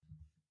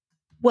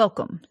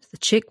Welcome to the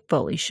Chick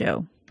Foley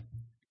Show.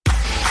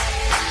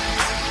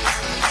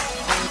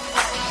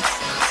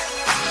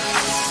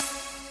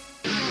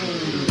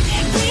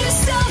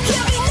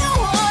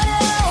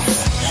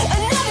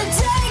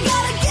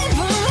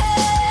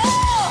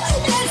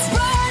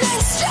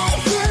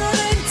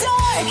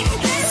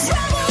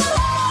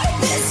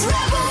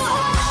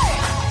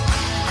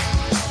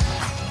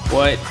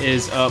 What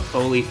is up,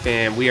 Foley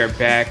fam? We are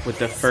back with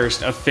the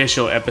first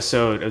official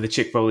episode of the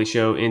Chick Foley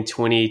Show in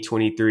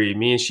 2023.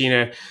 Me and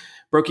Sheena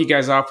broke you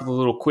guys off with a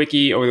little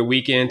quickie over the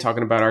weekend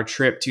talking about our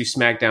trip to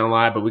SmackDown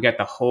Live, but we got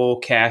the whole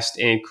cast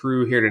and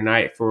crew here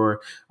tonight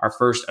for our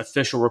first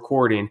official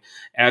recording.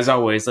 As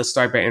always, let's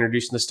start by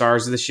introducing the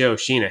stars of the show.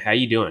 Sheena, how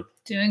you doing?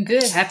 Doing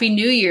good. Happy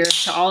New Year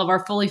to all of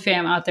our Foley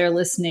fam out there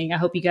listening. I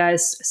hope you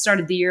guys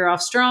started the year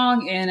off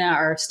strong and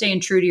are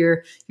staying true to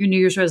your New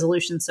Year's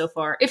resolutions so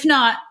far. If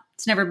not,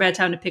 it's never a bad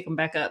time to pick them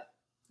back up.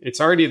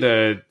 It's already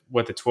the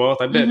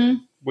 12th? I bet.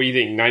 What do you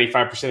think?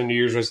 95% of New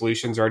Year's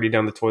resolutions are already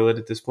down the toilet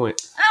at this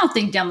point? I don't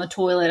think down the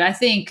toilet. I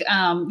think,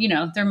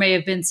 there may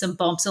have been some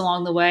bumps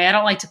along the way. I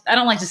don't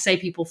like to say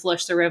people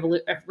flush their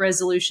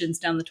resolutions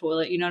down the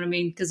toilet. You know what I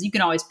mean? Because you can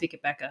always pick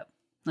it back up.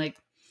 Like,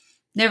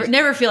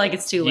 never feel like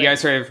it's too late. You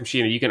guys heard it from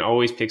Sheena. You can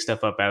always pick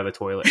stuff up out of the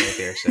toilet right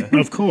there. So.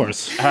 Of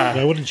course.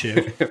 Why wouldn't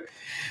you?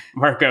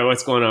 Marco,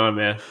 what's going on,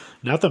 man?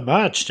 Nothing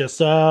much.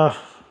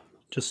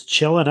 Just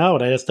chilling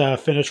out. I just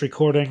finished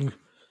recording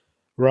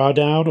Raw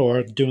Down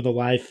or doing the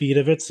live feed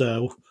of it,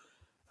 so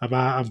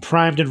I'm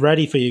primed and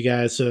ready for you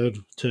guys to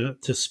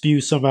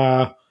spew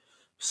some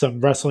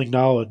wrestling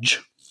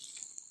knowledge.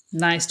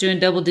 Nice, doing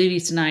double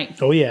duty tonight.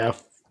 Oh yeah.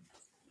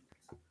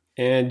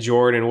 And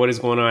Jordan, what is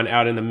going on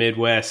out in the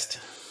Midwest?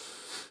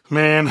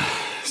 Man,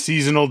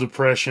 seasonal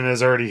depression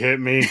has already hit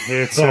me.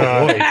 It's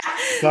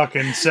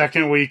fucking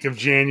second week of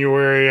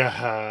January.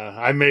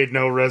 I made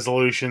no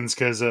resolutions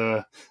because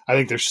I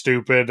think they're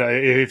stupid.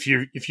 If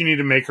you need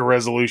to make a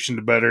resolution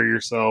to better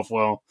yourself,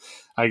 well,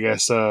 I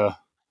guess I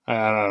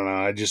don't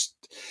know.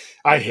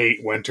 I hate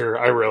winter.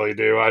 I really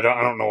do. I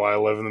don't know why I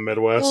live in the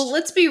Midwest. Well,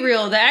 let's be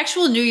real. The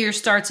actual New Year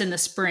starts in the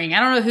spring. I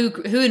don't know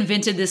who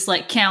invented this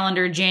like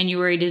calendar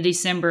January to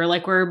December,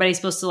 like where everybody's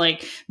supposed to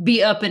like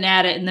be up and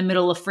at it in the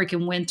middle of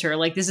freaking winter.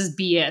 Like this is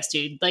BS,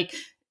 dude. Like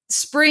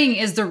spring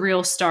is the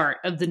real start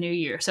of the new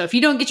year. So if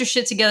you don't get your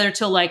shit together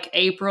till like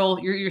April,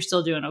 you're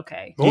still doing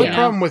okay. The only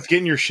problem with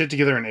getting your shit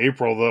together in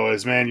April, though,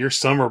 is, man, your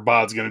summer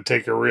bod's going to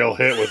take a real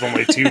hit with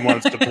only 2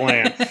 months to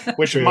plan,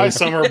 which my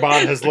summer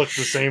bod has looked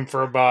the same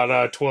for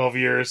about 12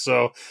 years,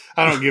 so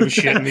I don't give a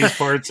shit in these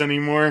parts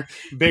anymore.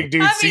 Big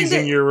dude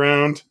season year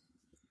round.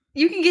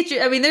 You can get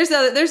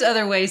there's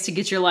other ways to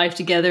get your life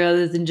together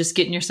other than just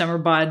getting your summer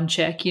bod in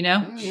check, you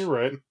know? You're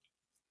right.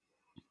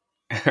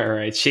 All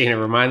right, Shayna,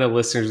 remind the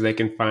listeners they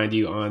can find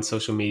you on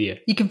social media.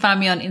 You can find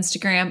me on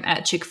Instagram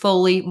at Chick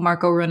Foley,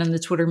 Marco running the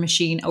Twitter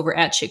machine over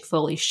at Chick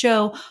Foley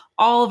Show.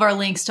 All of our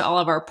links to all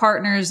of our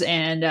partners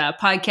and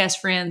podcast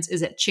friends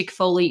is at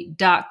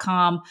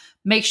chickfoley.com.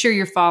 Make sure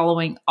you're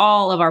following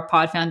all of our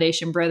Pod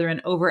Foundation brethren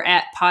over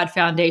at Pod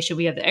Foundation.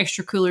 We have the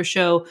Extra Cooler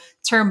Show,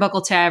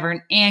 Turnbuckle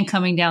Tavern, and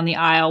Coming Down the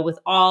Aisle with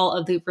all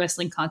of the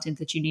wrestling content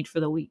that you need for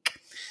the week.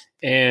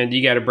 And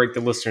you got to break the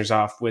listeners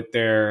off with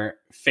their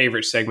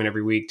favorite segment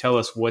every week. Tell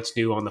us what's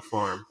new on the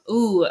farm.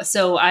 Ooh,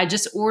 so I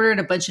just ordered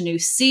a bunch of new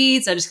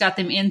seeds. I just got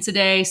them in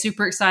today.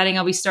 Super exciting.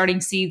 I'll be starting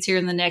seeds here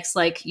in the next,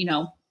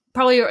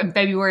 probably in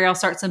February. I'll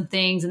start some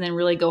things and then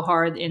really go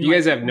hard. You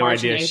guys have no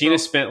idea. Sheena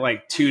spent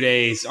 2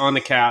 days on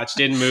the couch,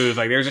 didn't move.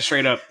 Like there's a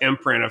straight up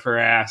imprint of her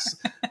ass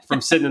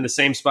from sitting in the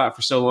same spot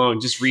for so long,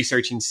 just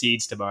researching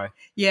seeds to buy.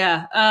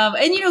 Yeah.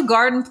 And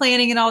garden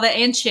planting and all that,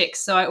 and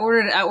chicks. So I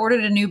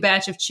ordered a new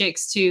batch of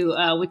chicks too,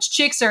 which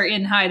chicks are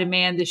in high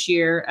demand this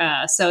year.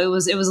 So it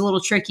was a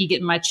little tricky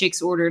getting my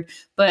chicks ordered,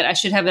 but I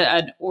should have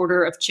an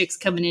order of chicks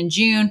coming in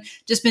June.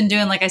 Just been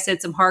doing, like I said,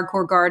 some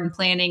hardcore garden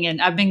planting,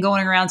 and I've been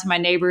going around to my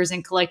neighbors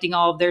and collecting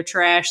all of their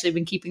trash. They've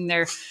been keeping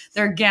their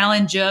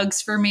gallon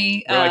jugs for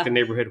me. We're like the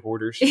neighborhood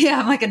hoarders. Yeah,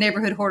 I'm like a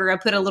neighborhood hoarder. I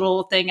put a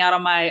little thing out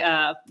on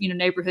my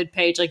neighborhood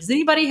page. Like, does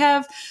anybody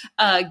have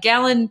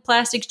gallon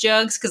plastic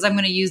jugs? Because I'm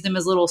going to use them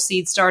as little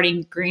seed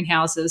starting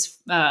greenhouses.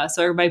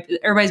 So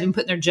everybody's been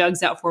putting their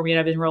jugs out for me, and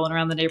I've been rolling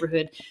around the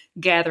neighborhood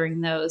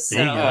gathering those.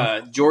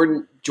 So.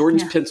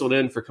 Jordan's penciled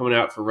in for coming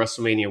out for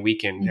WrestleMania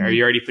weekend. Mm-hmm. Are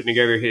you already putting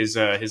together his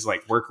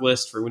work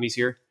list for when he's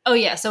here? Oh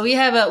yeah, so we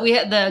had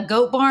the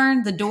goat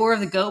barn, the door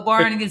of the goat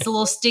barn. It gets a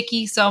little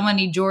sticky, so I'm gonna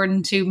need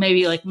Jordan to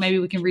maybe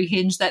we can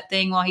rehinge that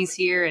thing while he's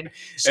here. And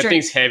that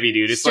thing's heavy,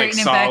 dude. It's like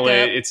solid.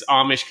 It's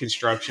Amish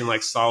construction,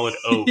 like solid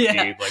oak, dude.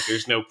 Like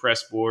there's no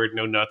press board,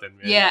 no nothing,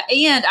 man. Yeah,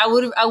 and I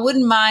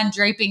wouldn't mind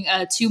draping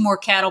 2 more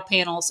cattle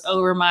panels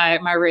over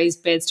my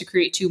raised beds to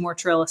create 2 more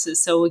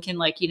trellises, so we can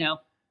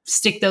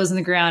stick those in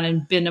the ground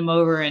and bend them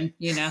over and,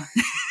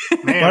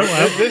 Man,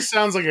 this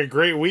sounds like a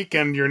great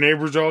weekend. Your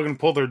neighbors are all going to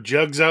pull their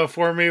jugs out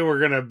for me. We're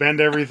going to bend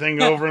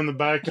everything over in the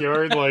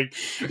backyard.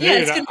 It's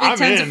going to be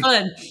tons of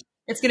fun.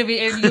 It's going to be,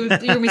 you're going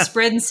to be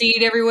spreading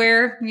seed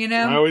everywhere,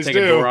 I always Take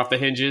do. a door off the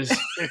hinges.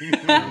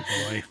 Oh,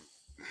 boy.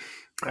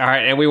 All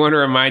right, and we want to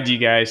remind you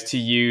guys to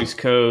use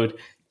code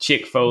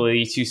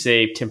Chick-Foley to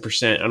save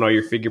 10% on all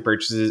your figure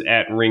purchases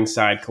at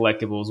Ringside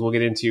Collectibles. We'll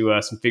get into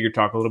some figure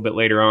talk a little bit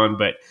later on,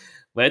 but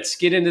let's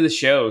get into the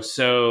show.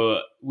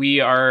 So we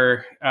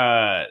are,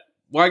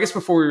 well, I guess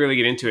before we really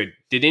get into it,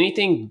 did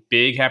anything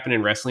big happen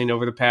in wrestling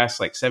over the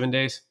past 7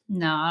 days?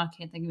 No, I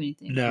can't think of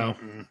anything. No.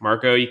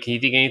 Marco, can you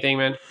think of anything,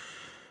 man?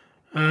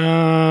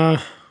 No,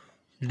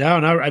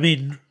 not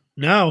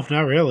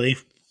really.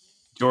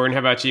 Jordan, how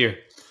about you?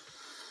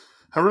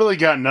 I really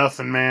got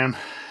nothing, man.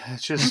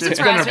 It's just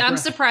I'm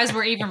surprised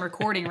we're even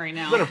recording right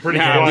now. It's been a pretty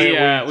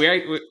quiet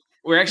week.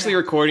 We're actually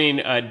recording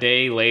a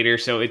day later,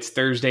 so it's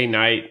Thursday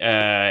night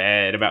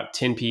at about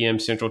 10 p.m.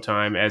 Central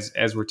Time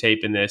as we're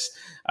taping this.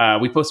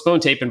 We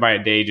postponed taping by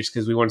a day just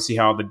because we want to see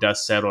how all the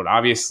dust settled.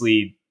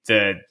 Obviously,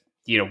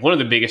 one of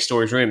the biggest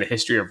stories really in the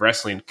history of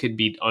wrestling could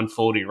be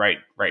unfolding right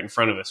in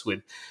front of us with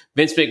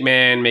Vince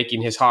McMahon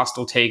making his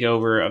hostile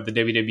takeover of the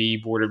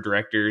WWE board of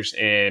directors.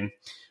 And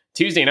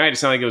Tuesday night, it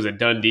sounded like it was a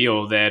done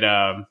deal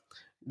that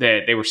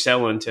they were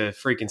selling to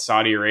freaking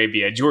Saudi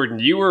Arabia. Jordan,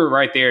 you were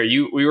right there.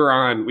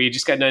 We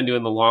just got done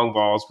doing the long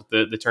balls with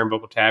the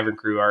Turnbuckle Tavern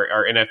crew,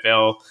 our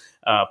NFL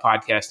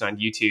podcast on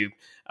YouTube.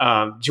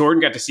 Jordan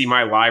got to see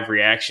my live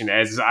reaction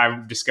as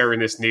I'm discovering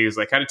this news.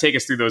 Kind of take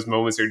us through those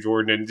moments there,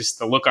 Jordan, and just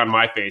the look on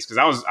my face, because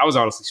I was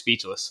honestly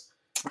speechless.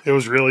 It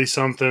was really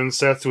something.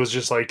 Seth was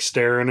just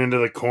staring into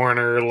the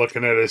corner,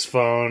 looking at his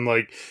phone.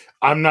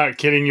 I'm not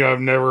kidding you. I've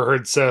never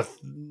heard Seth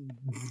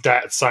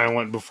that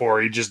silent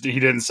before. He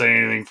didn't say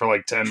anything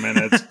for 10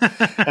 minutes.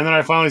 And then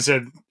I finally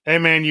said, "Hey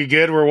man, you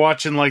good? We're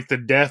watching the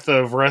death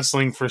of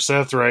wrestling for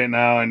Seth right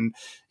now." And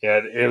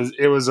yeah,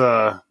 it was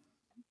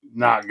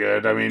not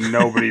good. I mean,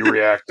 nobody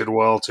reacted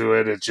well to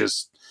it.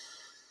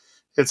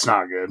 It's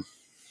not good.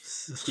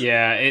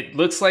 Yeah, it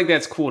looks like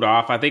that's cooled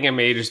off. I think it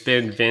may have just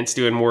been Vince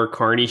doing more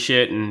carny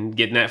shit and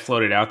getting that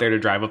floated out there to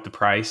drive up the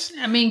price.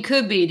 I mean,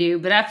 could be,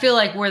 dude, but I feel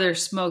like where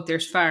there's smoke,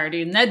 there's fire,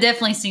 dude. And that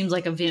definitely seems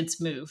like a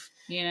Vince move,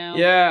 you know?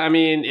 Yeah, I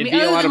mean, it'd be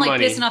a lot of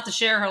money. Pissing off the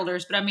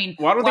shareholders, but I mean...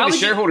 Well, I don't think the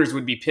shareholders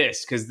would be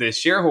pissed because the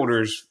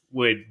shareholders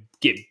would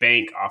get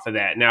bank off of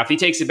that. Now, if he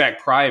takes it back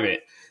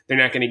private, they're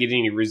not going to get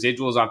any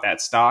residuals off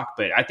that stock.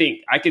 But I think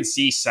I could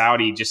see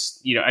Saudi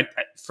just,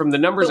 from the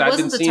numbers I've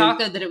been seeing... Wasn't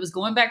the talk that it was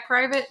going back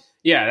private?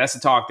 Yeah, that's the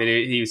talk that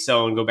he was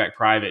selling and go back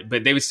private,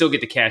 but they would still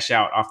get to cash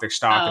out off their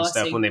stock and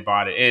stuff when they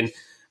bought it.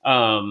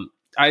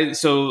 And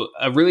so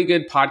a really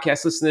good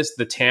podcast, listen to this,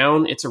 The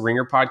Town, it's a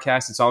Ringer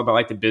podcast. It's all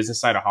about the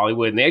business side of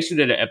Hollywood. And they actually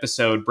did an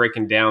episode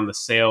breaking down the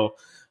sale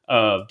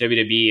of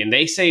WWE, and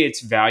they say it's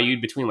valued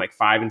between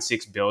 5 and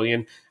 6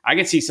 billion. I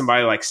could see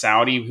somebody like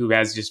Saudi who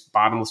has just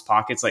bottomless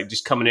pockets,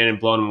 just coming in and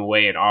blowing them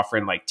away and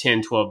offering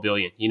 10, 12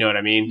 billion. You know what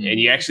I mean? Mm-hmm. And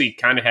you actually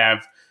kind of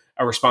have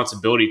a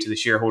responsibility to the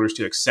shareholders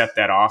to accept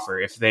that offer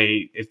if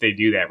they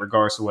do that,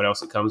 regardless of what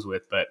else it comes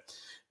with. But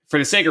for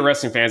the sake of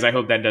wrestling fans, I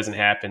hope that doesn't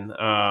happen.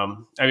 I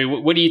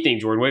mean, what do you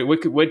think, Jordan?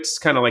 What's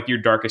kind of your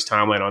darkest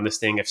timeline on this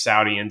thing if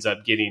Saudi ends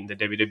up getting the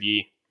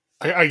WWE?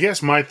 I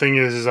guess my thing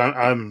is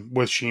I'm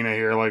with Sheena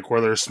here.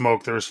 Where there's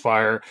smoke, there's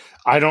fire.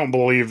 I don't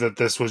believe that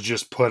this was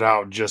just put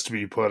out just to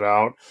be put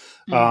out.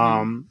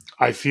 Mm-hmm.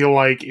 I feel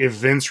like if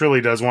Vince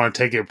really does want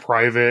to take it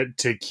private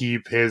to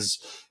keep his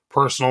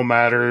personal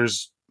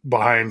matters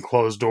behind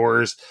closed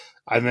doors,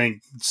 I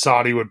think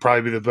Saudi would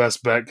probably be the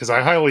best bet, because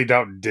I highly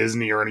doubt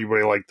Disney or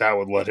anybody like that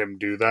would let him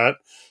do that.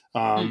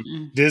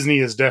 Disney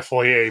is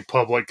definitely a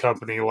public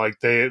company.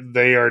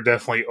 They are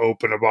definitely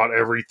open about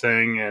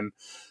everything. And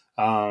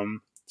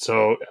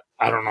so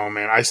I don't know,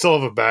 man. I still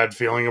have a bad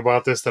feeling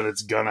about this, that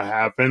it's going to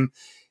happen.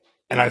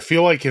 And I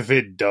feel like if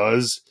it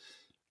does,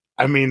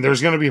 I mean,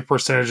 there's going to be a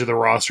percentage of the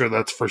roster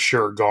that's for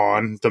sure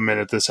gone the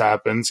minute this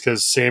happens,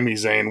 because Sami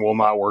Zayn will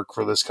not work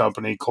for this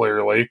company,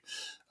 clearly.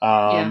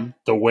 The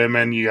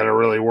women, you got to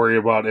really worry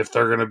about if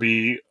they're going to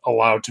be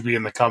allowed to be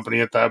in the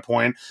company at that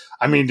point.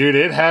 I mean, dude,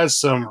 it has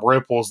some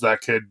ripples that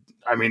could,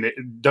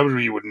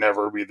 WWE would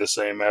never be the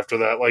same after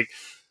that.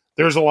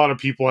 There's a lot of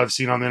people I've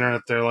seen on the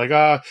internet, they're like,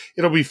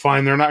 it'll be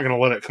fine. They're not going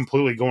to let it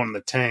completely go in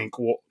the tank.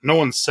 Well, no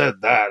one said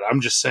that.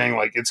 I'm just saying,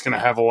 it's going to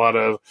have a lot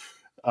of,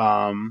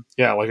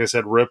 like I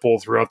said, ripple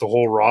throughout the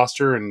whole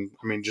roster. And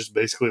just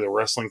basically the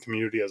wrestling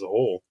community as a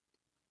whole.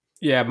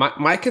 Yeah,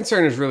 my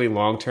concern is really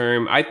long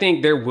term. I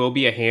think there will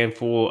be a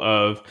handful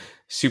of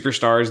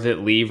superstars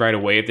that leave right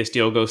away if this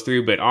deal goes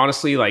through. But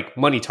honestly,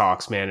 money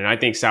talks, man. And I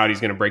think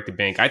Saudi's going to break the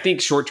bank. I think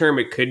short term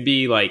it could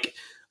be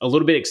a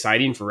little bit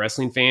exciting for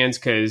wrestling fans,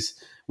 because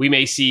we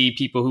may see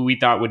people who we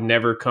thought would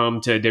never come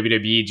to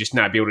WWE just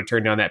not be able to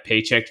turn down that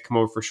paycheck to come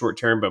over for short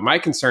term. But my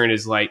concern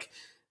is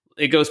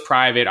it goes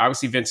private.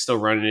 Obviously, Vince still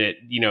running it.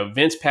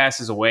 Vince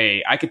passes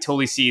away. I could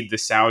totally see the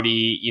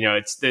Saudi,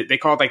 they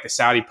call it the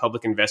Saudi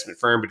public investment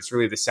firm, but it's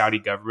really the Saudi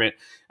government.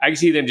 I can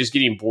see them just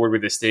getting bored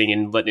with this thing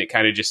and letting it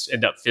kind of just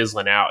end up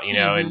fizzling out,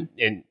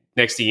 and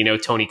next thing you know,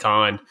 Tony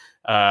Khan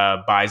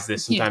buys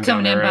this sometime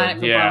down the road. Buying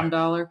it for bottom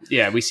dollar.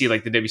 Yeah, we see the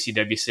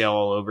WCW sale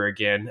all over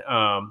again.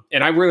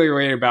 And I'm really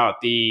worried about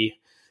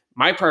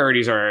my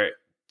priorities are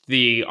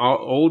the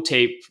old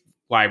tape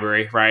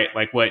library, right?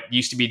 Like what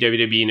used to be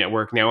WWE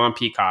Network, now on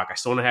Peacock. I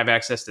still don't have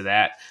access to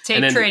that.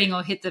 Tape trading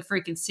will hit the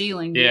freaking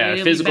ceiling. Dude. Yeah,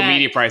 It'll physical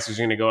media prices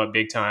are going to go up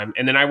big time.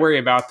 And then I worry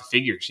about the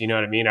figures. You know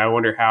what I mean? I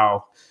wonder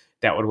how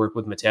that would work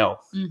with Mattel.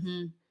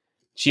 Mm-hmm.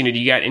 Sheena, do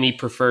you got any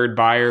preferred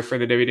buyer for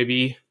the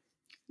WWE?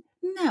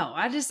 No,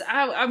 I just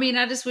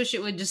wish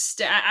it would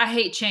just. I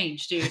hate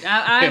change, dude.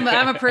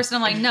 I'm a person.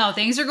 I'm like, no,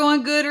 things are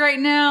going good right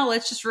now.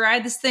 Let's just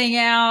ride this thing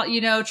out.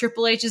 You know,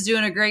 Triple H is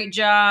doing a great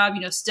job.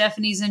 You know,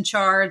 Stephanie's in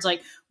charge.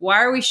 Like,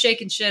 why are we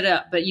shaking shit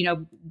up? But you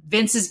know,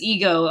 Vince's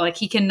ego, like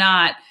he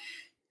cannot.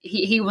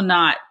 He will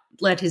not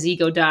let his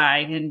ego die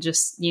and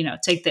just, you know,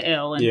 take the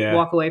L and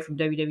walk away from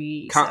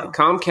WWE.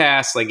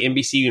 Comcast, like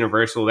NBC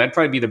Universal, that'd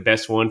probably be the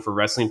best one for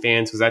wrestling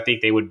fans because I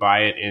think they would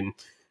buy it and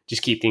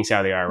just keep things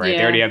how they are, right? Yeah.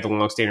 They already have the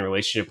long-standing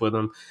relationship with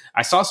them.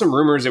 I saw some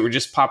rumors that were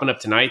just popping up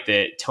tonight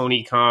that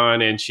Tony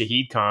Khan and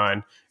Shahid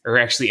Khan are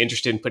actually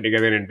interested in putting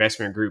together an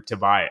investment group to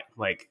buy it.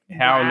 Like,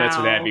 how nuts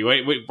would that be?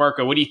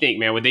 Marco, what do you think,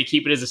 man? Would they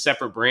keep it as a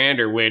separate brand,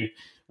 or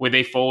would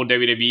they fold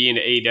WWE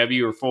into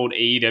AEW or fold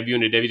AEW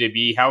into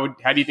WWE? How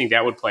do you think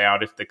that would play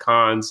out if the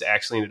Khans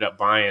actually ended up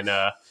buying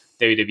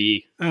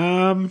WWE?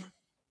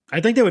 I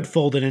think they would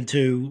fold it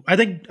into. I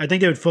think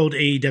they would fold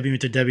AEW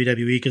into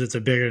WWE because it's a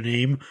bigger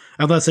name,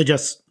 unless they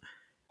just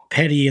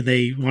petty and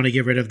they want to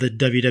get rid of the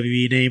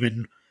WWE name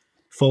and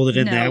fold it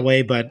in that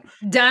way. But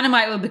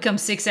Dynamite would become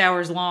 6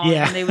 hours long.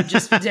 Yeah, and they would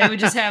just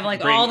have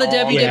like all the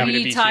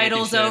WWE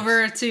titles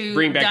over to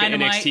bring back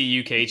Dynamite. the NXT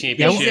UK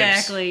championships.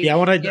 Exactly. Yeah,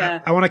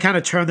 I want to kind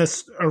of turn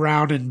this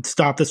around and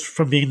stop this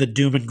from being the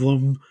doom and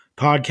gloom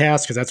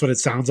podcast, because that's what it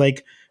sounds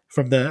like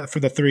from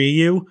the three of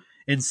you,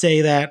 and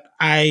say that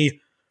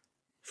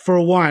for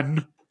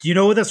one, do you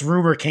know where this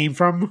rumor came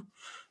from?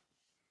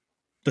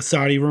 The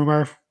Saudi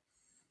rumor?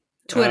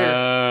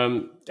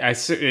 Twitter.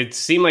 It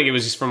seemed like it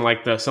was just from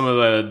like some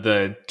of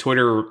the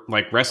Twitter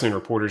like wrestling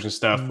reporters and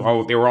stuff.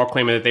 They were all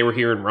claiming that they were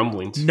hearing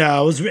rumblings.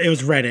 No, it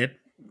was Reddit.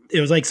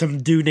 It was like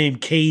some dude named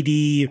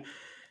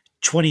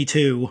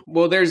KD22.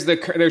 Well, there's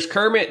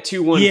Kermit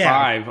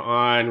 215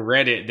 on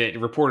Reddit that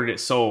reported it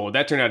sold.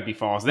 That turned out to be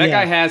false. That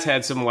guy has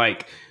had some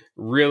like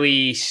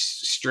really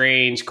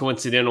strange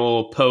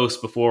coincidental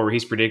posts before where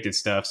he's predicted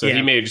stuff, so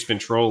he may have just been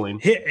trolling.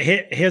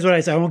 Here's what I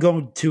said. I won't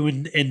go too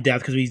in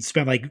depth because we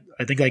spent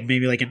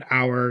maybe an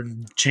hour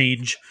and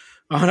change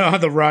on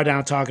the raw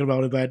down talking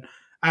about it. But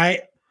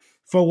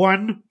for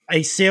one,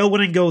 a sale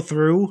wouldn't go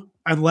through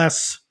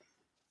unless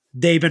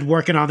they've been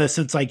working on this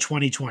since like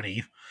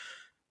 2020.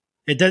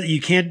 It does.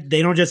 You can't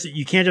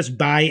just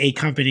buy a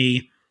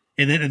company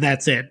and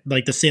that's it.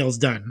 Like the sale's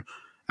done.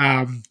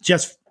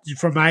 Just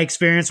from my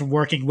experience from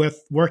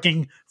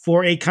working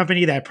for a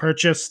company that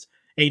purchased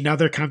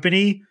another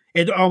company,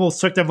 it almost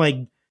took them like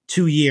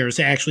 2 years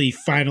to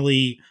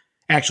finally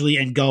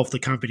engulf the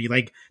company.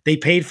 Like they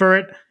paid for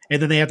it, and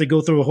then they have to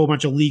go through a whole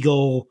bunch of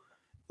legal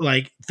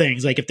like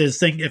things. Like if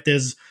there's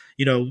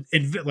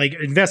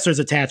investors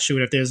attached to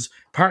it, if there's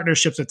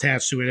partnerships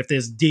attached to it, if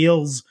there's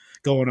deals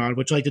going on,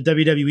 which like the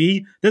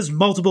WWE, there's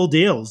multiple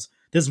deals.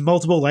 There's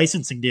multiple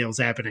licensing deals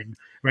happening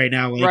right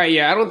now. Right,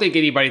 yeah. I don't think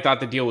anybody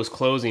thought the deal was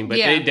closing, but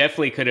they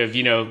definitely could have,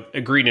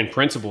 agreed in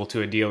principle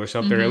to a deal or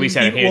something, or at least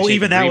had a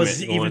handshake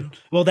agreement.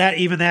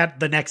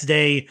 The next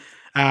day,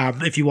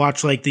 if you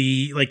watch like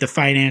the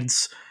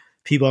finance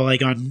people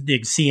like on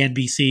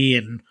CNBC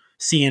and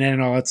CNN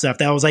and all that stuff,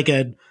 that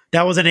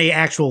wasn't an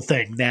actual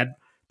thing. That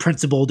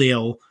principal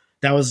deal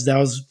that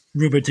was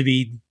rumored to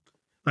be.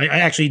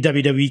 Actually,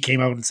 WWE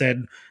came out and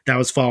said that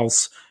was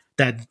false.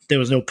 That there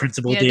was no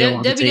principal deal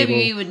on the table.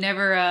 WWE would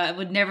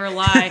never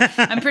lie.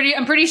 I'm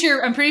pretty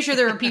sure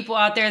there were people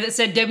out there that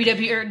said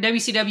WWE or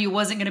WCW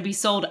wasn't going to be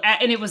sold,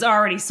 and it was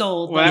already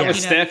sold. Well, that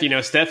was Steph.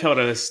 Steph held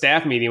a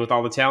staff meeting with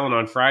all the talent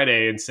on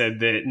Friday and said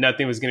that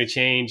nothing was going to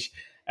change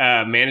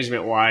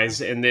management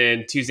wise. And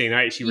then Tuesday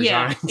night she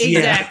resigned. Yeah,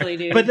 exactly,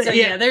 dude. But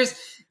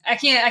I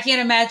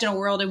can't imagine a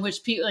world in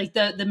which people like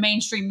the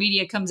mainstream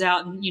media comes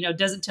out and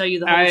doesn't tell you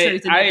the whole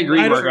truth. I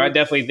agree, Marco. I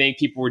definitely think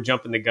people were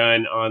jumping the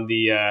gun on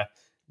the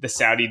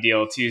Saudi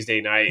deal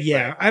Tuesday night.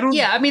 Yeah,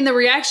 I mean, the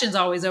reaction's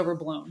always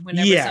overblown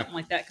whenever something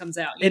like that comes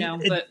out,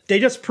 but they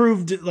just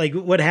proved like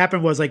what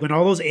happened was like when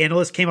all those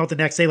analysts came out the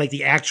next day, like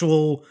the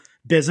actual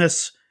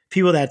business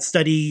people that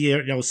study,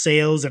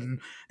 sales and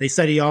they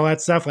study all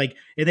that stuff, like,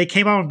 and they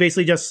came out and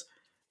basically just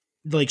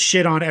like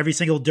shit on every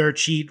single dirt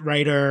sheet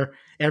writer,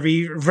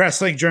 every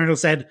wrestling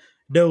journalist that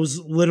knows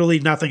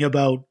literally nothing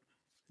about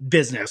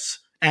business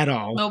at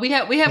all. Well, we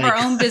have our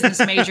own business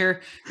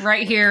major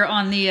right here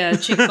on the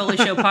Chick Foley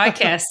Show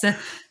podcast.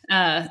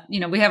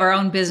 We have our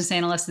own business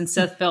analyst in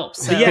Seth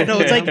Phelps. So. Yeah, no,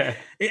 it's like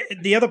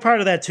the other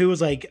part of that too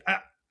is like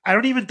I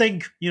don't even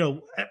think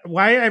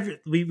why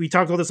we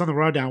talked about this on the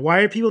rundown. Why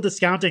are people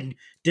discounting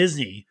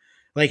Disney?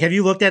 Like, have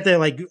you looked at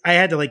I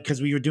had to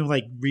because we were doing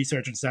like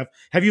research and stuff.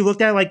 Have you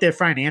looked at like their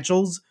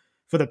financials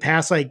for the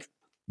past like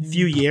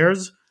few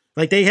years?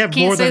 Like they have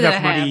more than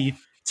enough money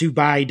to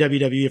buy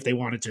WWE if they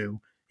wanted to.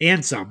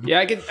 And some.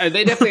 Yeah,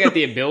 they definitely got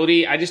the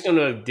ability. I just don't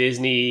know if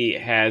Disney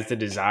has the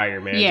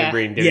desire, man, to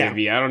bring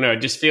WWE. I don't know.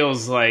 It just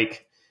feels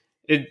like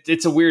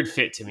it's a weird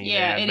fit to me.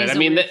 Yeah, man. it But is I a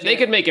mean, weird they fit.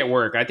 could make it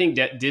work. I think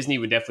Disney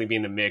would definitely be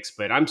in the mix,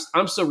 but I'm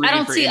still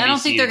rooting for NBC. I don't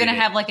think they're to going to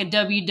get have like a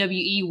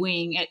WWE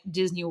wing at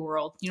Disney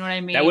World. You know what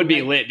I mean? That would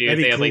be like, lit, dude. If that'd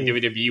they be had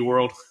like cool. WWE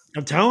World.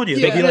 I'm telling you,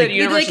 Yeah. they'd be like,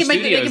 Universal they can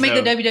make the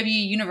Studios,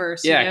 WWE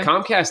universe. Yeah, you know?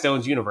 Comcast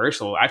owns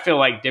Universal. I feel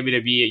like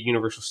WWE at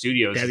Universal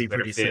Studios That'd is be a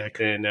better pretty fit sick.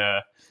 than.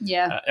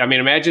 Yeah. I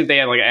mean, imagine if they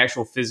had like an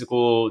actual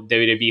physical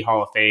WWE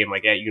Hall of Fame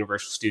like at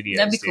Universal Studios.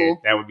 That'd be dude.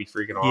 cool. That would be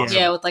freaking awesome.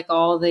 Yeah, with like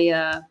all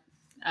the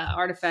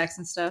artifacts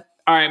and stuff.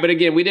 All right, but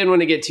again, we didn't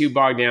want to get too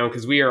bogged down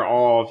because we are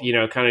all,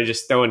 kind of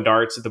just throwing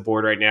darts at the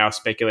board right now,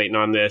 speculating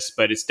on this.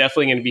 But it's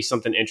definitely going to be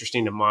something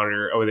interesting to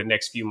monitor over the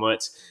next few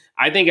months.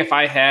 I think if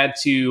I had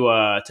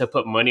to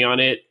put money on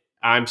it,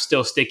 I'm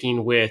still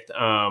sticking with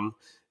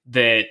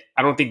that.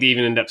 I don't think they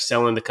even end up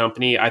selling the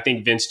company. I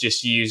think Vince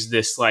just used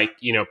this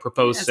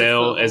proposed As a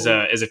sale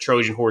foothold. as a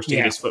Trojan horse to Yeah.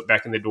 get his foot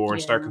back in the door and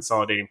Yeah. start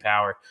consolidating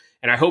power.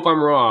 And I hope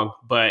I'm wrong,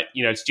 but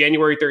it's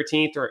January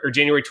 13th or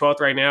January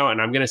 12th right now,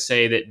 and I'm going to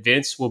say that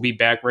Vince will be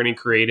back running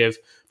creative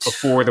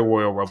before the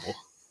Royal Rumble.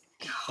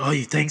 oh,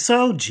 you think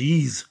so?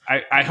 Jeez.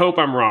 I hope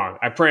I'm wrong.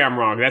 I pray I'm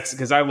wrong. That's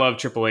because I love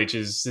Triple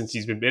H's since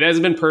he's been. It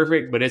hasn't been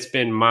perfect, but it's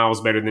been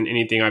miles better than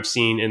anything I've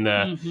seen in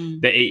the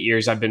 8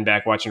 years I've been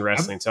back watching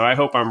wrestling. So I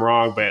hope I'm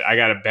wrong, but I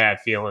got a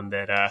bad feeling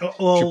that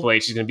Triple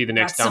H is going to be the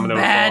next Got some domino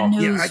to bad fall.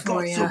 news. Yeah, I for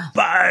got ya. some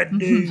bad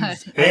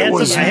news. It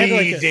was I had me,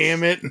 like a-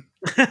 damn it.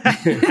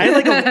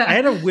 I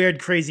had a weird,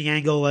 crazy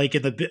angle, like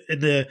in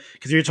the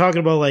because you're talking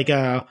about like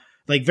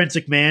Vince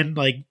McMahon,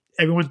 like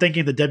everyone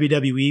thinking the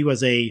WWE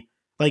was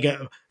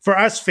for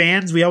us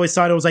fans, we always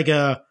thought it was like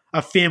a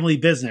family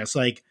business.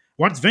 Like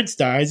once Vince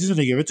dies, he's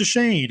gonna give it to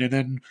Shane,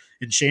 and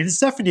Shane and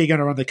Stephanie are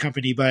gonna run the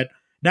company. But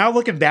now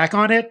looking back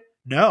on it,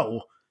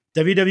 no,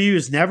 WWE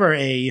is never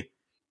a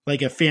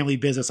family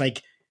business.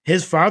 Like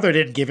his father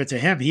didn't give it to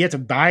him; he had to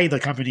buy the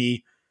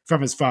company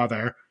from his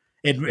father.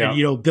 And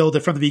build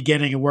it from the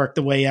beginning and work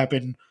the way up.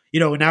 And,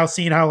 now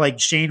seeing how like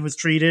Shane was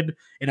treated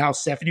and how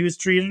Stephanie was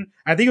treated,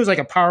 I think it was like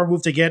a power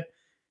move to get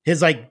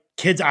his like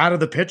kids out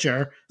of the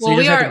picture. So Well,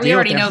 he doesn't have to we deal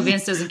already with know them.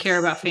 Vince doesn't care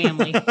about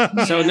family.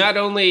 So not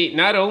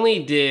only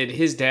did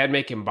his dad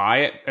make him buy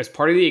it, as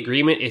part of the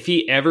agreement, if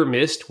he ever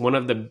missed one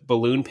of the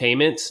balloon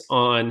payments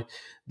on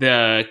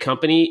the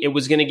company, it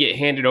was going to get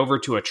handed over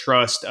to a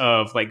trust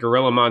of like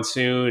Gorilla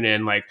Monsoon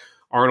and like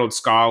Arnold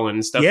Scotland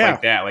and stuff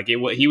like that. Like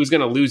he was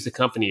going to lose the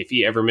company if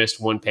he ever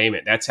missed one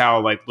payment. That's how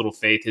like little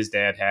faith his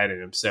dad had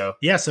in him. So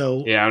yeah,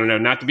 I don't know,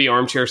 not to be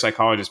armchair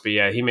psychologist, but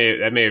yeah,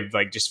 that may have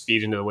like just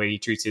feed into the way he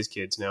treats his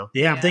kids now.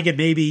 I'm thinking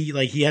maybe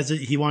like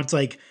he wants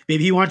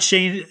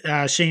Shane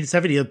and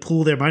Stephanie to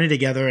pool their money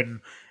together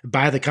and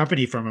buy the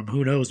company from him.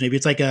 Who knows? Maybe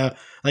it's like a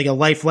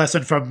life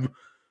lesson from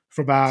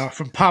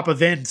Papa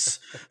Vince.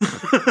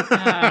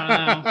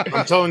 I don't know.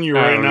 I'm telling you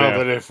right don't now know.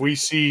 that if we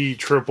see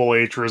Triple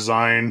H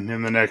resign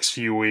in the next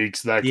few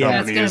weeks, that Yeah.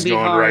 company That's is gonna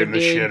be going hard, right in the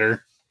dude. shitter.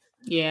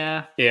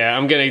 Yeah. Yeah,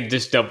 I'm gonna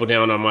just double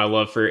down on my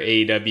love for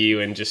AEW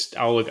and just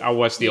I'll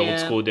watch the old Yeah.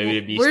 school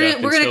WWE We're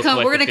stuff. gonna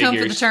come. We're gonna come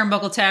for the figures.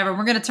 Turnbuckle Tavern.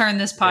 We're gonna turn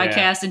this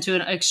podcast into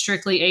a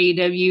strictly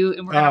AEW,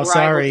 and we're gonna rival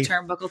sorry. the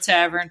Turnbuckle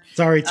Tavern.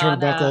 Sorry, No,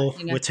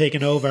 Turnbuckle, we're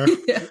taking over.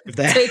 If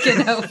that-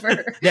 Taking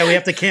over. Yeah, we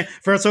have to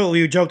first of all,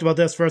 we joked about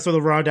this. First of all,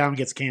 the Raw Down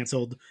gets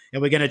canceled,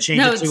 and we're going to change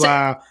No, it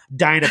to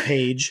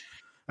Dynapage.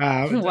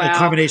 A Wow.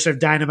 combination of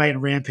Dynamite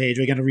and Rampage.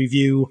 We're going to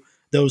review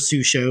those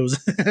two shows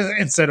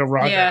instead of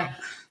Raw Yeah.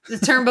 The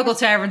Turnbuckle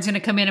Tavern's gonna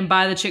come in and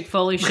buy the Chick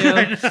Foley show.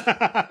 Down.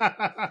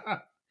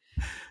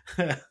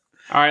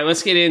 All right,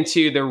 let's get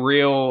into the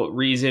real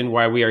reason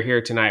why we are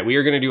here tonight. We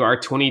are going to do our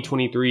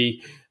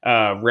 2023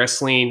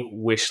 wrestling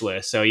wish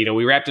list. So,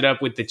 we wrapped it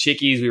up with the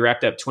Chickies. We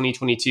wrapped up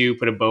 2022,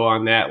 put a bow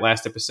on that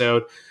last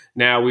episode.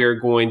 Now we are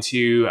going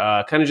to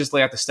kind of just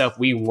lay out the stuff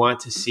we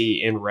want to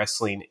see in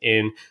wrestling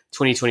in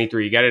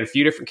 2023. You got it a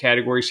few different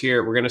categories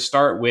here. We're going to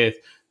start with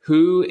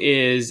who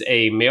is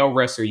a male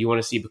wrestler you want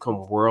to see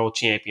become world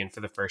champion for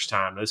the first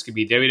time. This could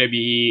be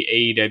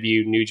WWE,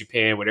 AEW, New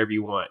Japan, whatever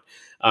you want.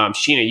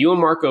 Sheena, you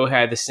and Marco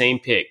had the same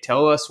pick.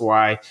 Tell us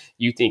why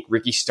you think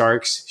Ricky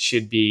Starks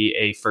should be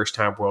a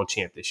first-time world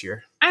champ this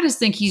year. I just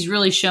think he's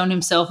really shown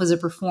himself as a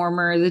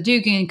performer. The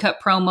dude can cut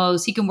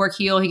promos. He can work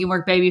heel. He can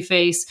work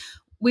babyface.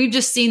 We've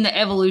just seen the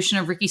evolution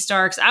of Ricky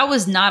Starks. I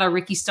was not a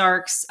Ricky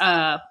Starks,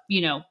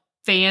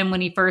 fan when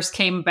he first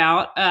came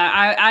about.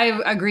 I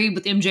agreed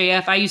with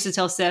MJF. I used to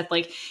tell Seth,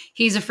 like,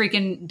 he's a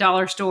freaking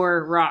dollar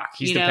store rock.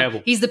 He's the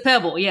pebble. He's the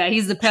pebble. Yeah,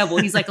 he's the pebble.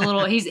 He's like a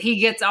little, he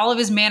gets all of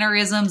his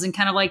mannerisms and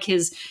kind of like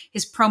his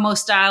promo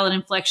style and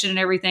inflection and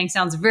everything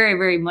sounds very,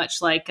 very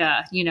much like,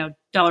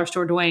 dollar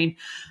store Dwayne.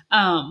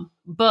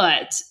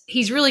 But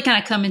he's really kind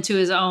of come into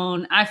his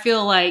own. I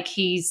feel like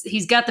he's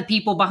got the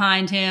people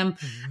behind him.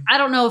 Mm-hmm. I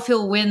don't know if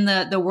he'll win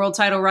the world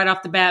title right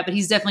off the bat, but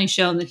he's definitely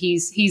shown that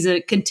he's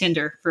a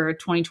contender for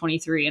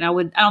 2023. And I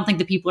don't think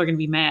the people are going to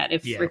be mad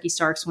if Ricky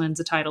Starks wins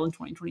a title in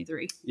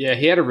 2023. Yeah,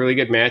 he had a really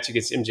good match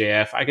against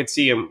MJF. I could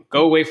see him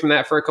go away from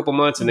that for a couple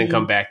months and then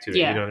come back to it.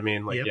 Yeah. You know what I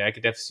mean? Like, Yep. I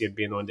could definitely see it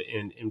being on to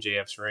end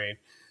MJF's reign.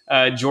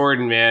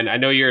 Jordan, man, I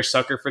know you're a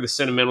sucker for the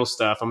sentimental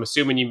stuff. I'm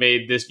assuming you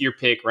made your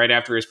pick right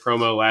after his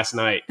promo last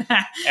night.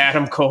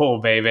 Adam Cole,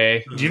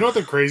 baby. Do you know what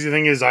the crazy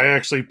thing is? I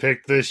actually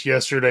picked this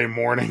yesterday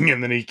morning,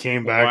 and then he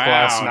came back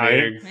last night.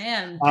 Dude.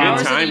 Man,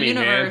 good timing,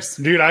 man.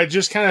 Dude, I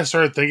just kind of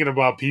started thinking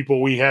about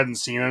people we hadn't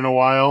seen in a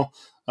while.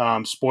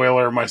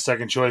 Spoiler, my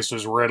second choice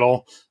was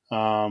Riddle.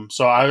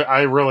 So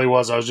I really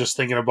was. I was just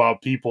thinking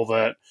about people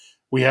that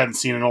we hadn't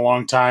seen in a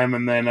long time,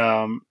 and then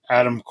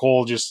Adam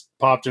Cole just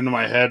popped into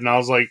my head, and I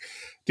was like,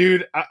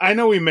 dude, I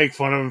know we make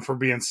fun of him for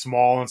being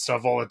small and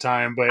stuff all the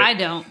time, but I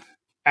don't.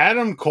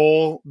 Adam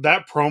Cole,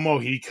 that promo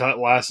he cut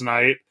last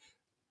night,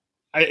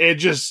 it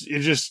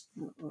just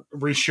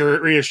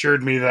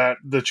reassured me that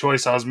the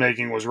choice I was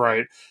making was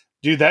right.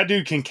 Dude, that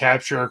dude can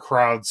capture a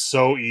crowd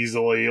so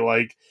easily.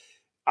 Like,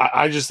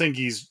 I just think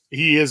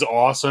he is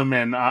awesome,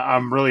 and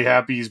I'm really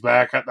happy he's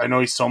back. I know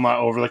he's still not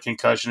over the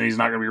concussion. He's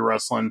not going to be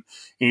wrestling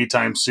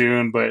anytime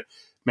soon, but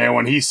man,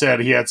 when he said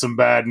he had some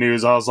bad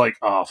news, I was like,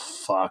 oh,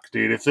 fuck,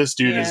 dude. If this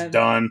dude is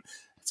done,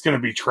 it's going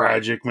to be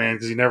tragic, man,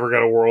 because he never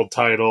got a world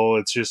title.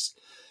 It's just,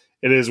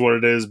 it is what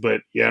it is.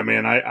 But yeah,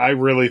 man, I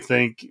really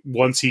think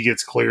once he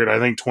gets cleared, I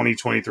think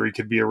 2023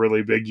 could be a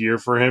really big year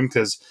for him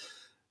because,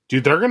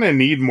 dude, they're going to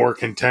need more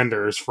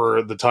contenders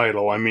for the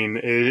title. I mean,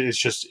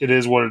 it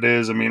is what it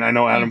is. I mean, I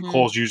know Adam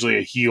Cole's usually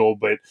a heel,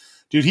 but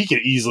dude, he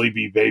could easily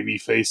be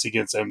babyface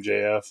against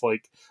MJF.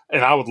 Like,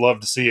 and I would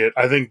love to see it.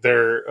 I think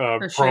their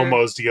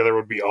promos together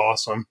would be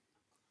awesome.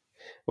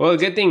 Well, the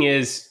good thing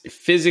is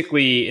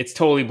physically, it's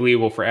totally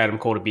believable for Adam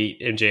Cole to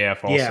beat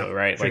MJF also,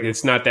 right? True. Like,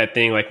 it's not that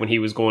thing like when he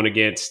was going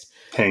against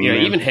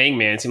Hangman. Even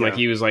Hangman seemed like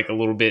he was like a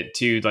little bit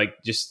too,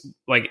 like, just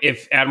like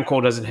if Adam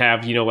Cole doesn't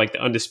have, like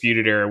the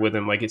Undisputed Era with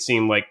him, like it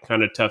seemed like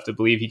kind of tough to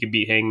believe he could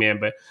beat Hangman,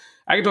 but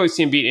I could totally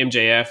see him beat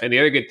MJF. And the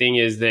other good thing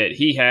is that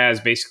he has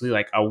basically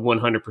like a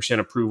 100%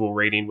 approval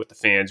rating with the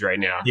fans right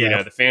now.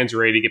 Yeah. The fans are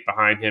ready to get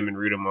behind him and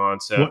root him on.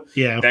 So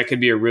that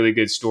could be a really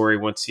good story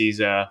once he's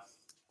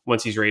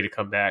ready to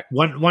come back.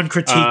 One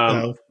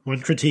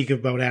critique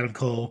about Adam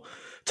Cole: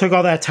 took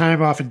all that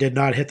time off and did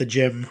not hit the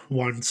gym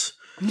once.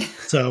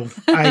 So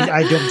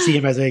I don't see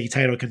him as a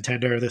title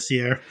contender this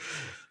year.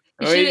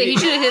 He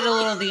should have hit a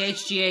little of the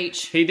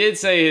HGH. He did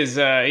say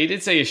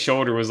his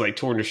shoulder was like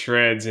torn to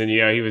shreds, and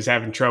he was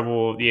having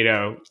trouble,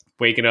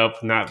 waking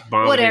up, not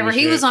bombing. Whatever.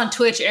 He was on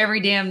Twitch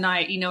every damn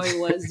night. He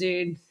was,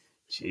 dude.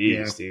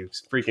 Jeez, dude.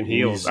 Freaking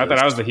heels. I thought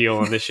I was the heel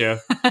on this show.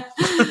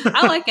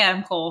 I like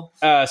Adam Cole.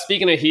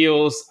 Speaking of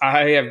heels,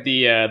 I have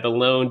the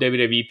lone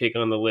WWE pick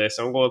on the list.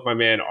 I'm going with my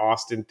man,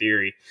 Austin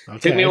Theory. Okay.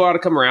 It took me a while to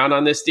come around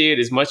on this dude.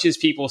 As much as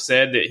people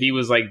said that he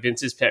was like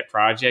Vince's pet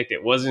project,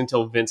 it wasn't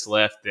until Vince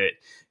left that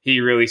he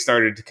really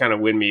started to kind of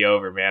win me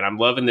over, man. I'm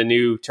loving the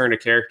new turn of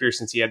character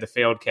since he had the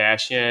failed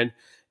cash in.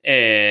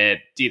 And,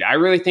 dude, I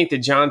really think the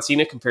John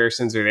Cena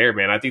comparisons are there,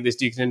 man. I think this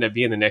dude can end up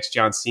being the next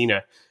John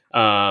Cena.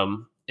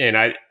 And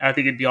I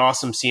think it'd be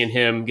awesome seeing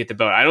him get the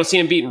belt. I don't see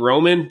him beating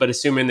Roman, but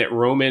assuming that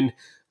Roman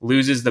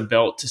loses the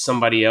belt to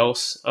somebody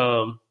else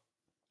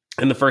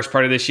in the first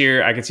part of this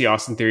year, I could see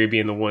Austin Theory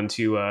being the one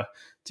to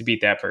beat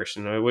that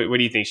person. What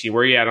do you think, Sheen?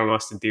 Where are you at on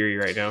Austin Theory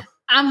right now?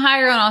 I'm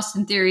higher on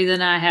Austin Theory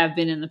than I have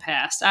been in the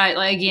past.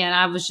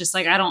 I was just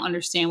like, I don't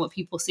understand what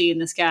people see in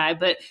this guy,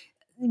 but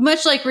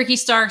much like Ricky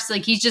Starks,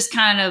 like he's just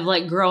kind of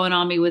like growing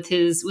on me with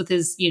his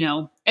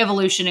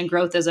evolution and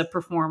growth as a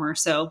performer.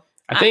 So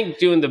I think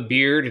doing the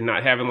beard and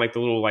not having like the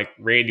little like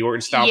Randy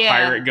Orton style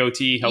pirate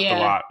goatee helped a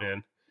lot,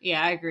 man.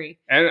 Yeah, I agree.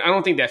 I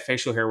don't think that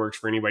facial hair works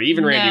for anybody,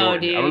 even Randy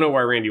Orton. Dude. I don't know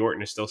why Randy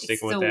Orton is still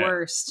sticking with that. It's the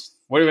worst.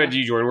 What about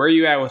you, Jordan? Where are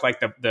you at with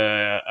like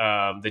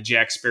the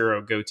Jack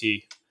Sparrow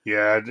goatee?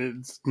 Yeah,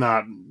 it's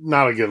not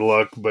a good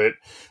look, but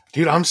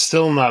dude, I'm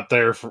still not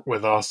there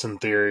with Austin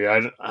Theory. I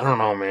don't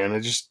know,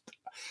 man.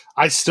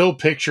 I still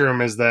picture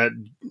him as that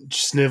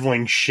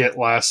sniveling shit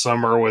last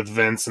summer with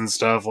Vince and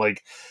stuff.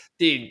 Like,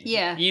 dude,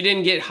 you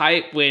didn't get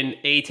hype when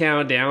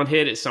A-Town Down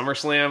hit at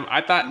SummerSlam.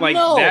 I thought like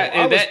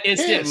that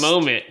instant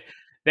moment.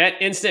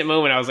 That instant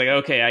moment, I was like,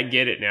 okay, I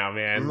get it now,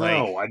 man.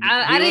 No, like,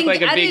 he looked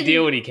like a big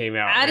deal when he came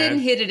out. I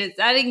didn't get it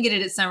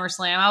at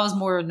SummerSlam. I was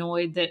more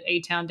annoyed that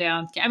A-Town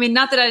Down. I mean,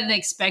 not that I didn't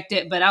expect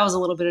it, but I was a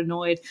little bit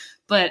annoyed.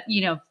 But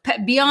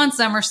beyond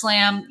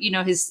SummerSlam,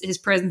 his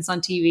presence on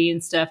TV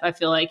and stuff, I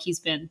feel like he's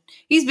been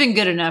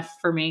good enough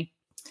for me.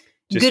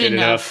 Just good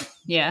enough.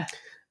 Yeah.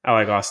 I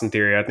like Austin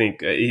Theory. I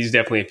think he's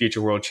definitely a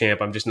future world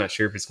champ. I'm just not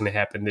sure if it's going to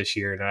happen this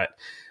year or not.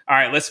 All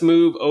right, let's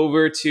move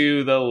over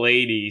to the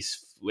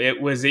ladies.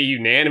 It was a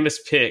unanimous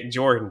pick.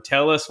 Jordan,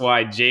 tell us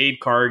why Jade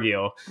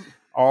Cargill,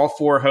 all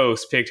four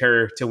hosts picked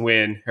her to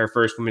win her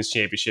first women's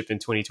championship in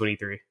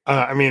 2023.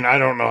 I mean, I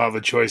don't know how the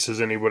choice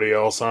is anybody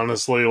else,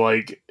 honestly.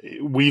 Like,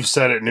 we've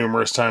said it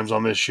numerous times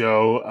on this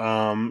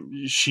show.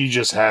 She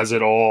just has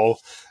it all.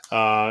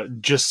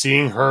 Just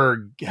seeing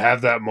her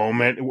have that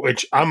moment,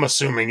 which I'm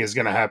assuming is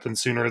going to happen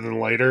sooner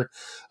than later.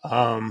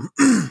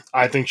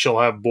 I think she'll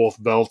have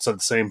both belts at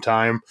the same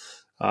time.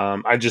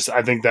 I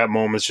think that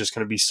moment's just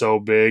going to be so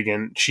big,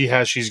 and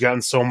she's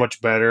gotten so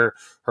much better.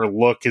 Her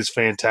look is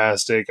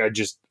fantastic.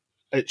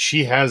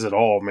 She has it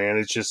all, man.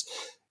 It's just,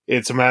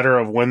 It's a matter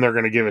of when they're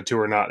going to give it to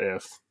her, not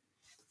if.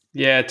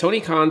 Yeah,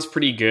 Tony Khan's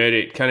pretty good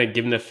at kind of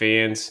giving the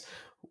fans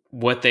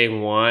what they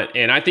want.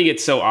 And I think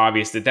it's so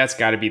obvious that that's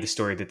got to be the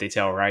story that they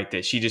tell, right?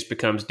 That she just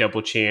becomes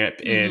double champ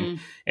and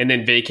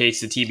then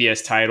vacates the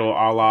TBS title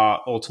a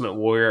la Ultimate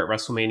Warrior at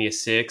WrestleMania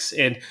 6.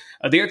 And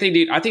the other thing,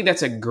 dude, I think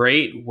that's a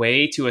great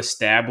way to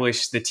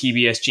establish the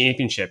TBS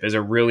championship as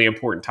a really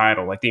important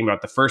title. Like, think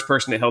about the first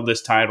person that held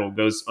this title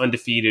goes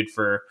undefeated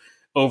for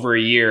over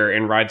a year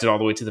and rides it all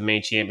the way to the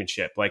main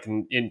championship. Like,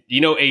 and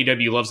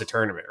AEW loves a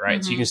tournament,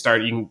 right? So you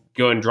can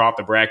go and drop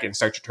the bracket and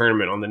start your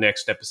tournament on the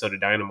next episode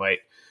of Dynamite.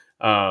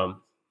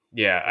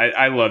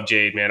 I love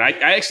Jade, man. I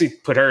actually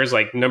put her as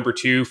like number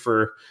 2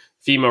 for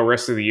female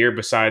wrestler of the year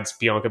besides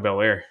Bianca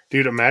Belair.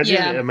 Dude,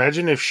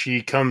 imagine if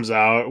she comes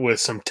out with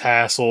some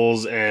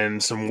tassels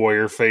and some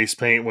warrior face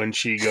paint when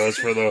she goes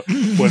for the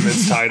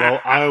women's title.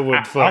 I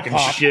would fucking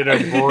shit a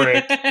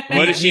brick.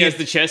 What if she has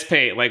the chest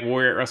paint like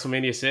Warrior at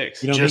WrestleMania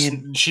 6?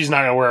 She's not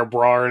gonna wear a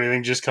bra or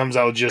anything. Just comes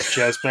out with just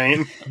chest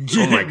paint.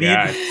 Oh my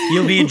god!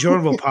 You'll be in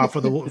Jordan will pop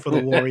for the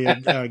Warrior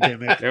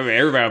gimmick.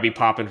 Everybody will be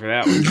popping for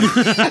that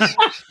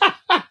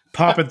one.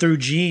 Popping through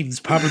jeans,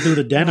 popping through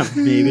the denim,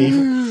 baby.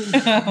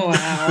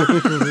 Wow.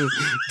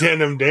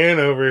 Denim Dan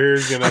over here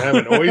is going to have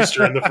an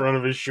oyster in the front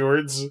of his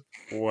shorts.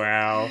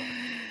 Wow.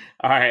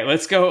 All right,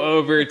 let's go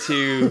over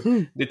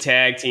to the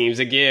tag teams.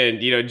 Again,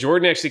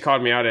 Jordan actually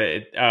called me out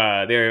the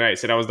other night,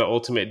 said I was the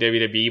ultimate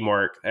WWE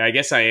mark. And I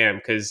guess I am,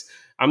 because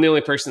I'm the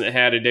only person that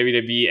had a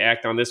WWE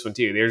act on this one,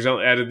 too.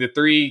 Out of the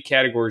 3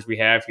 categories we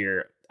have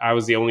here, I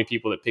was the only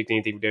people that picked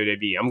anything from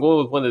WWE. I'm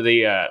going with one of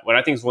the what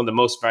I think is one of the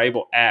most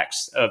valuable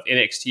acts of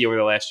NXT over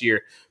the last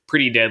year.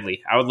 Pretty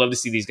Deadly. I would love to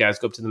see these guys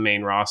go up to the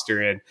main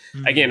roster. And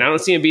again, I don't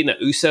see them beating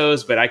the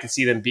Usos, but I could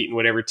see them beating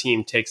whatever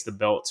team takes the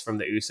belts from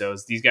the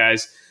Usos. These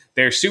guys,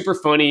 they're super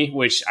funny,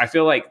 which I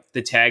feel like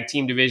the tag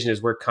team division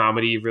is where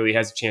comedy really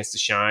has a chance to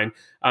shine.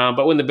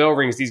 But when the bell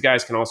rings, these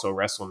guys can also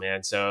wrestle,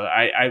 man. So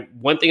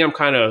one thing I'm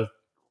kind of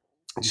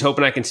just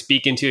hoping I can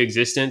speak into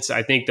existence.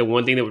 I think the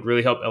one thing that would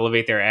really help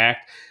elevate their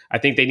act, I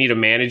think they need a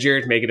manager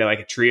to make it like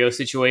a trio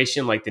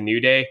situation like the New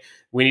Day.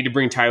 We need to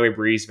bring Tyler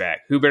Breeze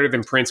back. Who better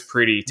than Prince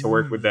Pretty to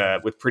work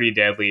with Pretty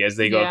Deadly as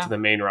they go up to the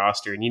main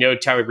roster?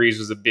 And Tyler Breeze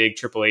was a big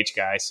Triple H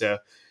guy, so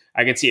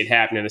I can see it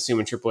happening,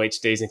 assuming Triple H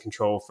stays in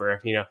control for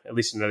at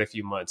least another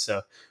few months.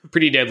 So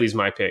Pretty Deadly's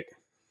my pick.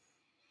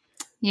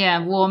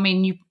 Yeah, well, I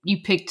mean,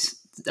 you picked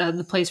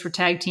the place where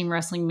tag team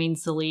wrestling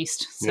means the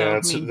least.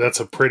 So, that's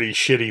a pretty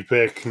shitty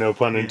pick, no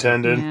pun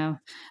intended. Yeah.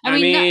 I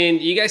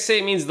mean, you guys say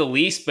it means the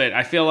least, but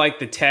I feel like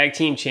the tag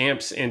team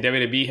champs in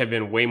WWE have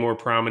been way more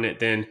prominent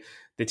than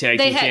the tag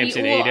team champs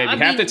in AEW.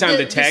 Half the time,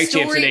 the tag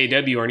champs in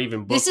AEW aren't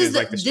even booked as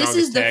like the strongest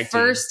tag team. This is the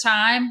first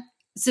time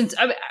since.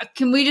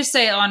 Can we just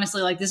say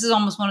honestly, like this is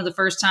almost one of the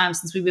first times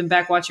since we've been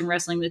back watching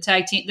wrestling that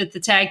the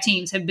tag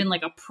teams have been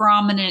like a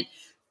prominent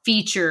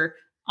feature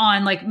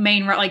on like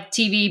main like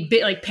TV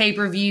like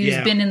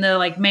pay-per-views, been in the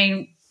like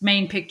main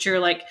picture.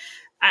 Like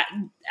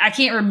I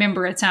can't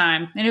remember a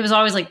time, and it was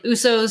always like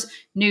Usos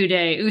New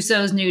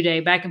Day,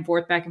 back and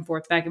forth. Like,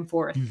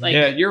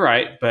 yeah, you're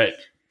right, but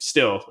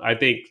still, I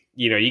think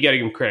you got to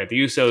give them credit.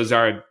 The Usos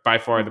are by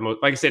far the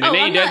most, like I said, in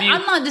AEW.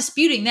 I'm not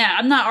disputing that.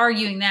 I'm not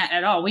arguing that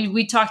at all.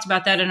 We talked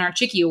about that in our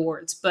Chicky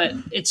Awards, but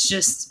it's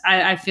just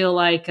I feel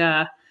like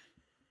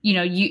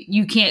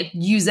you can't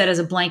use that as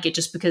a blanket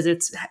just because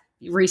it's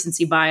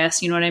recency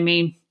bias. You know what I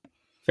mean?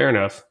 Fair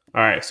enough.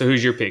 All right. So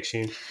who's your pick,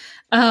 Shane?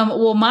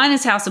 Well, mine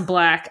is House of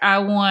Black. I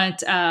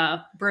want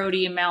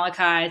Brody and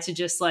Malachi to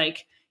just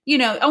like,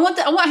 I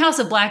want House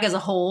of Black as a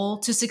whole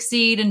to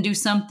succeed and do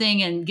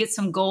something and get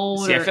some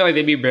gold. See, I feel like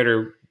they'd be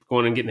better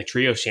going and getting the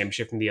Trios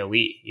Championship from the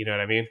Elite. You know what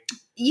I mean?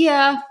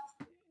 Yeah.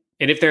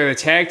 And if they're the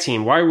tag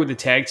team, why would the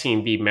tag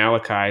team be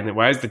Malachi? And then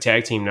why is the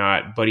tag team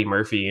not Buddy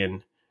Murphy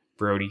and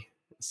Brody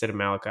instead of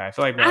Malachi? I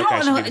feel like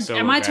Malachi should be the solo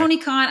Am I guy. Tony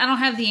Khan? I don't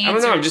have the answer. I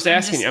don't know. I'm just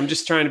asking. I'm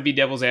just trying to be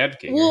devil's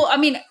advocate.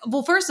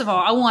 Well, first of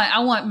all, I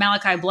want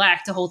Malachi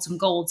Black to hold some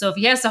gold. So if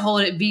he has to hold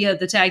it via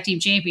the tag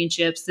team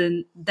championships,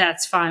 then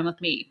that's fine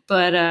with me.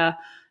 But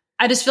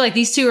I just feel like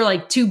these two are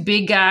like two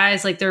big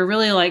guys. Like they're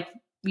really like,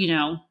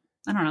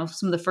 I don't know,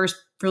 some of the first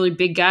really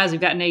big guys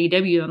we've got in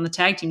AEW on the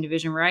tag team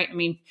division, right? I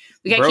mean,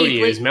 we got Brody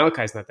is.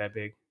 Malachi's not that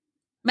big.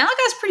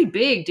 Malachi's pretty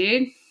big,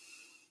 dude.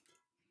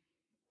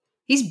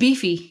 He's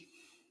beefy.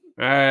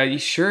 You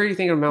sure you're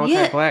thinking of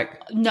Malachi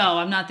Black? No,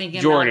 I'm not thinking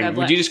Jordan, of Malachi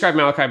Black. would you describe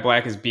Malachi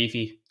Black as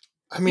beefy?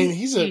 I mean,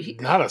 he's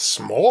not a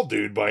small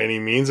dude by any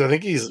means. I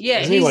think isn't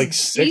he like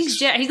 6?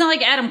 He's not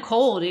like Adam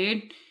Cole,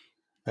 dude.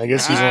 I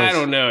guess he's I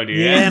don't know, dude.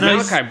 Yeah,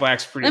 Malachi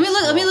Black's pretty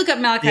Let me look up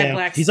Malachi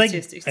Black's he's like,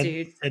 statistics,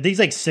 dude. I think he's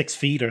like 6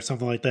 feet or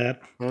something like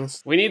that.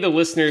 We need the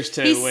listeners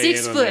to He's weigh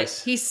 6 in on foot.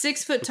 this. He's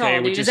 6 foot tall,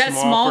 Okay, dude. Is that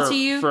small to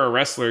you? For a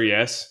wrestler,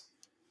 yes.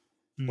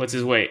 What's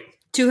his weight?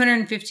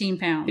 215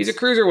 pounds. He's a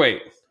cruiserweight.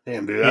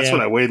 Damn, dude, that's what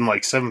I weighed in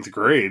like 7th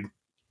grade.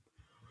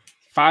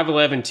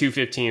 5'11",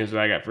 215 is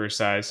what I got for his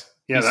size.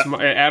 Yeah,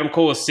 Adam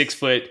Cole is 6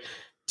 foot,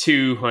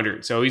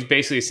 200. So he's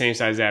basically the same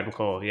size as Adam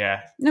Cole.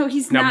 Yeah. No,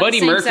 he's now, not. Buddy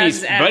the same size Murphy's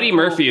as Adam Buddy Cole.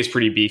 Murphy is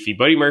pretty beefy.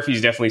 Buddy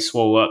Murphy's definitely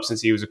swole up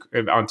since he was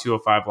on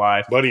 205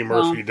 Live. Buddy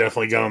Murphy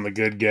definitely got on the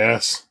good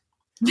gas.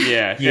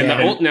 Yeah.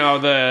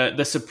 And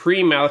the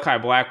Supreme Malachi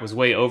Black was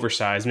way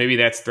oversized. Maybe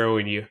that's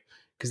throwing you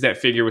because that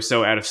figure was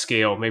so out of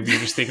scale. Maybe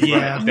you're just thinking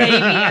about maybe.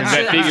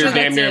 that figure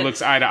damn near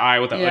looks eye to eye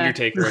with the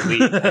Undertaker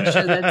Elite. I'm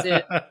sure that's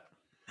it.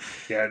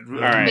 Yeah. All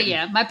right. But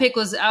yeah, my pick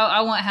was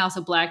I want House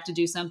of Black to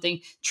do something.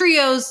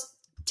 Trios,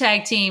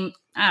 tag team,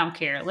 I don't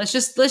care. Let's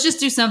just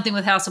do something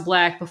with House of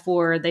Black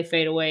before they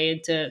fade away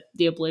into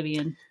the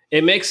oblivion.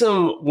 It makes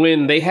them,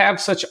 when they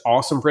have such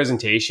awesome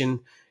presentation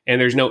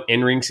and there's no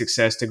in-ring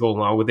success to go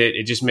along with it,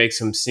 it just makes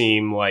them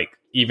seem like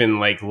even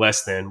like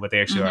less than what they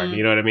actually are.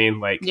 You know what I mean?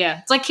 Like, yeah,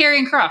 it's like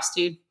Karrion Kross,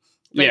 dude.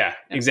 Like, yeah,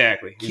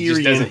 exactly. It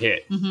just doesn't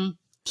hit.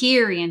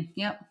 Karrion,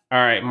 yep. All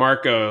right,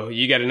 Marco,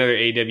 you got another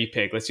AEW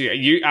pick. Let's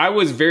see. I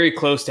was very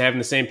close to having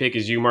the same pick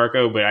as you,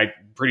 Marco, but I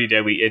pretty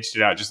deadly edged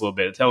it out just a little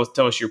bit.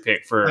 Tell us your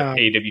pick for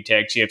AEW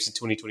Tag Champs in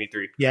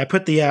 2023. Yeah, I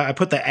put the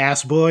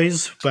Ass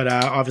Boys, but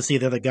obviously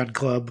they're the Gun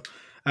Club.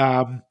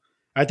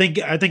 I think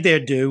they're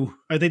due.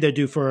 I think they're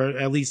due for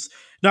at least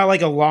not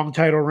like a long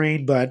title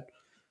reign, but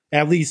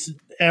at least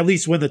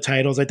win the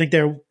titles. I think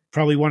they're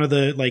probably one of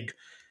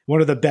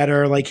the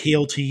better like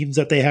heel teams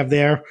that they have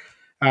there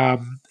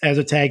as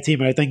a tag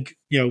team. And I think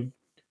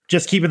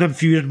just keeping them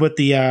feuding with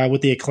the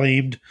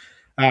Acclaimed,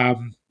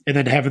 and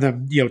then having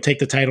them take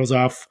the titles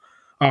off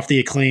the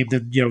Acclaimed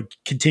and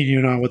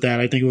continuing on with that,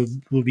 I think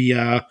will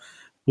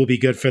be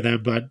good for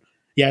them. But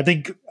yeah,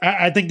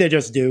 I think they're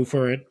just due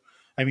for it.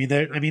 I mean,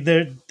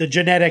 the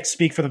genetics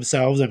speak for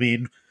themselves. I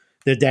mean,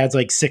 their dad's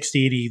like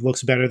 60 and he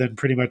looks better than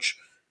pretty much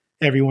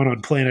everyone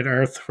on planet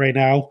Earth right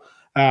now.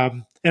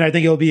 And I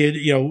think it'll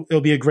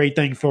be a great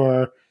thing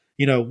for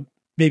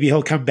maybe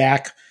he'll come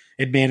back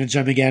and manage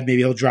them again.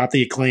 Maybe he'll drop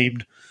the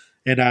Acclaimed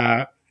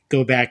and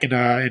go back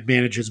and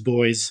manage his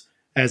boys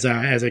as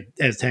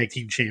tag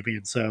team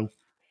champion. So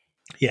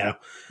yeah.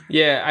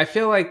 Yeah, I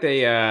feel like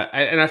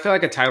I feel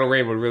like a title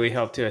reign would really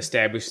help to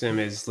establish them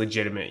as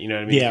legitimate. You know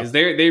what I mean? Yeah. Because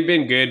they've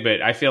been good,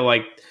 but I feel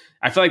like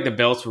the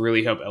belts will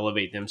really help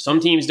elevate them. Some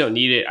teams don't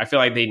need it. I feel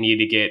like they need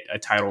to get a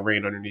title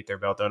reign underneath their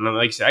belt. And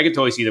like I said, I could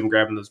totally see them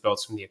grabbing those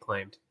belts from the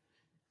Acclaimed.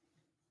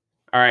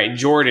 All right,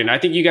 Jordan, I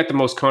think you got the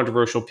most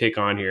controversial pick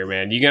on here,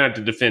 man. You're going to have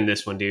to defend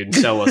this one, dude, and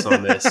sell us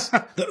on this.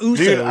 The Usos.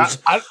 Dude,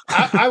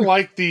 I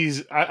like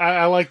these.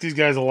 I like these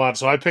guys a lot,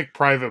 so I picked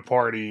Private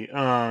Party.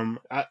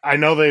 I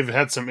know they've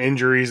had some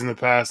injuries in the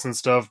past and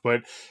stuff,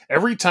 but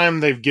every time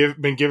they've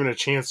been given a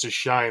chance to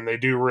shine, they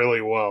do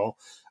really well.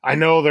 I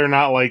know they're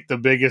not like the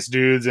biggest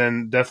dudes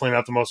and definitely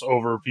not the most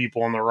over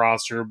people on the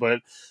roster,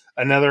 but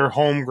another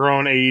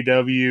homegrown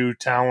AEW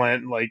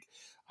talent. Like,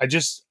 I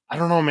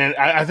don't know, man.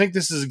 I think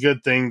this is a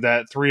good thing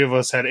that three of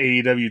us had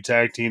AEW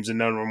tag teams and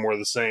none of them were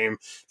the same.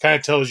 Kind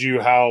of tells you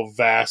how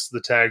vast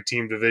the tag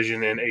team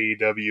division in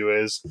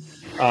AEW is.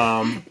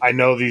 I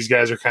know these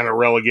guys are kind of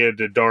relegated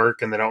to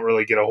dark and they don't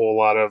really get a whole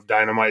lot of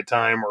Dynamite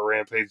time or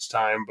Rampage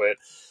time, but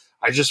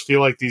I just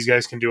feel like these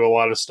guys can do a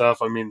lot of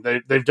stuff. I mean,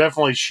 they've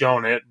definitely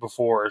shown it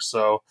before,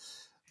 so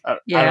I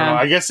don't know.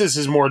 I guess this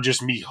is more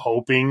just me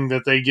hoping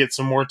that they get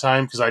some more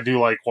time because I do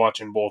like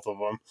watching both of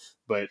them,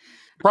 but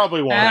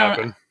probably won't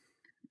happen.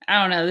 I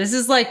don't know. This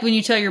is like when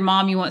you tell your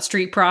mom you want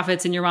Street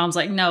Profits and your mom's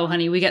like, no,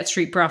 honey, we got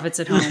Street Profits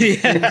at home.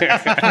 Jordan,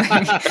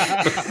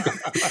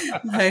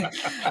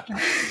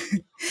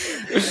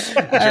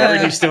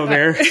 you still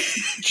there?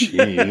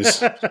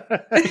 Jeez.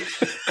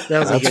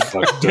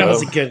 That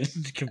was a good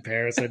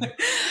comparison.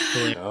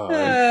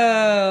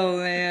 Oh,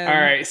 man.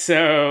 All right,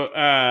 so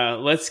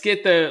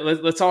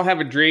let's all have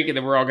a drink and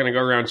then we're all going to go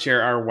around and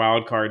share our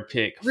wild card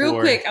pick. Real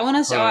quick, I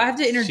have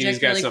to She's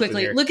interject got really something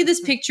quickly. here. Look at this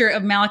picture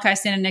of Malachi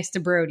standing next to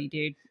Brody,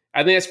 dude.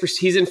 I think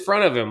he's in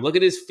front of him. Look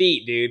at his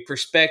feet, dude.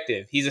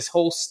 Perspective. He's this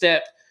whole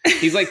step.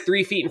 He's like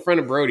 3 feet in front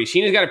of Brody.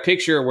 Sheena's got a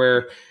picture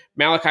where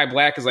Malachi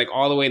Black is like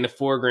all the way in the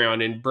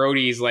foreground and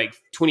Brody's like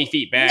 20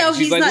 feet back. No, She's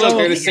he's like, not. look,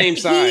 they're the same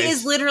size. He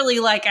is literally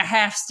like a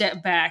half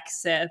step back,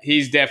 Seth.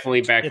 He's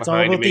definitely back It's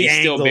behind all him, about and the he's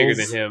still bigger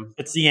angles. than him.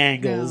 It's the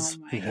angles.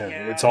 Oh my God.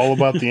 It's all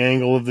about the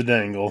angle of the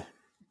dangle.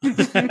 All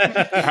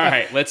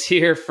right, let's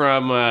hear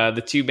from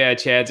the two bad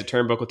Chads at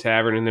Turnbuckle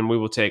Tavern, and then we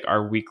will take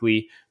our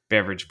weekly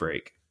beverage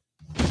break.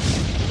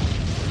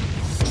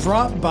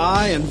 Drop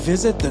by and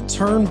visit the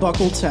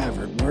Turnbuckle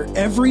Tavern, where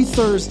every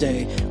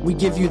Thursday we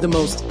give you the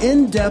most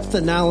in-depth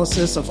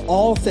analysis of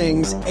all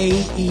things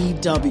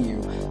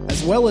AEW,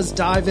 as well as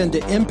dive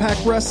into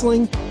Impact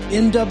Wrestling,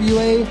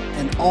 NWA,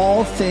 and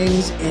all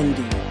things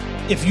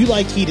indie. If you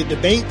like heated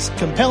debates,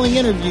 compelling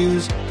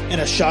interviews,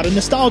 and a shot of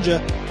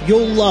nostalgia,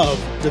 you'll love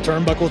the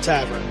Turnbuckle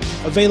Tavern.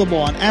 Available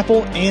on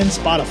Apple and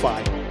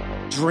Spotify.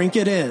 Drink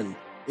it in.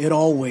 It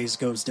always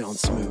goes down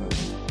smooth.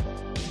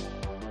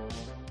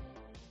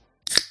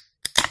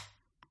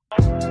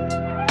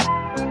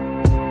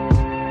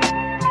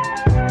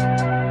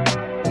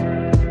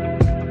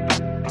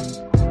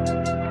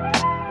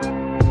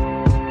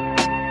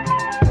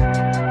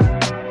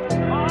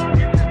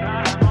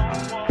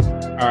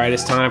 All right,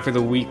 it's time for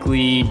the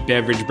weekly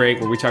beverage break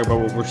where we talk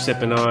about what we're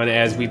sipping on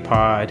as we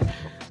pod.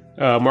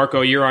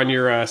 Marco, you're on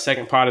your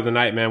second pod of the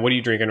night, man. What are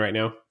you drinking right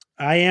now?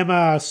 I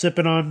am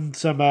sipping on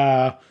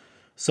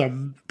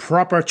some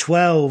Proper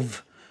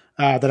 12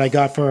 that I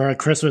got for a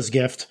Christmas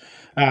gift.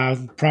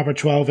 Proper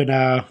 12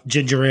 and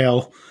ginger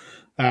ale.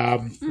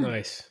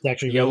 Nice.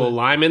 Actually, Yellow really,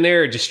 lime in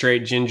there, or just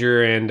straight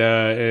ginger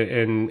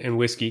and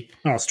whiskey?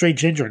 oh, straight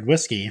ginger and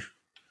whiskey.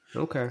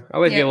 Okay, I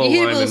like Yeah, yellow you hit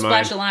a lime little in mine.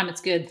 splash of lime. It's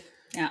good.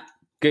 Yeah.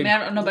 Good. I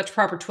mean, I don't know about your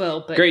Proper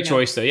 12, but Great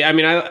choice, though. Yeah, I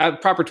mean, I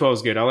Proper 12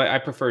 is good. I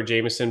prefer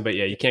Jameson, but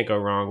yeah, you can't go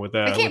wrong with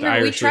I can't with remember.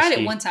 We Irish tried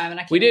whiskey. it one time, and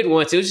I can't We did remember.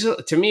 once. It was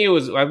just, to me, it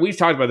was. We've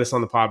talked about this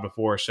on the pod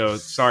before, so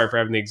sorry for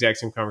having the exact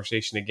same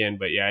conversation again.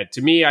 But yeah,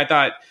 to me, I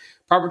thought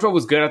Proper 12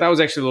 was good. I thought it was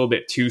actually a little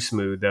bit too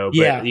smooth, though. But,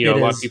 Yeah, you know, a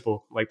it lot is. of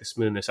people like the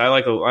smoothness. I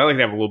like to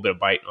have a little bit of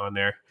bite on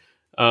there.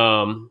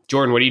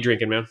 Jordan, what are you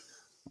drinking, man?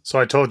 So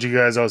I told you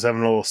guys I was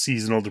having a little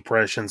seasonal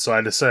depression, so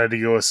I decided to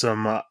go with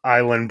some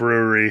Island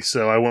Brewery.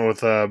 So I went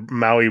with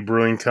Maui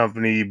Brewing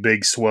Company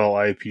Big Swell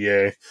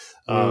IPA.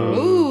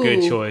 Ooh.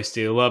 Good choice,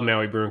 dude. Love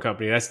Maui Brewing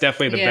Company. That's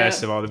definitely the Yeah.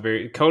 best of all the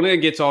beer. Kona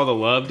gets all the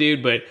love,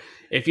 dude. But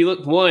if you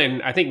look,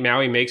 I think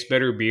Maui makes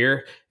better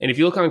beer. And if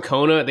you look on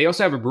Kona, they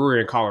also have a brewery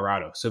in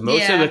Colorado. So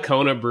most of Yeah. the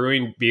Kona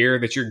brewing beer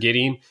that you're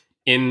getting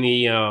in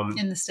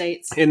the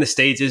States. in the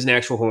States is an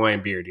actual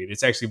Hawaiian beer, dude.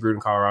 It's actually brewed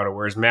in Colorado,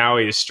 whereas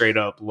Maui is straight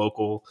up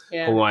local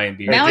Yeah. Hawaiian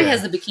beer. Maui Yeah.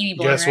 has the bikini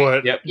blend, Guess right?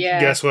 what? Yep. Yeah.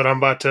 Guess what? I'm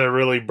about to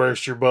really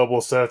burst your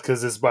bubble, Seth,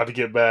 because it's about to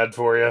get bad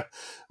for you.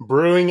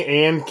 Brewing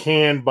and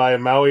canned by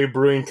Maui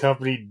Brewing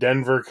Company,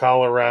 Denver,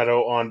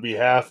 Colorado, on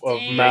behalf of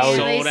Dang, Maui. they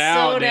Sold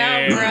out, sold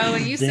out, dude. bro.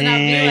 It used to not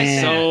be Dang. like They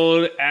that.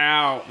 sold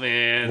out,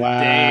 man. Wow.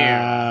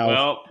 Damn.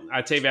 Well,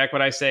 I take back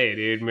what I say,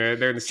 dude. Man,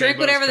 they're in the same Drink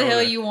boat as whatever the hell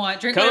Kona. you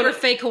want. Drink Kona- whatever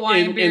fake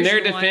Hawaiian beers in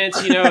their you want.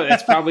 defense, you know,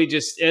 it's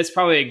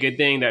probably a good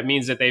thing. That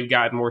means that they've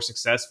gotten more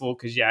successful.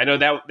 Because yeah, I know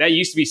that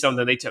used to be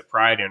something they took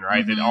pride in,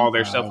 right? That Mhm. all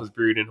their stuff Wow. was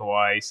brewed in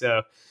Hawaii.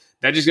 So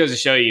that just goes to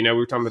show you know, we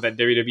were talking about that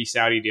WWE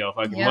Saudi deal.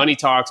 Like Yep. money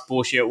talks,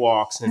 bullshit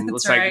walks, and it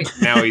looks That's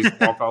like right. now he's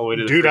walked all the way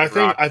to the Dude, I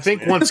freaking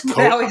think Rockets, man. once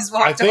Now he's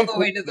walked I think all the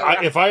way to the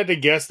if I had to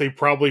guess, they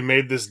probably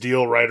made this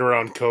deal right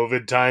around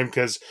COVID time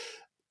because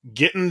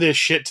getting this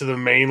shit to the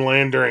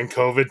mainland during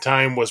COVID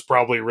time was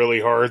probably really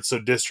hard. So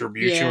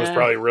distribution was Yeah.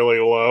 probably really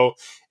low.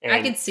 And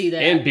I could see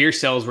that. And beer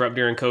sales were up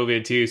during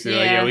COVID too. So they're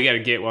like, Yeah. yeah, we got to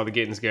get while the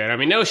getting's good. I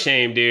mean, no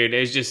shame, dude.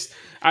 It's just,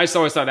 I just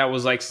always thought that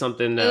was like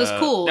something. It was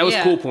cool, That was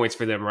yeah. cool points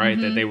for them, right?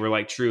 That Mhm. they were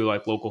like true,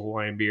 like local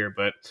Hawaiian beer.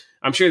 But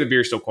I'm sure the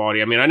beer's still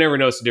quality. I mean, I never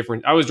noticed the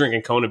difference. I was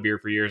drinking Kona beer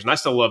for years, and I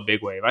still love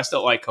Big Wave. I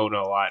still like Kona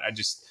a lot.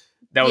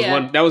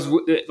 That was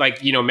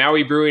like, you know,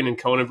 Maui Brewing and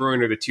Kona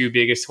Brewing are the two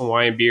biggest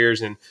Hawaiian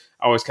beers, and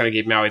I always kind of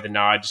gave Maui the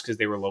nod just because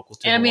they were local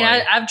to And I mean,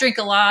 Hawaii. I've drank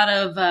a lot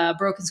of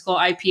Broken Skull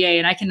IPA,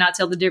 and I cannot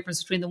tell the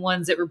difference between the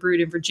ones that were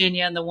brewed in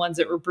Virginia and the ones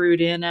that were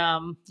brewed in.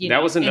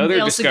 That was in another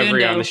El discovery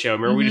Segundo. on the show.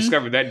 Remember, we Mhm.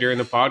 discovered that during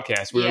the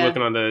podcast. We were Yeah.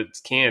 looking on the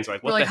cans,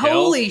 like, what We're the like,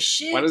 hell? holy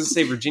shit! Why does it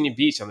say Virginia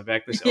Beach on the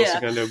back of this El Yeah.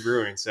 Segundo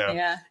Brewing? So,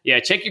 Yeah,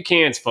 check your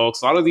cans,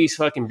 folks. A lot of these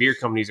fucking beer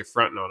companies are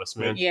fronting on us,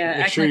 man. yeah. Make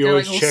Acting sure like you they're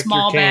like always a little check your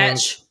small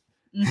cans. batch.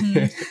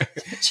 Mhm.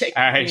 Check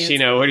All your right, cans.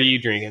 Sheena, what are you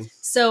drinking?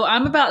 So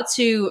I'm about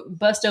to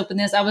bust open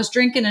this. I was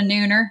drinking a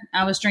nooner.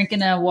 I was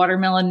drinking a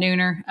watermelon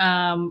nooner.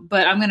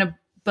 But I'm going to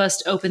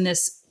bust open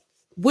this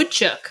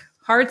woodchuck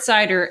hard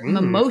cider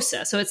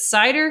mimosa. So it's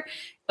cider,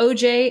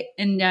 OJ,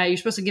 and you're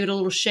supposed to give it a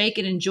little shake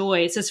and enjoy.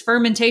 It says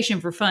fermentation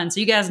for fun. So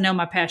you guys know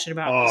my passion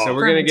about Oh. So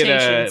we're gonna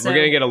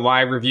fermentation. get a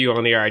live review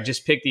on the air. I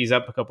just picked these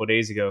up a couple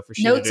days ago for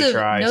Sheena to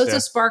try. Notes so.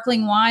 of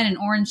sparkling wine and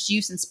orange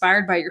juice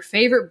inspired by your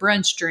favorite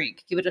brunch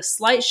drink. Give it a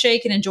slight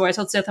shake and enjoy. I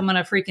told Seth I'm going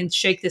to freaking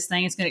shake this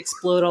thing. It's going to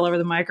explode all over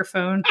the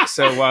microphone.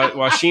 So while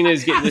Sheena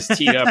is getting this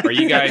teed up, are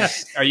you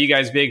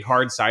guys big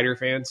hard cider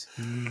fans?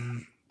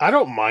 I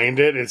don't mind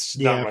it. It's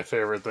Yeah. not my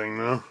favorite thing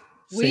though.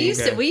 We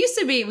used to be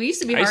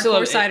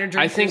hardcore cider drinkers.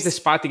 I think the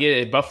spot to get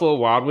it at Buffalo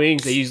Wild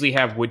Wings, they usually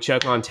have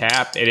woodchuck on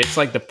tap, and it's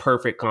like the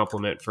perfect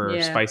complement for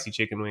Yeah. spicy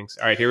chicken wings.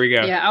 All right, here we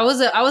go. Yeah, I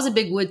was a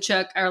big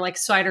woodchuck or like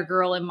cider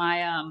girl in my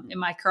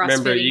CrossFit.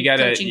 Remember, you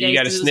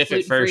gotta sniff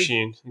it first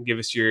You and give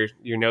us your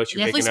notes.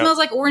 You're definitely picking smells up.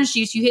 like orange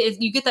juice.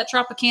 You get that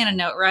Tropicana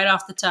note right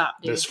off the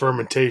top, dude. This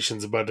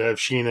fermentation's about to have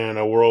Sheena in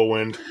a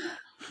whirlwind.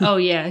 Oh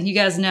yeah, you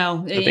guys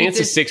know. I think it's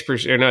a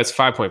 6%. Or no, it's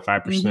 5.5%.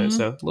 Mhm.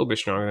 So a little bit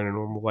stronger than a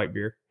normal light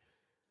beer.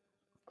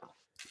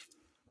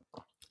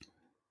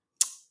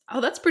 Oh,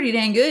 that's pretty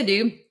dang good,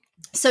 dude.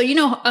 So,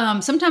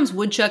 sometimes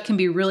woodchuck can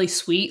be really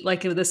sweet.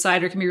 Like the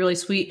cider can be really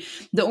sweet.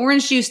 The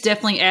orange juice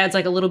definitely adds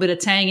like a little bit of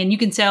tang. And you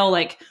can tell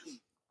like,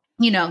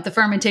 the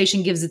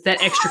fermentation gives it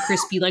that extra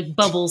crispy, like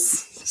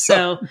bubbles.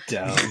 So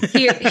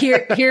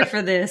here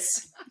for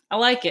this. I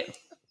like it.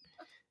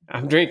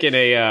 I'm drinking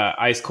a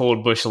ice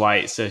cold Busch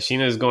Light. So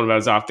Sheena's going about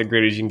as off the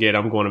grid as you can get.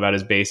 I'm going about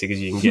as basic as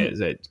you can get.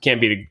 It can't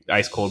be the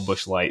ice cold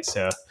Busch Light.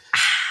 So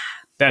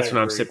That's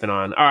what I'm sipping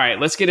on. All right,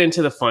 let's get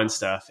into the fun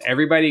stuff.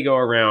 Everybody go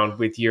around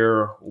with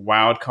your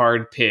wild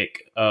card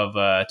pick of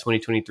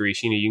 2023.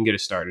 Sheena, you can get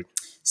us started.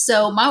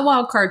 So my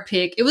wild card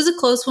pick, it was a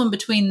close one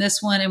between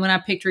this one and when I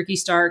picked Ricky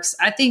Starks.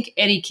 I think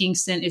Eddie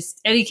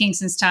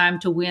Kingston's time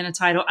to win a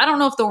title. I don't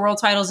know if the world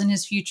title's in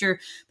his future,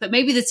 but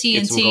maybe the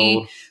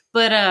TNT.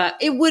 But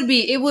it would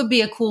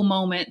be a cool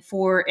moment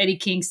for Eddie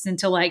Kingston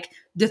to like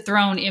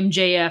dethrone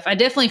MJF. I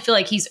definitely feel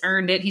like he's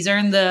earned it. He's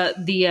earned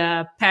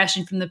the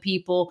passion from the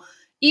people.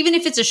 Even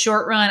if it's a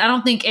short run, I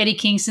don't think Eddie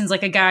Kingston's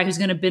like a guy who's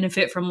going to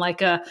benefit from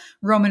like a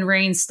Roman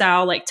Reigns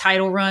style like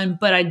title run.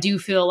 But I do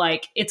feel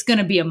like it's going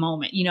to be a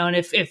moment, you know. And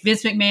if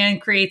Vince McMahon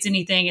creates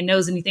anything and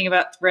knows anything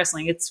about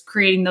wrestling, it's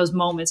creating those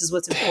moments is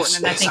what's important.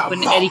 And I think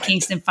when Eddie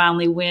Kingston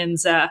finally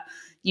wins,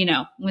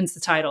 wins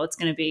the title, it's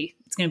going to be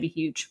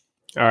huge.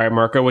 All right,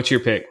 Marco, what's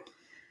your pick?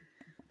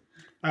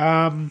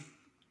 I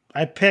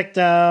picked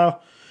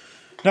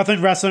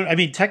nothing wrestling. I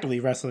mean,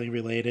 technically wrestling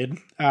related.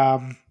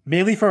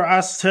 Mainly for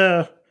us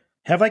to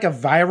have like a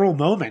viral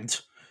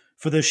moment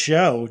for the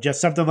show. Just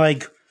something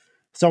like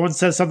someone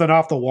says something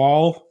off the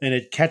wall and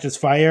it catches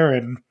fire,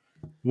 and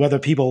whether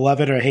people love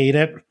it or hate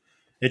it,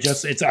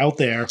 it's out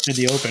there in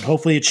the open.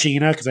 Hopefully it's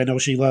Sheena, because I know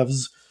she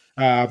loves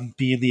being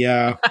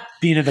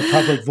in the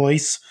public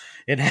voice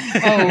and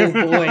oh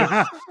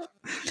boy.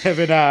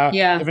 having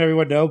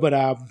everyone know.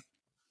 But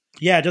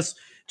just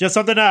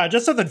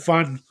something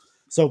fun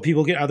so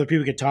other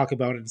people can talk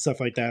about it and stuff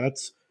like that.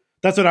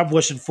 That's what I'm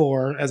wishing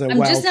for as a wild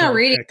card. I'm just now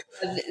reading.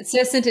 It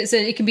says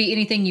it can be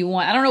anything you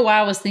want. I don't know why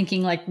I was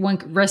thinking like one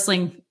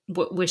wrestling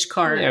wish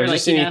card. Yeah, or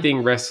just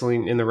anything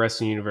wrestling in the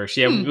wrestling universe.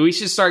 Yeah, we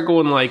should start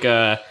going like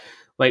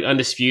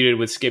Undisputed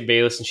with Skip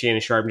Bayless and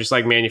Shannon Sharp, and just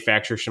like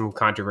manufacture some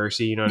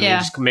controversy. You know what I mean?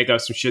 Just make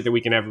up some shit that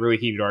we can have a really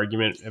heated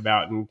argument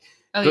about and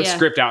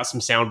script out some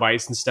sound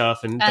bites and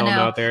stuff and throw them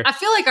out there. I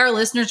feel like our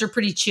listeners are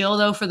pretty chill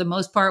though for the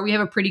most part. We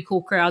have a pretty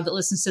cool crowd that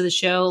listens to the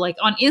show. Like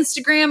on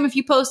Instagram, if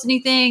you post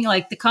anything,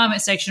 like the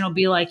comment section will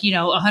be like,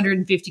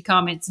 150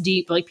 comments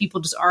deep, like people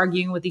just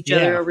arguing with each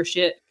other over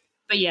shit.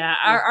 But yeah,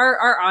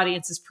 our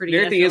audience is pretty.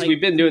 The thing is,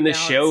 we've been doing this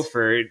show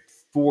for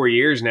 4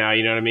 years now.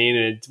 You know what I mean?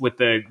 And it's with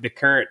the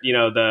current,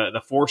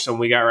 the foursome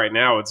we got right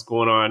now, it's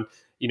going on,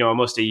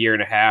 almost a year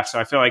and a half. So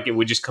I feel like it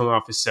would just come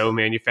off as so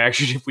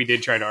manufactured if we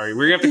did try to argue.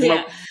 We're going to have to come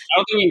up. I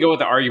don't think we can go with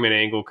the argument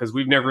angle because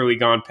we've never really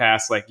gone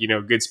past like,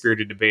 good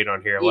spirited debate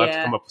on here. We'll have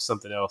to come up with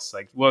something else.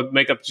 Like we'll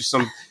make up just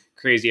some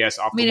crazy ass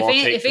off the wall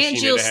take. If Aunt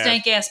Jill's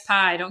stank ass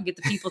pie don't get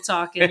the people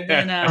talking,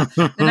 then I don't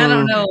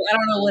know. I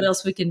don't know what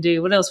else we can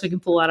do. What else we can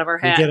pull out of our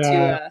hat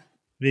to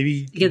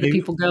get the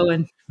people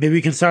going. Maybe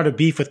we can start a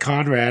beef with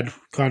Conrad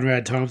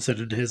Thompson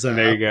and his.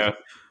 There you go.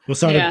 We'll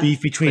start a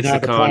beef between the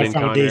Pod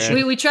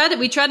Foundation. We tried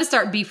to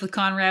start beef with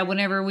Conrad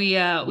whenever we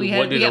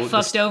got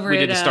fucked over. We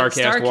did the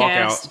Starcast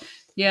walkout.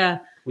 Yeah.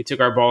 We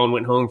took our ball and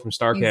went home from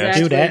Starcast.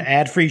 Exactly. Dude,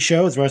 ad-free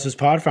shows versus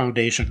Pod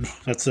Foundation.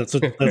 That's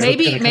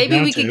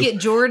maybe we could get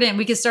Jordan.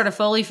 We could start a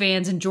Foley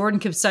fans, and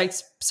Jordan could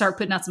start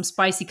putting out some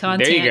spicy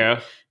content. There you go.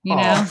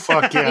 Oh,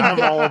 fuck yeah,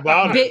 I'm all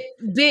about it.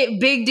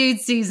 Big dude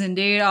season,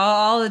 dude.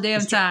 All the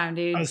damn time,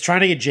 dude. I was trying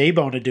to get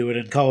J-Bone to do it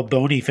and call it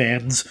Boney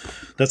fans.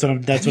 That's what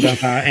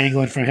I'm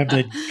angling for him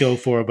to go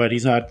for, but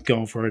he's not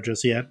going for it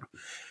just yet.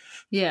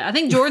 Yeah, I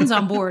think Jordan's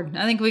on board.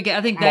 I think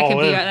that could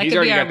be. He's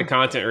already got the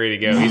content ready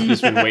to go. He's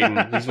just been waiting.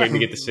 He's waiting to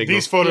get the signal.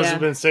 These photos have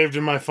been saved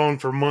in my phone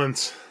for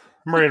months.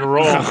 I'm ready to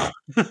roll.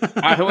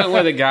 I went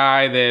with a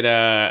guy that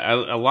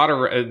a lot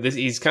of this.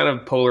 He's kind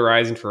of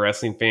polarizing for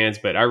wrestling fans,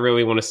 but I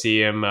really want to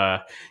see him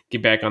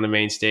get back on the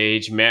main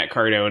stage. Matt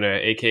Cardona,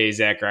 aka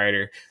Zack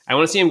Ryder. I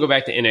want to see him go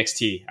back to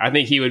NXT. I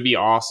think he would be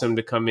awesome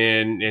to come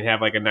in and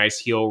have like a nice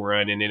heel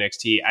run in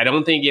NXT. I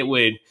don't think it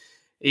would.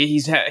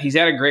 He's had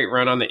a great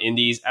run on the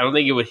indies. I don't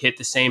think it would hit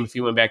the same if he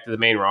went back to the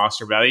main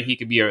roster, but I think he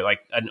could be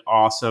an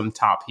awesome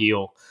top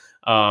heel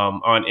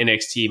on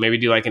NXT. Maybe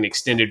do like an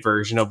extended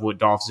version of what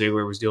Dolph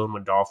Ziggler was doing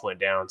when Dolph went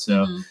down.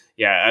 So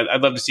yeah,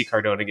 I'd love to see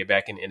Cardona get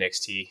back in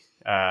NXT.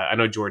 I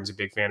know Jordan's a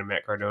big fan of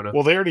Matt Cardona.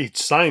 Well, they already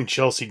signed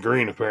Chelsea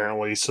Green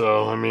apparently,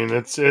 so I mean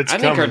it's. I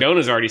think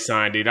Cardona's already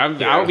signed, dude.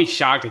 I would be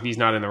shocked if he's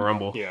not in the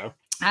Rumble. Yeah.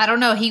 I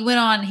don't know. He went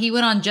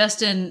on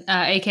Justin,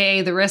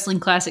 aka the Wrestling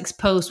Classics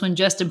post when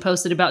Justin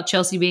posted about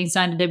Chelsea being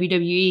signed to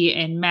WWE,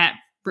 and Matt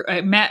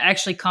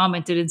actually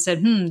commented and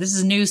said, this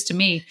is news to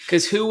me.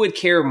 Because who would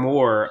care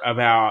more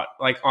about,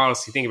 like,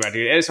 honestly, think about it,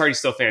 dude. Ed Hardy's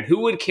still a fan. Who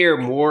would care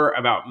more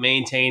about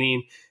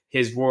maintaining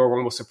his Royal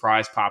Rumble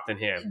surprise pop than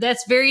him?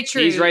 That's very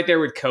true. He's right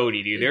there with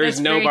Cody, dude. There is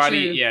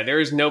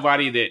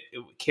nobody that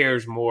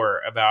cares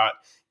more about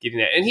getting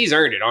that, and he's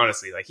earned it.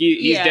 Honestly, like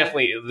he's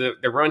definitely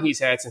the run he's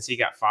had since he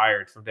got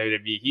fired from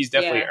WWE. He's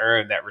definitely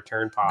earned that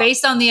return pop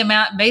based on the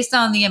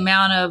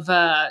amount of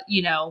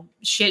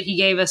shit he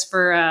gave us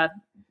for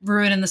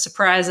ruining the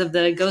surprise of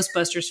the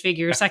Ghostbusters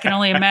figures. I can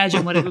only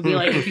imagine what it would be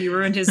like if he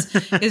ruined his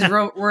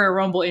Royal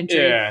Rumble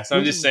entry. Yeah, so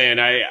I'm just saying,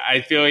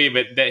 I feel you,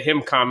 but that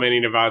him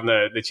commenting about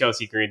the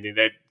Chelsea Green thing,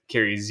 that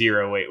carries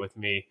zero weight with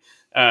me.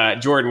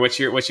 Jordan, what's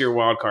your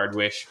wild card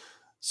wish?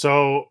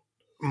 So.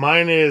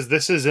 Mine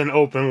this is an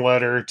open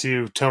letter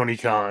to Tony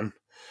Khan.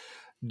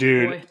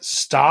 Dude, Boy.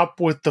 stop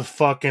with the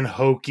fucking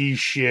hokey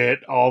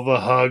shit, all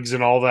the hugs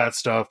and all that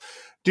stuff.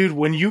 Dude,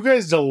 when you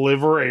guys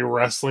deliver a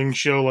wrestling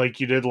show like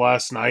you did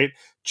last night,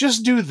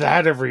 just do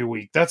that every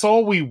week. That's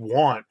all we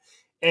want.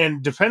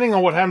 And depending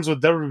on what happens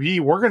with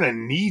WWE, we're going to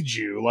need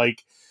you.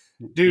 Like,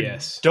 dude,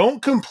 Yes.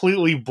 don't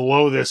completely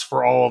blow this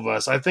for all of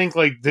us. I think,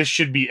 like, this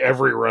should be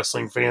every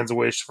wrestling fan's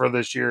wish for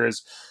this year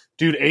is,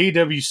 dude,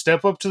 AEW,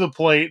 step up to the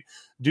plate.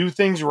 Do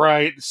things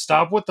right.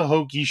 Stop with the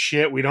hokey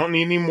shit. We don't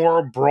need any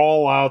more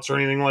brawl outs or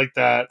anything like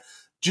that.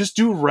 Just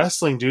do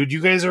wrestling, dude.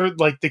 You guys are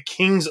like the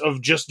kings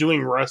of just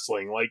doing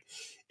wrestling. Like,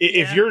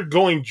 if you're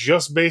going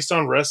just based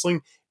on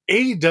wrestling,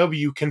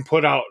 AEW can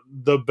put out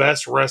the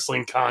best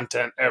wrestling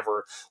content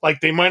ever.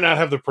 Like, they might not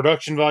have the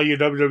production value of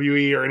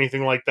WWE or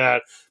anything like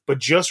that, but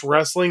just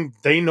wrestling,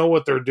 they know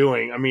what they're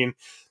doing. I mean,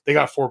 they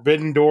got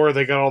Forbidden Door,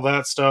 they got all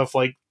that stuff.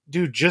 Like,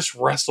 dude, just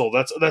wrestle.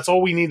 That's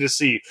all we need to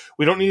see.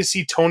 We don't need to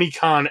see Tony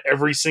Khan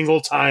every single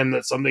time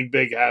that something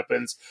big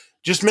happens.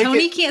 Just make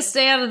Tony can't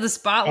stay out of the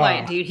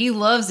spotlight, dude. He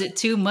loves it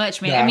too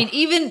much, man. Yeah. I mean,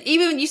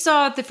 even you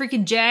saw at the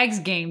freaking Jags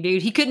game,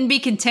 dude. He couldn't be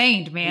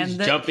contained, man. He's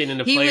jumping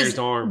into players'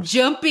 arms.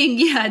 Jumping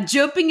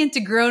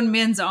into grown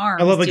men's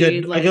arms. I love a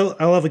dude. good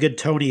I love a good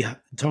Tony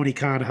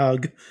Khan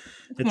hug.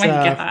 It's, my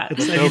God.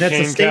 It's, I mean, that's a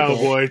Cocaine staple.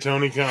 Cowboy,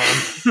 Tony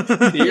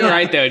Khan. You're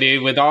right though,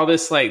 dude. With all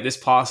this this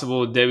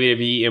possible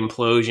WWE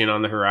implosion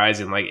on the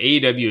horizon, like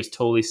AEW is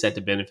totally set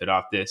to benefit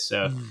off this.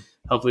 So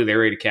hopefully they're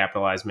ready to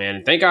capitalize, man.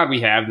 And thank God we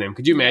have them.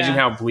 Could you imagine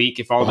how bleak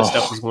if all this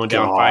stuff was going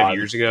down 5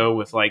 years ago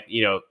with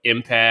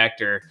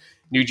Impact or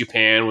New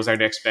Japan was our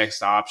next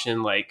best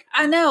option? Like,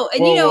 I know,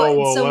 and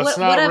Whoa, so let's what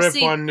not I've rip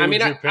seen. on New I mean,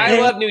 Japan. I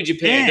love New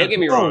Japan. Don't get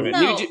me wrong.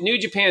 No. New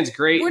Japan's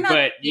great, We're not-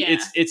 but yeah.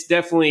 it's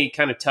definitely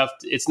kind of tough.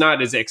 It's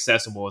not as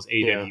accessible as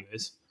AEW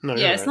is. No, Yeah,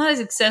 you're it's right. not as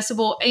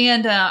accessible.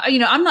 And,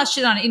 I'm not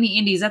shitting on any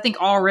indies. I think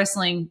all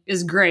wrestling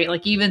is great.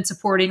 Like, even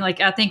supporting,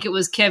 I think it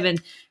was Kevin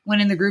went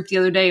in the group the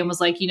other day and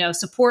was like,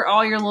 support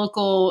all your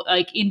local,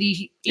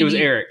 indie. It was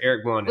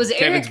Eric Blondin. Was it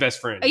Kevin's Eric?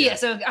 best friend. Yeah,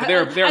 so But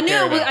they're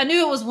I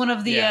knew it was one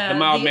of the the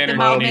mild-mannered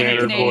mild-mannered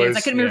Canadians. Canadians. I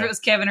boys, couldn't remember if it was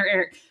Kevin or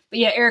Eric. But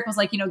yeah, Eric was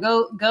like,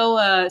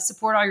 go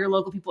support all your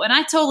local people. And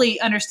I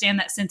totally understand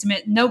that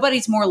sentiment.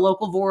 Nobody's more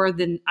local-vor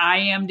than I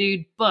am,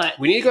 dude. But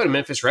We need to go to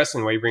Memphis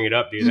Wrestling while you bring it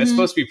up, dude. That's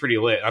supposed to be pretty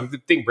lit. I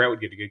think Brett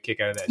would get a good kick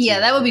out of that. yeah,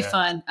 too. that would be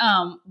fun.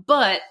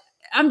 But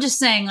I'm just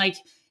saying,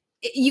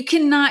 you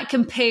cannot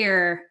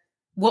compare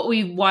what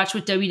we watch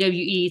with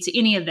WWE to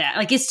any of that.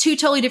 Like, it's two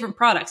totally different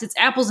products. It's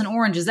apples and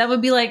oranges. That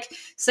would be like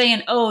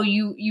saying, oh,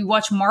 you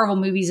watch Marvel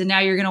movies and now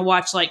you're going to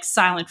watch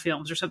silent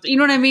films or something. You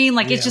know what I mean?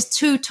 It's just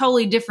two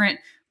totally different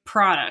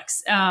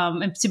products.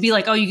 And to be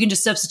like, oh, you can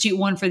just substitute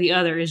one for the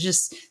other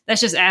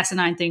that's just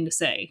asinine thing to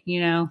say,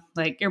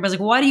 everybody's like,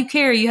 well, why do you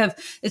care?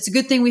 It's a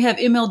good thing we have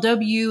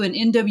MLW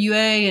and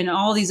NWA and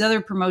all these other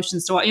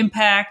promotions, so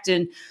Impact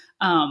and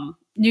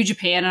New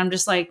Japan. And I'm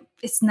just like,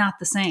 it's not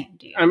the same,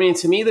 dude. I mean,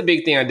 to me, the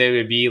big thing on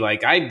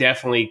WWE, I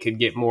definitely could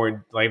get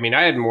more. I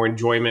had more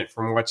enjoyment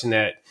from watching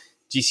that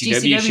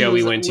GCW show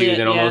we went to lit,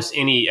 than almost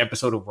any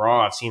episode of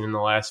Raw I've seen in the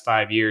last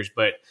 5 years.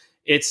 But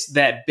it's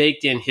that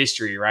baked in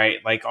history, right?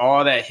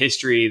 All that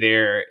history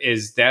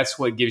that's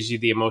what gives you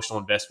the emotional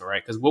investment,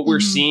 right? Because what we're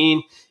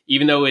seeing,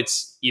 even though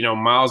it's,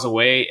 miles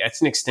away,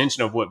 that's an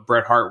extension of what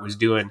Bret Hart was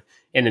doing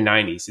in the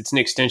 90s. It's an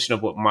extension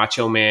of what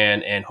Macho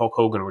Man and Hulk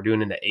Hogan were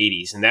doing in the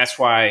 80s. And that's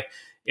why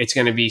it's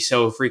going to be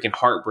so freaking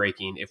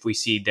heartbreaking if we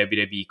see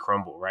WWE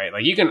crumble, right?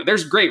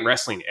 There's great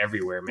wrestling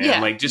everywhere, man.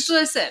 Yeah, Just that's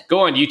what I said. go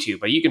on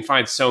YouTube. You can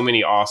find so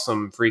many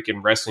awesome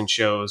freaking wrestling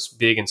shows,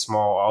 big and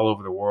small, all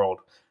over the world.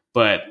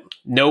 But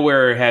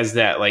nowhere has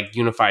that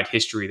unified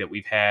history that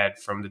we've had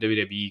from the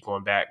WWE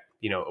going back,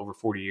 over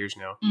 40 years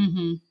now.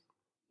 Mm-hmm.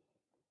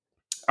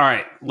 All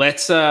right,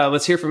 let's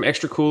hear from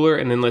Extra Cooler,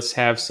 and then let's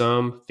have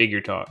some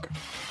figure talk.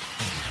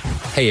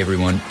 Hey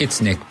everyone, it's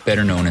Nick,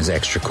 better known as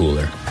Extra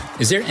Cooler.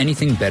 Is there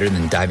anything better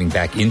than diving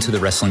back into the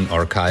wrestling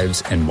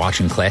archives and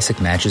watching classic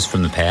matches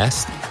from the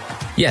past?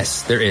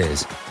 Yes, there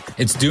is.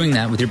 It's doing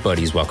that with your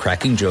buddies while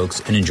cracking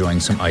jokes and enjoying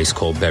some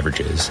ice-cold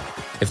beverages.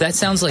 If that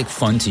sounds like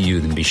fun to you,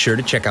 then be sure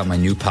to check out my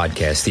new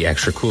podcast, The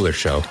Extra Cooler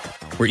Show,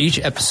 where each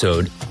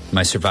episode,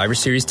 my Survivor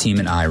Series team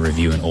and I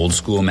review an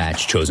old-school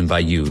match chosen by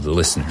you, the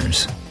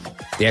listeners.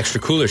 The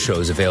Extra Cooler Show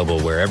is available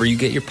wherever you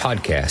get your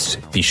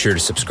podcasts. Be sure to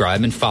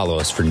subscribe and follow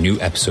us for new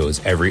episodes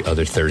every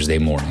other Thursday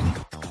morning.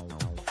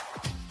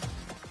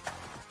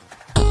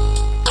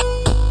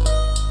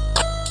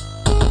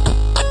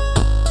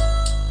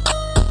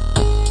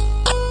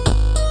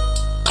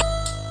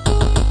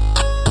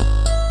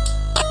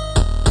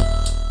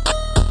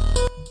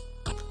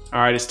 All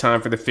right, it's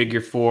time for the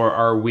Figure 4,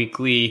 our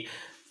weekly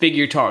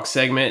Figure Talk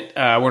segment.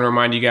 I want to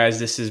remind you guys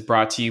this is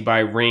brought to you by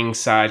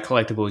Ringside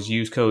Collectibles.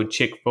 Use code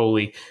Chick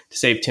Foley to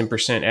save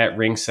 10% at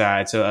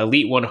Ringside. So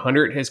Elite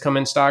 100 has come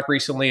in stock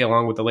recently,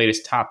 along with the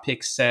latest Top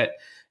Pick set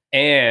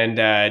And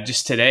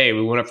just today,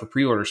 we went up for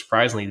pre-order,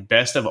 surprisingly, the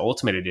best of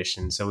Ultimate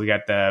Edition. So we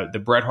got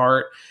the Bret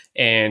Hart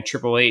and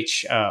Triple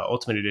H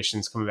Ultimate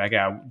Editions coming back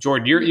out.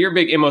 Jordan, you're a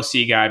big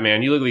MOC guy,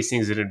 man. You look at these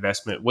things as an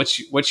investment.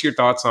 What's your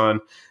thoughts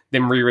on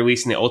them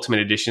re-releasing the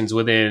Ultimate Editions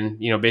within,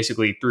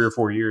 basically 3 or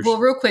 4 years? Well,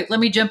 real quick, let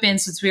me jump in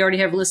since we already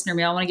have listener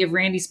mail. I want to give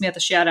Randy Smith a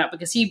shout out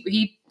because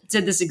he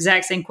said this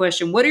exact same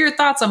question. What are your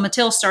thoughts on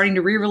Mattel starting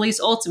to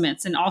re-release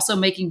Ultimates and also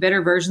making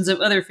better versions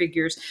of other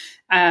figures?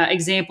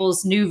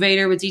 Examples: new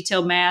Vader with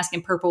detailed mask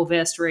and purple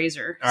vest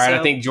Razor. All right,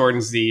 I think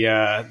Jordan's the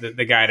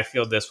guy to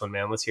field this one,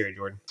 man. Let's hear it,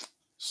 Jordan.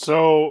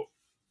 So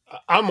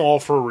I'm all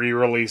for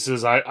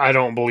re-releases. I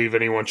don't believe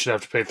anyone should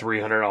have to pay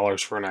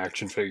 $300 for an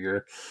action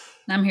figure.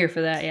 I'm here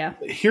for that, yeah.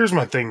 Here's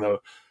my thing, though.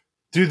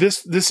 Dude,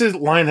 this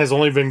line has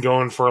only been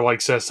going for,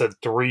 like Seth said,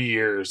 3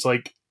 years.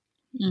 Like,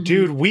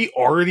 dude, we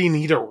already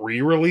need a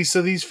re-release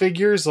of these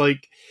figures.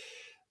 Like,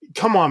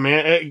 come on,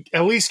 man.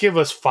 At least give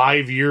us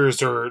 5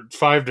 years or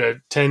 5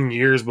 to 10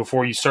 years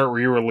before you start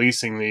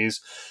re-releasing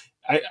these.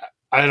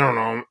 I don't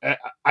know.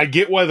 I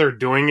get why they're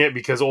doing it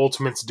because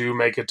Ultimates do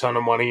make a ton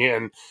of money,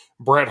 and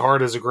Bret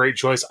Hart is a great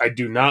choice. I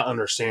do not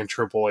understand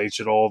Triple H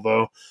at all,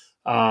 though.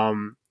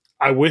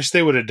 I wish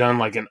they would have done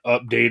like an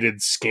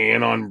updated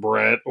scan on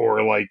Bret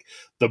or like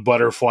the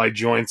butterfly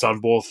joints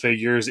on both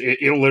figures. It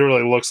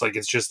literally looks like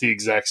it's just the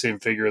exact same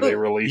figure they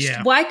released.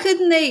 Yeah. Why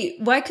couldn't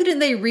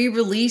they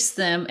re-release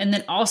them and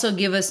then also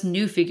give us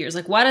new figures?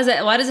 Like why does it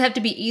have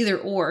to be either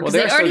or? Well,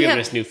 they're still giving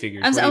us new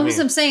figures.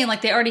 I'm saying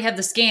like they already have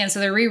the scan, so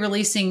they're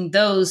re-releasing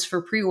those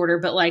for pre-order.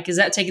 But like, is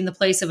that taking the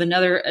place of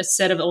a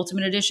set of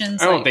Ultimate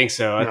Editions? I don't think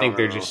so. I think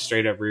they're just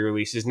straight up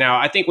re-releases. Now,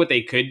 I think what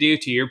they could do,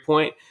 to your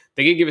point,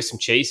 they could give us some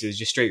chases,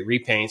 just straight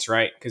repaints,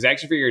 right? Because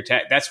Action Figure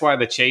Attack, that's why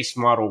the chase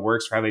model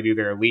works for how they do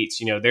their elites.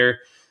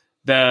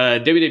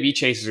 The WWE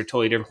chases are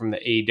totally different from the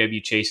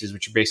AEW chases,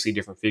 which are basically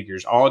different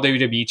figures. All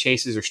WWE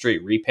chases are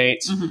straight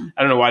repaints.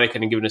 I don't know why they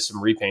couldn't have given us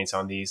some repaints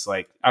on these.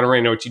 Like, I don't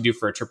really know what you do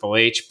for a Triple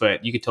H,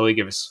 but you could totally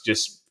give us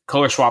just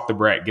color swap the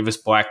Bret, give us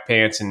black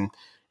pants and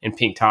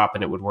pink top,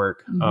 and it would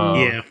work.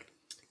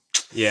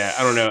 Yeah,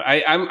 I don't know.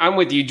 I'm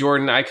with you,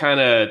 Jordan.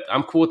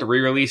 I'm cool with the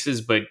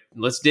re-releases, but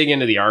let's dig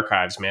into the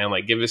archives, man.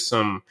 Like,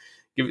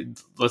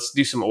 let's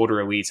do some older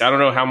elites. I don't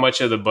know how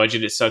much of the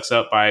budget it sucks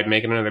up by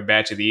making another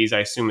batch of these.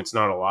 I assume it's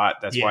not a lot.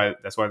 That's why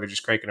they're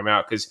just cranking them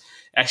out. Because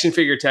Action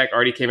Figure Attack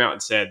already came out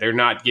and said they're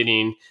not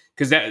getting,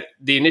 because that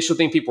the initial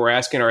thing people were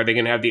asking, are they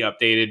going to have the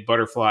updated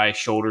butterfly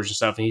shoulders and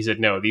stuff? And he said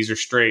no. These are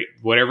straight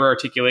whatever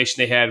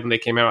articulation they had when they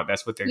came out.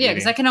 That's what they're getting. Yeah,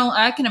 because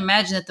I can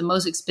imagine that the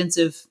most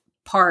expensive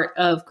part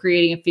of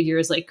creating a figure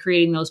is like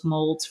creating those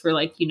molds for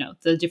like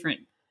the different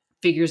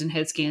figures and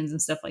head scans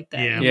and stuff like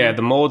that. Yeah,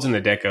 the molds and the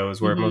deco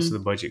is where most of the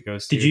budget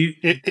goes to.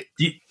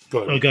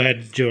 Go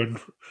ahead, Jordan.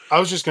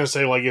 I was just gonna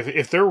say, like,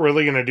 if they're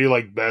really gonna do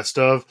like best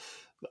of,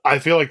 I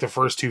feel like the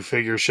first two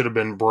figures should have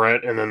been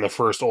Bret and then the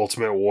first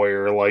Ultimate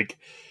Warrior. Like,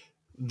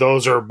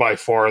 those are by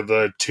far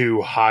the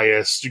two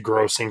highest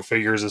grossing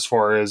figures as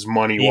far as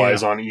money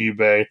wise on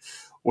eBay.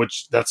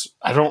 Which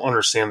I don't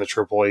understand the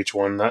Triple H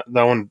one. That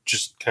one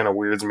just kind of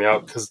weirds me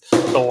out because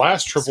the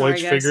last Triple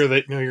H figure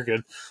you're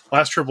good.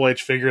 Last Triple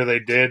H figure they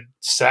did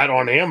sat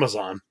on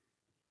Amazon.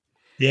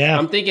 Yeah.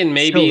 I'm thinking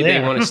maybe they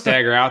want to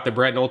stagger out the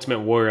Bret and Ultimate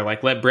Warrior.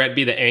 Like, let Bret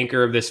be the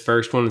anchor of this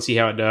first one and see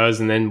how it does,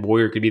 and then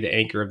Warrior could be the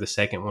anchor of the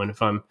second one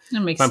if I'm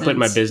putting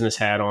my business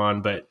hat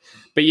on. But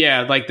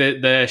yeah, like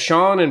the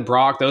Shawn and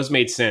Brock, those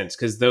made sense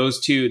because those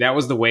two, that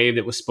was the wave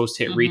that was supposed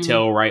to hit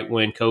retail right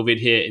when COVID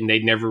hit, and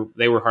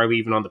they were hardly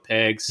even on the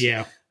pegs.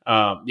 Yeah.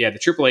 The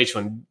Triple H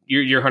one,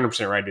 you're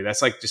 100% right, dude.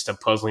 That's like just a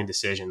puzzling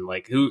decision.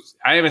 Like,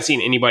 I haven't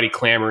seen anybody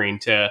clamoring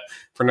for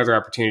another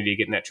opportunity to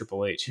get in that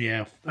Triple H.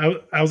 Yeah,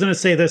 I was gonna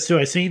say this too.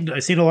 I seen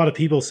a lot of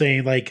people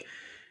saying like,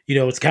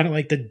 it's kind of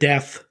like the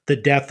death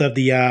of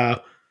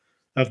the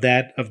of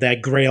that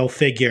Grail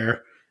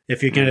figure.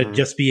 If you're gonna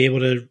just be able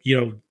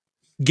to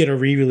get a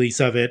re-release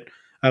of it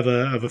of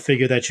a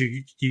figure that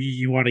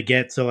you want to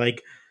get. So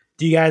like,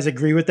 do you guys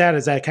agree with that?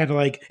 Is that kind of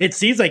like, it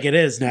seems like it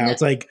is now?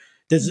 It's like.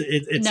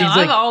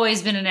 I've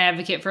always been an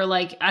advocate for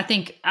like, I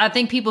think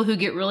people who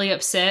get really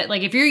upset,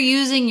 like if you're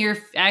using your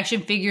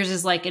action figures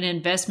as like an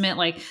investment,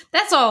 like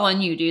that's all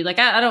on you, dude. Like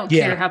I don't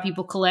care how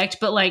people collect,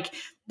 but like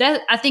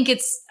that, I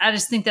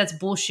just think that's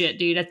bullshit,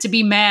 dude. To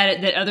be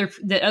mad at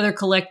that other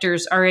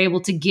collectors are able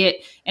to get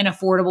an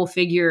affordable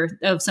figure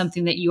of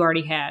something that you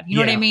already have. You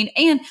know what I mean?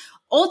 And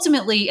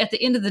ultimately, at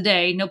the end of the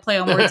day, no play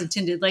on words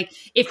intended. Like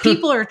if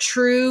people are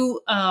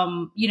true,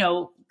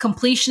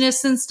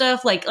 completionists and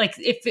stuff, like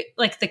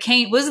if the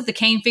Kane, was it the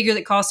Kane figure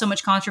that caused so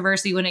much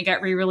controversy when it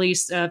got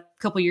re-released a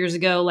couple years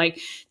ago?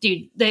 Like,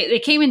 dude, they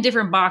came in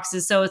different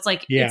boxes, so it's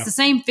like it's the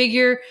same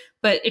figure,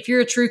 but if you're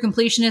a true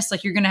completionist,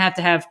 like you're gonna have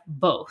to have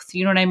both.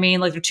 You know what I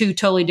mean? Like they're two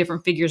totally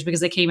different figures because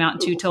they came out in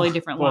two totally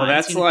different lines. Well,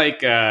 that's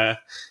like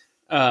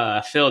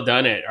Phil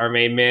Dunnett, our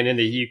main man in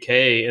the UK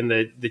in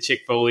the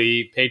Chick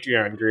Foley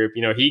Patreon group.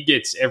 He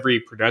gets every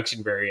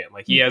production variant.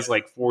 Like he has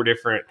like 4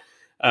 different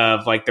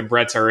of like the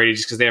Bretts already,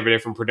 just because they have a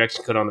different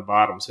production code on the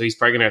bottom. So he's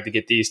probably gonna have to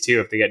get these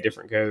too if they got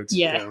different codes.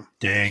 Yeah.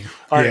 Dang.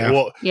 All right.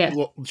 Well, Yeah.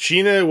 well,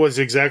 Sheena was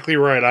exactly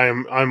right.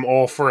 I'm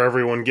all for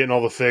everyone getting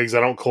all the figs. I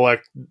don't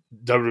collect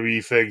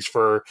WWE figs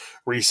for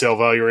resale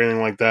value or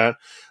anything like that.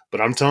 But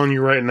I'm telling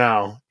you right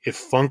now, if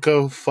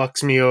Funko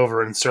fucks me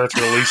over and starts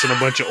releasing a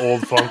bunch of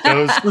old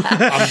Funkos,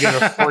 I'm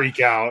gonna freak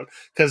out,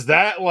 because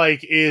that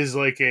like is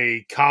like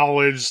a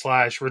college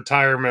 /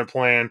 retirement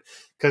plan.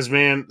 Because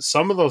man,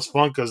 some of those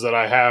Funkos that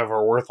I have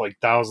are worth like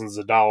thousands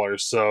of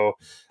dollars. So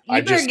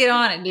You better get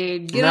on it,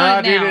 dude. Get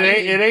on it now. Dude,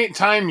 it ain't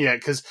time yet,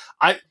 because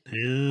I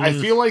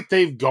feel like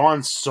they've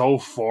gone so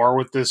far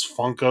with this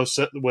Funko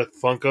set with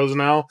Funkos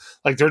now.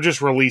 Like they're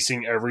just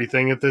releasing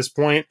everything at this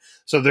point.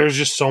 So there's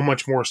just so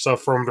much more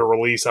stuff for them to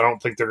release. I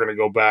don't think they're going to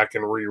go back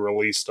and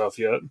re-release stuff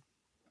yet.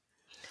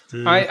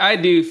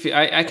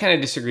 I kind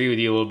of disagree with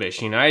you a little bit,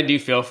 Sheena. I do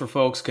feel for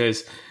folks,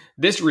 because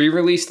this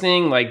re-release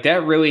thing, like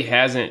that really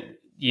hasn't,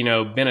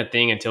 been a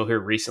thing until here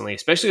recently,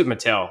 especially with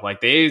Mattel. Like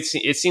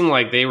it seemed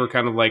like they were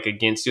kind of like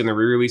against doing the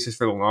re-releases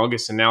for the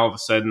longest, and now all of a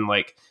sudden,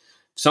 like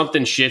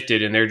something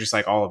shifted, and they're just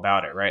like all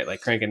about it, right?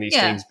 Like cranking these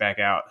things back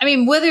out. I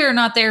mean, whether or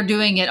not they're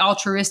doing it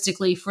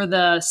altruistically for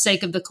the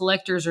sake of the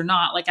collectors or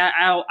not, like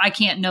I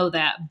can't know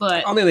that, but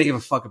I don't think they give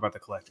a fuck about the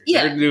collectors.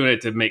 Yeah. They're doing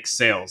it to make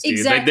sales, dude.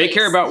 Exactly. They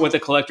care about what the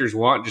collectors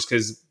want, just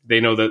because they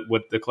know that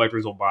what the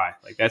collectors will buy.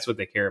 Like that's what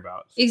they care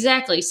about.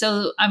 Exactly.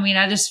 So, I mean,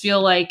 I just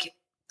feel like,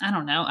 I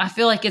don't know. I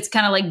feel like it's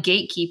kind of like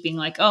gatekeeping.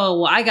 Like,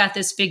 oh, well, I got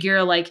this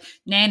figure, like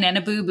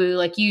Nana Boo Boo.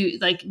 Like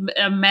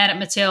I'm mad at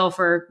Mattel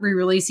for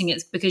re-releasing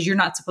it because you're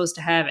not supposed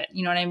to have it.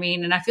 You know what I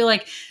mean? And I feel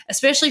like,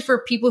 especially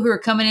for people who are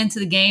coming into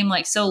the game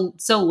like so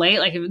late,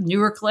 like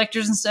newer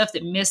collectors and stuff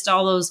that missed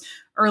all those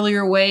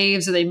earlier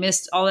waves, or they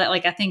missed all that.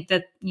 Like, I think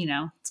that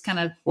it's kind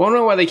of. Well, I don't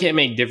know why they can't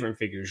make different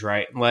figures,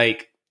 right?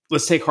 Like,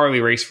 let's take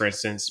Harley Race, for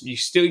instance. You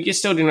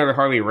still do another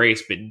Harley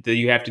Race, but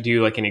you have to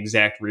do like an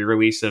exact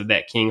re-release of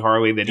that King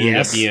Harley that ended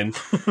up being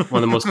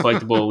one of the most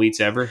collectible elites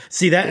ever.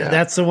 See,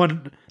 that's the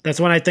one. That's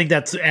one I think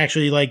that's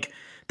actually like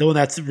the one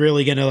that's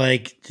really gonna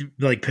like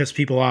piss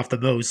people off the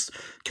most,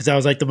 because that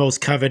was like the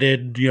most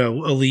coveted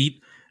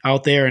elite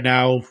out there, and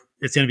now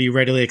it's gonna be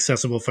readily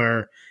accessible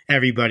for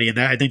everybody, and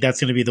I think that's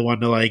gonna be the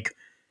one to like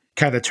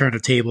kind of turn the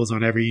tables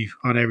on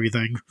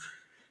everything.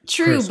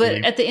 True,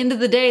 personally. but at the end of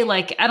the day,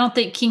 like, I don't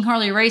think King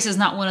Harley Race is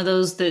not one of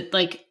those that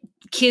like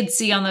kids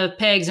see on the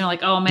pegs and are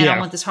like, oh man, I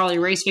want this Harley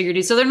Race figure,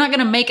 dude. So they're not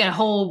going to make a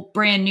whole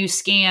brand new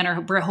scan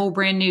or a whole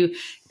brand new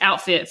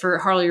outfit for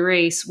Harley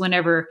Race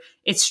whenever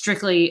it's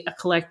strictly a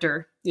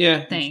collector.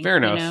 Thing. Fair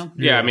enough.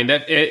 Yeah, I mean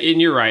that, and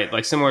you're right.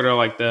 Like similar to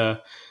like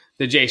the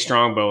Jay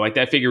Strongbow, like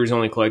that figure was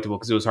only collectible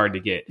because it was hard to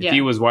get. If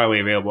he was widely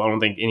available, I don't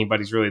think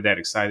anybody's really that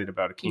excited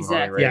about a King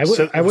Harley Race.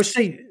 Yeah, I wish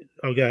they.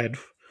 Oh, go ahead.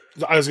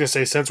 I was going to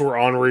say, since we're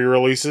on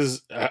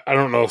re-releases, I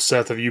don't know,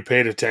 Seth, have you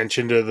paid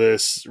attention to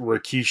this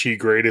Rikishi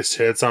Greatest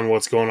Hits on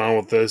what's going on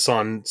with this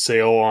on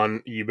sale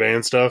on eBay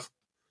and stuff?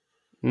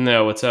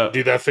 No, what's up?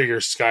 Dude, that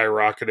figure's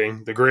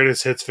skyrocketing. The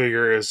Greatest Hits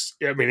figure is,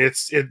 I mean,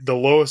 the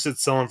lowest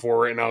it's selling for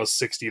right now is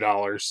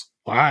 $60.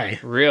 Why?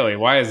 Really?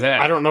 Why is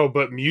that? I don't know,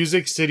 but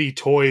Music City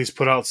Toys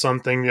put out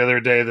something the other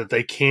day that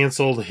they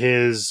canceled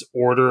his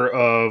order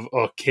of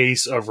a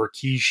case of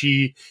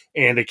Rikishi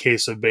and a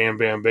case of Bam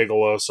Bam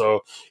Bigelow.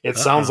 So it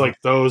sounds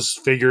like those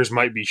figures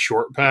might be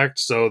short packed,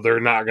 so they're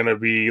not going to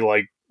be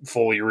like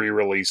fully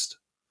re-released.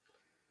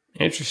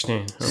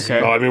 Interesting.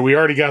 Okay. So, I mean, we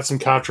already got some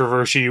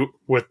controversy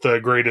with the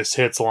Greatest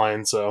Hits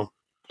line, so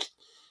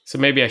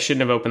maybe I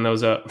shouldn't have opened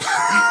those up.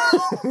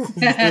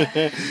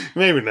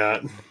 Maybe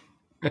not.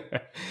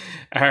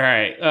 All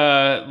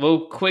right.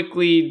 We'll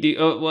quickly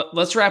do.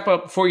 Let's wrap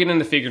up before we get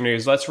into figure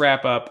news. Let's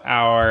wrap up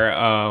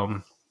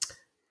our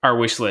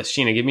wish list.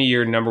 Sheena, give me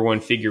your number one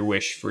figure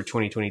wish for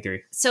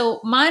 2023. So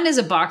mine is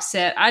a box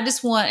set. I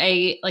just want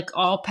a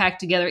all packed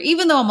together.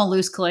 Even though I'm a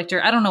loose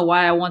collector, I don't know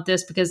why I want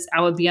this, because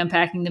I would be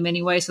unpacking them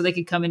anyway, so they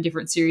could come in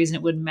different series and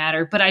it wouldn't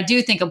matter. But I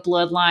do think a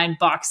Bloodline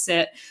box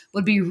set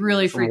would be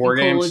really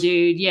freaking cool,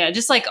 dude. Yeah,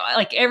 just like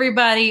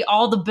everybody,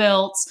 all the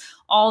belts,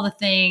 all the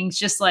things,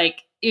 just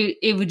like.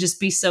 It would just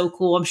be so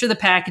cool. I'm sure the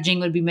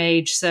packaging would be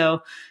made.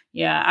 So,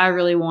 yeah, I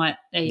really want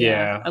a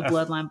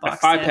Bloodline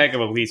box. A 5-pack of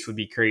Elites would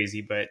be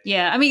crazy, but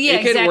I mean, it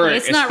exactly. could work,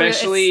 it's not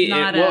especially.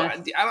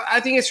 I I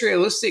think it's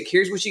realistic.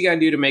 Here's what you got to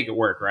do to make it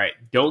work, right?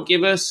 Don't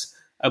give us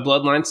a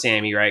Bloodline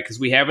Sammy, right?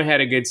 Because we haven't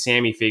had a good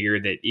Sammy figure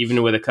that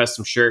even with a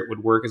custom shirt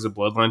would work as a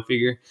Bloodline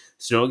figure.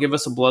 So don't give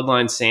us a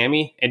Bloodline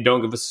Sammy, and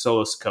don't give us a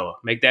Solo Sikoa.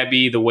 Make that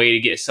be the way to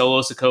get Solo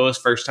Sikoa's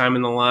first time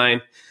in the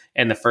line.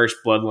 And the first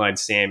Bloodline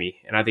Sammy,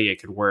 and I think it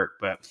could work.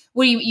 But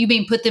what do you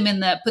mean? Put them in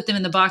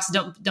the box.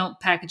 Don't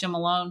package them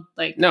alone.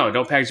 Like, no,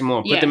 don't package them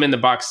alone. Put them in the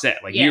box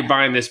set. Like you're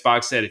buying this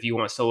box set if you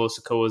want Solo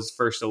Sikoa's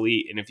first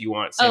Elite, and if you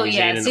want Sami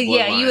Zayn in the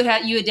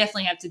Bloodline. you would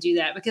definitely have to do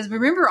that, because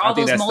remember all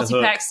those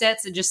multi-pack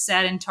sets that just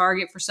sat in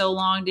Target for so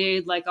long,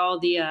 dude. Like all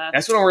the.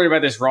 That's what I'm worried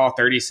about this Raw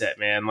 30 set,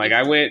 man. Like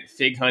I went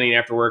fig hunting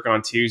after work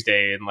on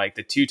Tuesday, and like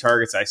the 2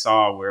 targets I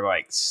saw were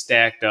like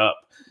stacked up.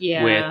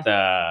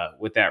 Yeah.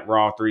 With that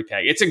Raw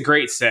 3-pack. It's a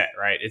great set,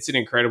 right? It's an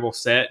incredible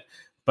set,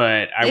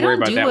 but I They worry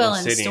don't about do that well one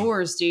in sitting.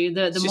 stores, dude.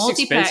 The It's just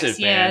multi-packs, expensive,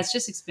 yeah, man. it's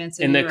just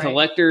expensive. And the You're right.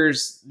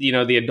 collectors,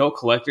 the adult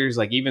collectors,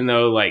 like even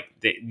though like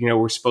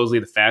we're supposedly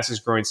the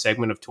fastest growing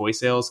segment of toy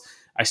sales,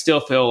 I still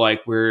feel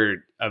like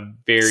we're a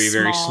very,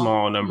 very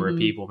small number of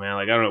people, man.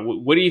 Like, I don't know.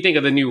 What do you think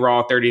of the new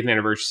Raw 30th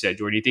anniversary set,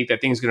 Jordan? Do you think that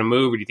thing's going to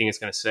move, or do you think it's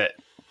going to sit?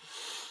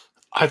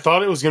 I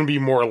thought it was going to be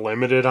more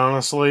limited,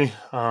 honestly.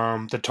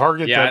 The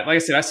Target, like I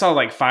said, I saw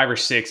like 5 or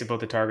 6 at both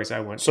the Targets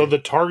I went to. So the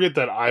Target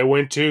that I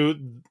went to,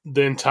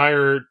 the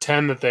entire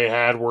 10 that they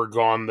had were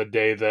gone the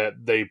day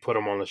that they put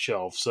them on the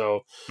shelf.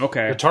 So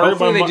okay, the Target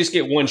hopefully they just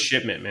get one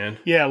shipment, man.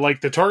 Yeah,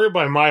 like the Target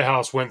by my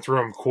house went through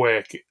them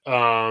quick,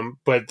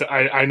 but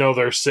I know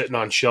they're sitting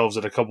on shelves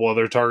at a couple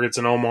other Targets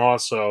in Omaha.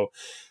 So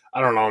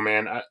I don't know,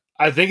 man.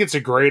 I think it's a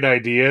great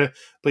idea,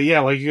 but yeah,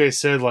 like you guys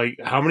said, like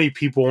how many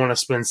people want to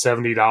spend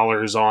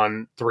 $70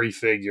 on 3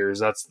 figures?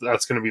 That's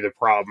going to be the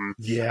problem.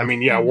 Yeah, I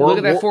mean, yeah, look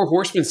at that 4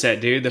 Horsemen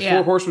set, dude. The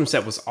 4 Horsemen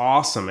set was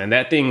awesome, and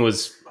that thing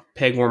was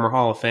Peg Warmer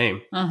Hall of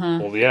Fame.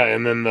 Well, yeah,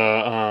 and then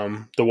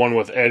the one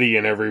with Eddie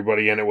and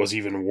everybody, and it was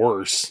even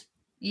worse.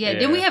 Yeah,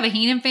 didn't we have a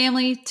Heenan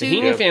family too? The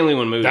Heenan family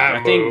one moved.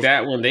 I think moved.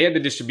 that one, they had the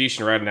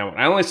distribution right on that one.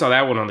 I only saw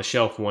that one on the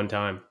shelf one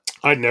time.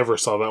 I never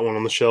saw that one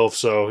on the shelf,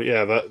 so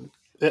yeah,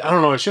 I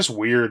don't know. It's just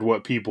weird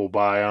what people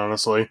buy,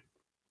 honestly.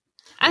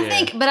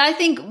 I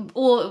think,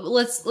 well,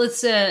 let's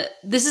this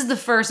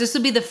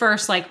would be the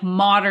first like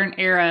modern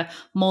era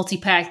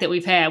multi-pack that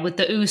we've had with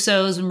the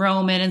Usos and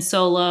Roman and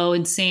Solo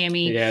and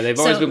Sammy. Yeah, they've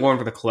always been going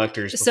for the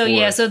collectors before. So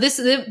yeah, so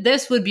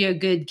this would be a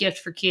good gift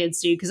for kids,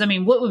 dude. Because I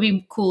mean, what would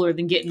be cooler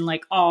than getting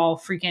like all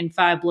freaking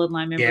 5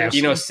 Bloodline members?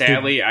 Yeah,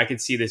 sadly, I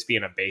could see this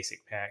being a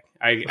basic pack.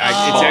 It's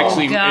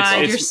actually,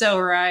 you're so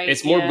right.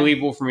 It's more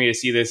believable for me to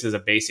see this as a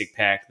basic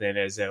pack than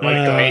as a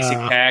basic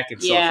pack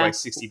and sell for like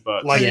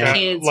 $60. Like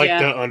kids,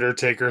 the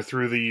Undertaker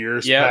through the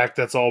years pack.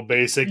 That's all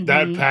basic. Mm-hmm.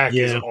 That pack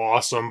is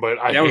awesome, but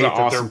I hate was an that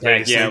awesome they're pack.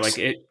 basics. Yeah, like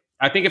it.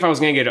 I think if I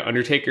was going to get an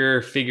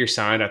Undertaker figure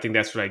signed, I think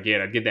that's what I'd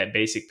get. I'd get that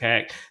basic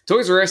pack.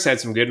 Toys R Us had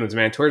some good ones,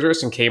 man. Toys R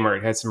Us and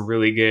Kmart had some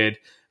really good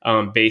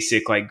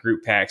basic like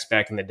group packs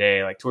back in the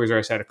day. Like Toys R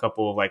Us had a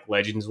couple of like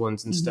Legends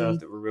ones and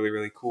stuff that were really,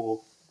 really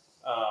cool.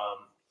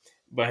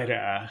 But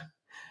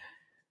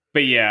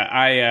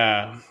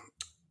yeah,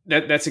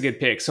 that's a good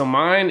pick. So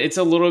mine, it's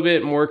a little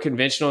bit more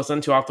conventional. It's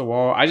not too off the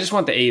wall. I just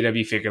want the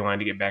AEW figure line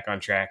to get back on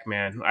track,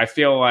 man. I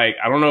feel like,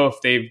 I don't know if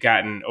they've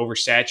gotten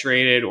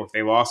oversaturated or if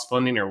they lost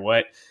funding or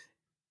what.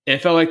 It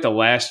felt like the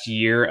last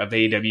year of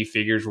AEW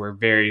figures were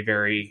very,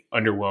 very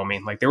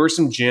underwhelming. Like there were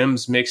some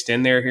gems mixed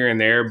in there here and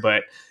there,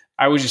 but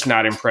I was just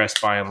not impressed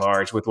by and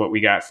large with what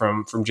we got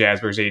from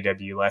Jazzber's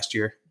AEW last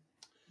year.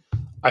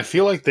 I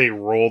feel like they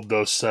rolled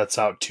those sets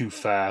out too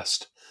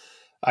fast.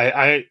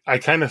 I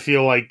kind of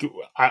feel like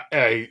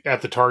I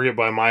at the Target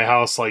by my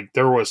house, like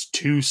there was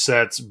 2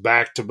 sets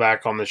back to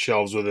back on the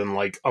shelves within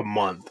like a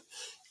month.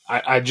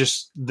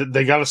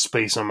 They got to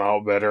space them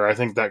out better. I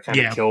think that kind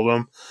of killed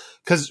them.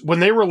 Because when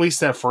they released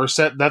that first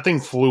set, that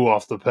thing flew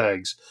off the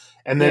pegs.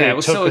 And then it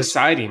was so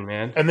exciting,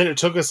 man. And then it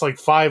took us like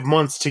 5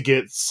 months to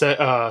get set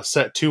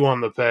 2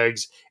 on the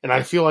pegs. And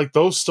I feel like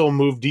those still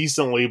moved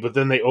decently, but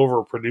then they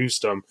overproduced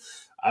them.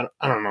 I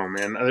don't know,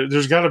 man.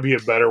 There's got to be a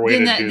better way to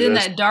do this. Then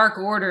that Dark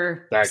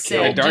Order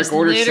set. That Dark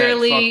Order set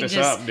fucked us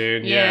up,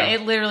 dude. Yeah,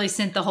 it literally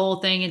sent the whole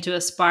thing into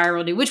a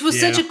spiral, dude, which was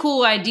such a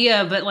cool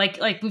idea. But like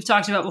we've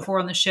talked about before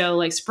on the show,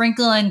 like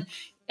sprinkling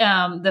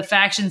the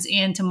factions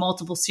into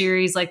multiple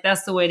series, like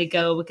that's the way to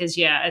go because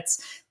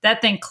it's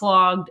that thing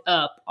clogged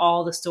up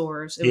all the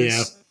stores. It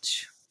was.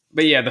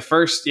 But the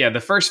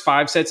first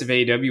 5 sets of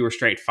AEW were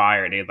straight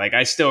fire, dude. Like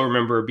I still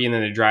remember being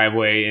in the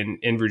driveway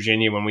in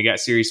Virginia when we got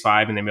Series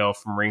 5 in the mail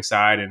from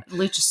ringside and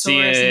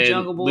Luchasaurus and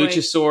Jungle Boy.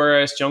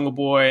 Luchasaurus, Jungle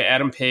Boy,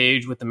 Adam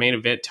Page with the main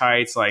event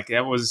tights. Like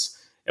it was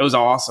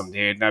awesome,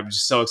 dude. And I'm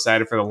just so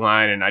excited for the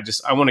line and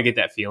I want to get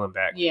that feeling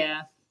back.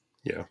 Yeah.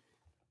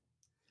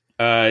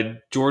 Yeah.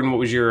 Jordan, what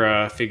was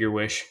your figure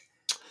wish?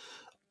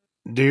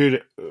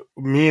 Dude,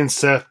 me and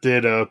Seth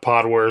did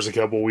Pod Wares a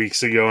couple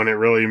weeks ago, and it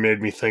really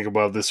made me think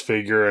about this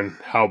figure and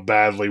how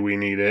badly we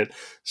need it.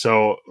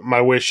 So my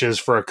wish is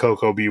for a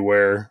Coco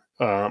Beware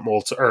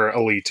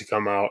Elite to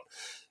come out.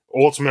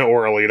 Ultimate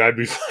or Elite, I'd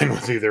be fine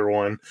with either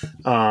one.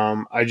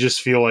 I just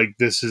feel like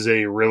this is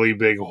a really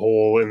big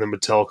hole in the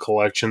Mattel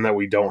collection that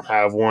we don't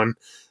have one.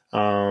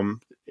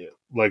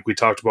 Like we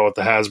talked about with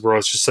the Hasbro,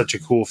 it's just such a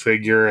cool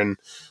figure, and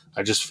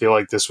I just feel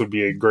like this would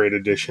be a great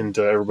addition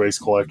to everybody's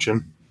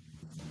collection.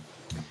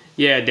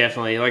 Yeah,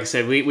 definitely. Like I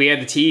said, we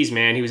had the tease,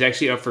 man. He was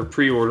actually up for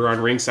pre-order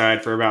on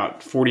ringside for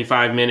about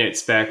 45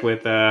 minutes back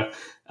with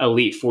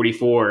Elite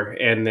 44,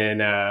 and then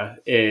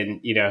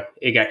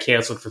it got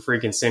canceled for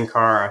freaking Sin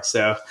Cara.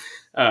 So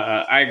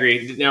I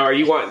agree. Now,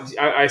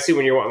 I assume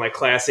when you're wanting like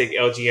classic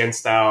LGN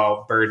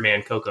style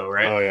Birdman Coco,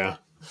 right? Oh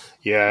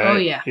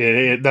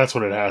yeah. That's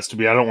what it has to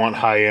be. I don't want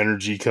high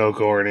energy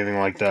Coco or anything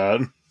like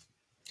that.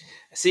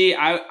 See,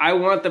 I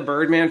want the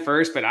Birdman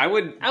first, but I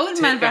wouldn't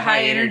mind for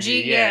high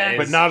energy, yeah.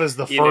 But not as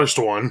the first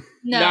one.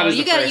 No,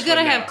 you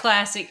gotta have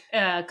classic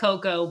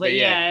Coco, but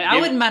I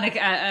wouldn't mind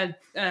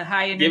a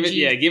high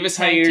energy. Give us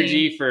high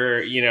energy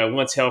for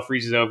once hell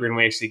freezes over and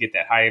we actually get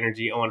that high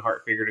energy Owen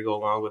Hart figure to go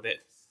along with it.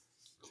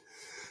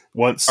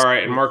 All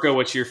right, and Marco,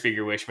 what's your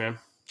figure wish, man?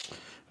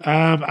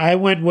 I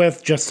went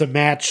with just to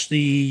match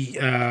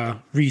the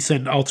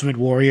recent Ultimate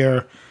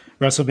Warrior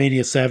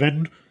WrestleMania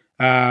 7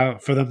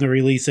 for them to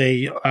release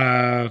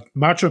a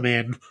Macho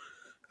Man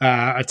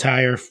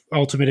attire,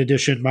 Ultimate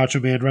Edition Macho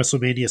Man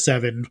WrestleMania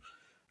 7,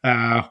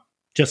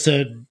 just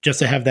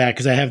to have that,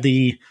 because I have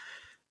the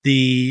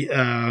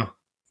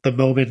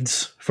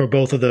moments for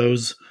both of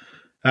those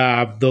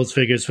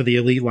figures for the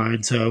Elite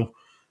line, so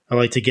I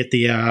like to get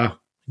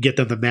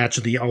them to match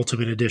the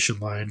Ultimate Edition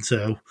line.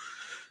 So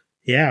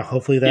yeah,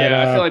 hopefully that.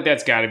 Yeah, I feel like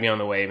that's got to be on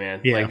the way, man.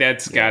 Yeah, like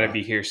that's got to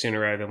be here sooner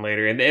rather than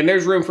later. And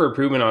there's room for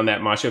improvement on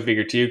that Macho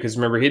figure too, because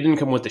remember, he didn't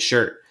come with the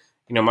shirt.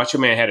 Macho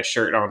Man had a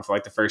shirt on for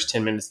like the first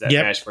 10 minutes of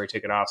that match before he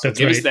took it off. So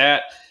give us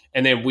that,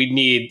 and then we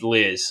need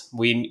Liz.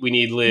 We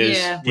need Liz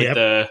with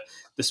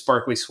the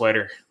sparkly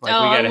sweater. Like, we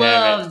gotta I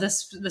love have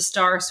the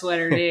star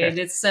sweater, dude.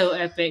 It's so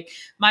epic.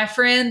 My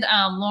friend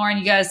Lauren,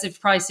 you guys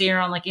have probably seen her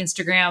on like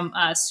Instagram.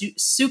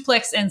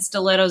 Suplex and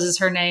Stilettos is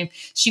her name.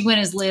 She went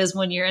as Liz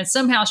one year, and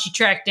somehow she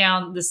tracked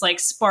down this like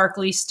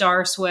sparkly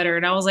star sweater,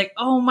 and I was like,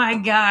 oh my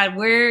god,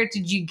 where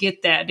did you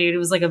get that, dude? It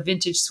was like a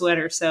vintage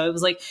sweater, so it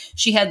was like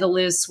she had the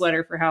Liz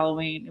sweater for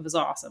Halloween. It was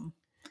awesome.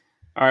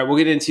 All right, we'll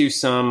get into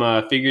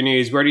some figure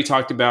news. We already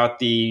talked about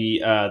the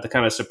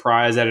kind of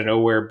surprise out of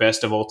nowhere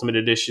Best of Ultimate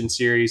Edition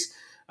series.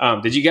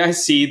 Did you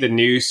guys see the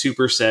new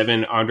Super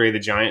 7 Andre the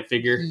Giant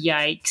figure?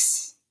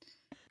 Yikes.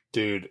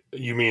 Dude,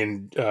 you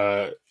mean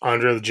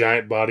Andre the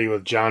Giant body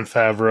with Jon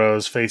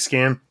Favreau's face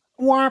scan?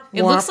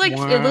 It looks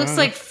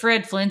like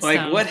Fred Flintstone.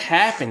 Like, what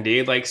happened,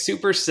 dude? Like,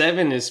 Super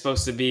 7 is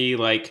supposed to be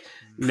like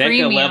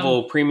Premium. NECA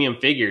level premium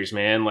figures,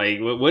 man. Like,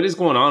 what is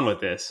going on with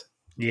this?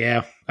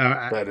 Yeah.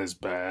 That is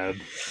bad.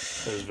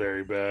 That is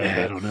very bad.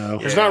 I don't know.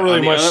 There's not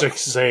really much to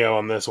say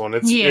on this one.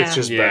 It's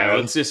just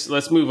bad.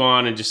 Let's move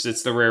on, and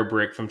it's the rare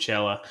brick from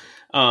Cella.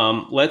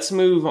 Let's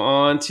move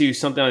on to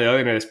something on the other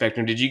end of the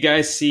spectrum. Did you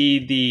guys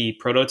see the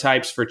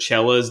prototypes for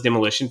Cella's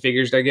demolition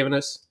figures they're giving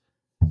us?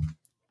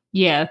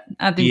 Yeah,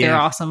 I think they're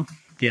awesome.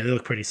 Yeah, they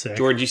look pretty sick.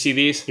 George, you see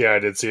these? Yeah, I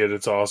did see it.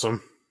 It's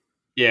awesome.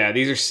 Yeah,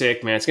 these are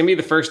sick, man. It's gonna be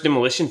the first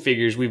demolition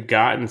figures we've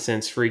gotten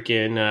since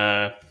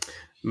freaking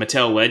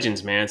Mattel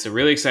Legends, man. So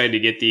really excited to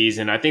get these,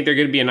 and I think they're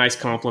going to be a nice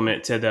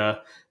complement to the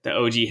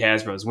OG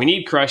Hasbros. We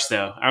need Crush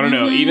though. I don't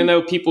know. Even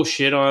though people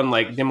shit on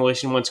like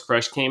Demolition once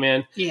Crush came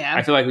in,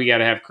 I feel like we got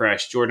to have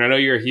Crush. Jordan, I know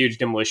you're a huge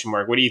Demolition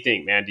mark. What do you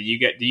think, man? Do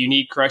you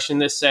need Crush in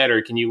this set,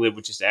 or can you live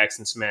with just Axe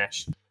and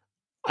Smash?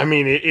 I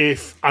mean,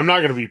 if I'm not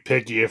going to be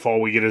picky if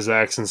all we get is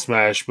Axe and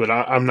Smash, but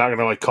I'm not going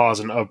to like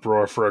cause an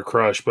uproar for a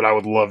Crush. But I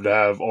would love to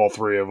have all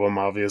three of them,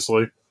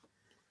 obviously.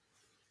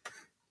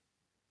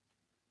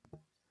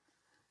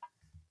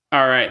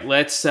 All right,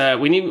 let's.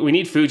 We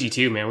need Fuji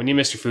too, man. We need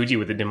Mr. Fuji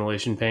with the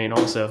demolition paint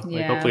also.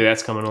 Like, hopefully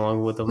that's coming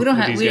along with them.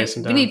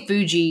 We need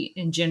Fuji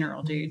in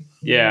general, dude.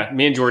 Yeah,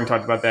 me and Jordan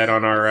talked about that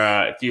on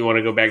our. If you want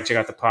to go back and check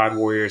out the Pod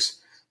Warriors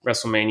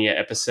WrestleMania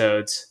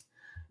episodes,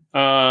 we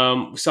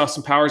saw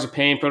some Powers of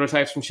Pain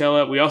prototypes from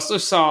Shella. We also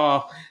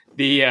saw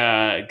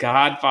the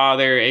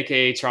Godfather,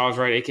 aka Charles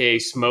Wright, aka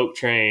Smoke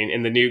Train,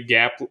 in the new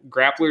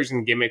Grapplers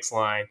and Gimmicks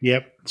line.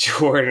 Yep.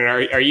 Jordan,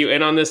 are you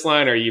in on this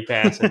line, or are you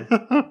passing?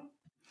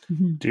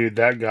 Dude,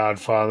 that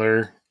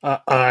Godfather,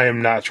 I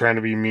am not trying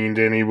to be mean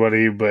to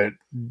anybody, but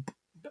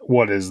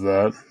what is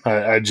that?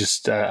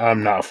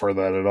 I'm not for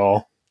that at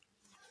all.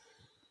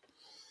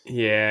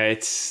 Yeah,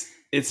 it's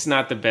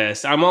not the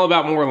best. I'm all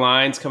about more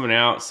lines coming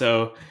out.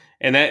 So,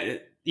 and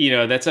that,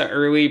 that's an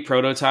early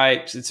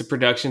prototype. It's a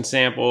production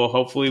sample.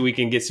 Hopefully we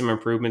can get some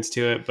improvements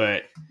to it,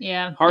 but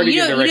hard to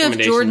get the recommendation.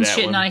 If Jordan's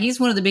shitting on it, he's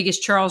one of the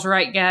biggest Charles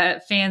Wright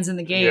fans in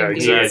the game. Yeah,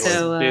 exactly.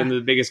 So, been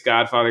the biggest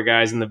Godfather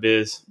guys in the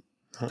biz.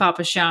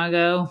 Papa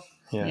Shango.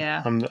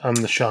 Yeah. I'm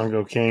the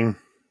Shango King.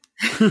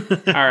 All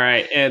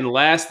right. And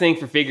last thing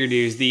for figure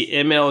news, the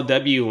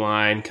MLW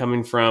line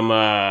coming from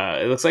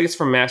it looks like it's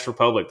from Mass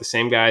Republic, the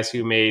same guys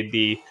who made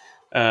the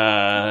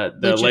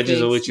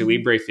Legends of Lucha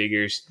Libre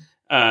figures.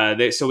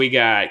 So we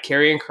got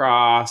Karrion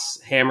Kross,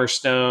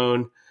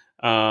 Hammerstone,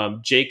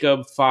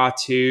 Jacob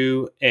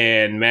Fatu,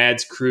 and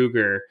Mads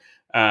Kruger.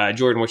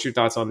 Jordan, what's your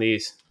thoughts on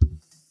these?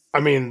 I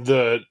mean,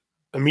 the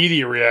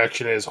immediate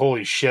reaction is,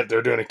 holy shit,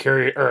 they're doing a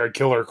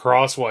Killer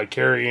Cross while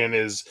Karrion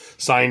is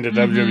signed to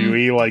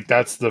WWE. Like,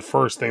 that's the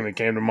first thing that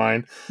came to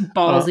mind.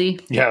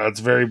 Ballsy. Yeah,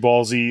 that's very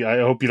ballsy. I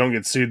hope you don't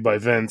get sued by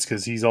Vince,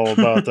 because he's all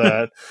about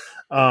that.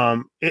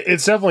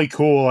 It's definitely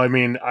cool. I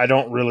mean, I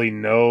don't really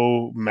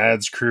know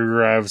Mads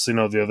Kruger. I obviously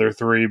know the other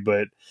three,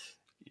 but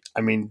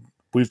I mean,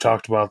 we've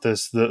talked about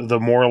this. The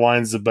more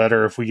lines, the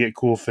better. If we get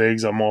cool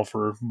figs, I'm all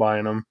for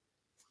buying them.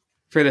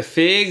 For the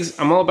figs,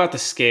 I'm all about the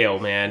scale,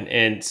 man.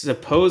 And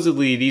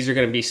supposedly these are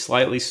going to be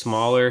slightly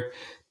smaller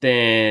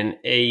than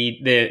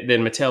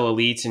Mattel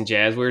Elites and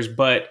Jazzwares,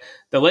 but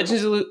the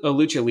Legends of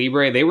Lucha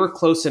Libre, they were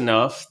close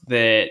enough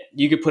that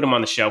you could put them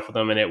on the shelf with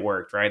them and it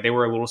worked, right? They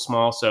were a little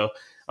small, so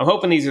I'm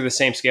hoping these are the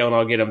same scale and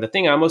I'll get them. The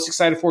thing I'm most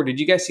excited for, did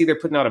you guys see they're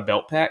putting out a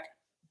belt pack?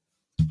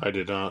 I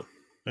did not.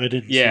 I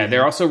didn't. Yeah,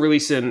 they're also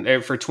releasing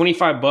for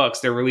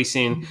 $25. They're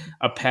releasing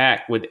a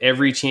pack with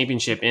every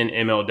championship in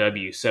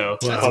MLW. So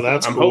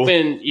that's I'm cool.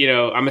 hoping,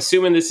 I'm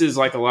assuming this is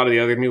like a lot of the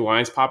other new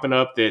lines popping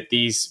up, that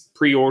these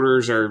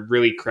pre-orders are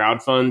really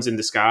crowd funds in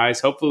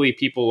disguise. Hopefully,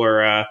 people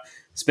are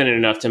spending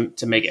enough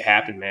to make it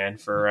happen, man,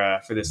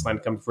 for this line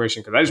to come to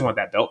fruition. Because I just want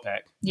that belt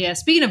pack. Yeah.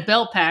 Speaking of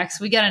belt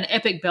packs, we got an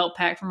epic belt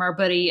pack from our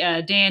buddy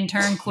Dan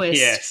Turnquist.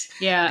 Yes.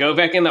 Yeah. Go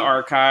back in the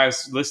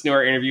archives, listen to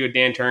our interview with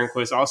Dan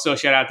Turnquist. Also,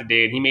 shout out to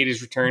Dan. He made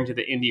his return to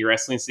the indie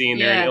wrestling scene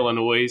there in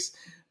Illinois.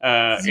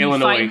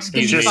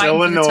 Excuse me.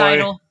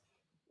 Illinois.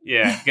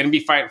 Yeah, going to be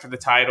fighting for the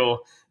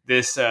title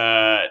this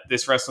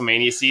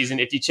WrestleMania season.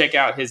 If you check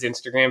out his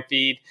Instagram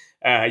feed,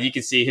 you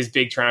can see his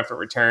big triumphant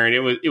return. It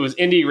was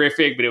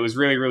indie-rific, but it was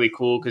really, really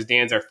cool because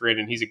Dan's our friend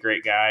and he's a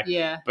great guy.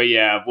 Yeah. But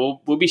yeah,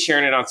 we'll be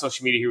sharing it on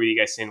social media here with you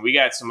guys soon. We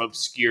got some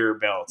obscure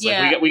belts.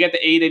 Yeah. Like we got the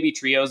AEW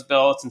Trios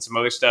belts and some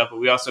other stuff, but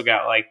we also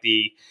got like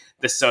the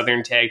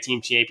Southern Tag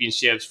Team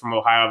Championships from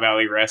Ohio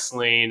Valley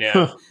Wrestling.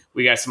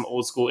 We got some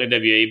old school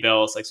NWA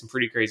belts, like some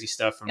pretty crazy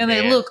stuff from And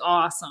Dan. they look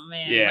awesome,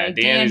 man. Yeah, like,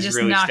 Dan has just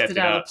really knocked stepped it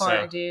out it of the up,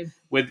 park, so. dude.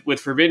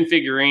 With Forbidden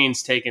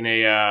Figurines taking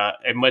a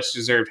much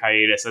deserved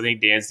hiatus, I think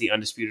Dan's the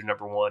undisputed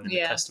number one in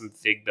the custom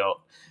fig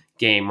belt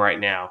game right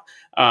now.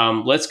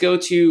 Let's go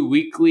to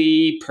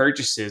weekly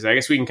purchases. I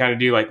guess we can kind of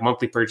do like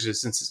monthly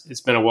purchases since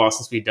it's been a while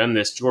since we've done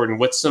this. Jordan,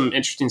 what's some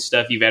interesting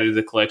stuff you've added to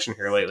the collection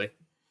here lately?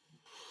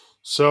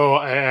 So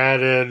I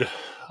added,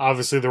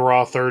 obviously, the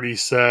Raw 30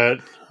 set,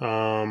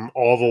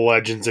 all the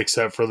legends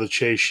except for the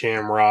Chase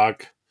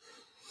Shamrock.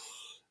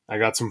 I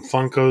got some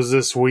Funkos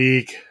this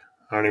week.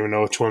 I don't even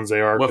know which ones they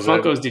are. What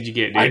Funkos did you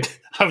get, dude?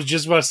 I was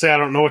just about to say I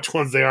don't know which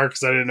ones they are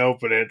because I didn't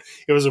open it.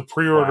 It was a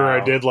pre-order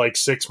I did like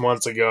 6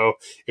 months ago.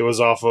 It was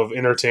off of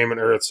Entertainment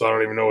Earth, so I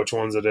don't even know which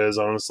ones it is,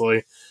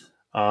 honestly.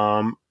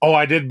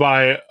 I did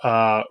buy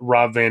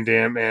Rob Van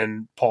Dam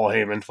and Paul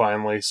Heyman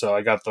finally, so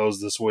I got those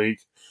this week.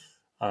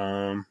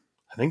 I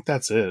think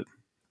that's it.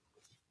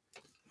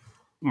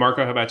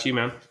 Marco, how about you,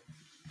 man?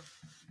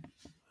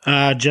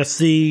 Just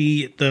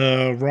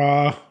the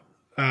Raw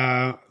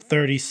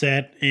 30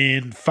 set,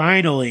 and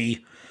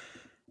finally,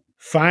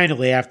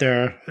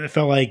 after it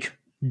felt like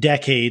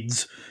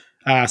decades,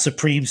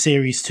 Supreme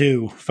Series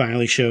 2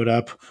 finally showed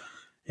up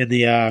in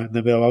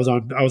the bill. I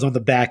was on the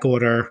back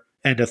order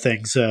end of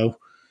things, so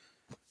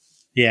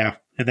yeah,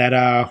 and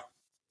that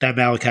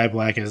Malachi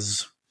Black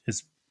is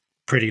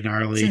pretty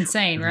gnarly. It's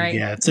insane, right?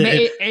 Yeah,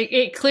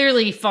 it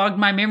clearly fogged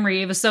my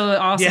memory. It was so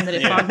awesome that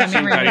it fogged my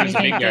memory. He's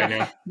a big guy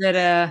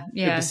now.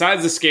 Yeah.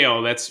 Besides the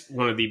scale, that's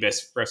one of the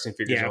best wrestling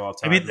figures of all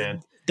time,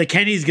 man. The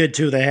Kenny's good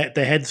too. The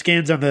head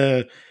scans on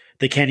the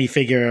Kenny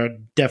figure are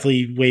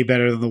definitely way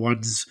better than the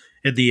ones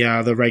in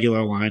the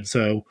regular line.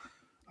 So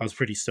I was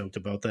pretty stoked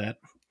about that.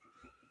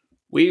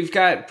 We've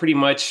got pretty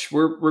much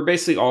we're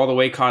basically all the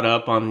way caught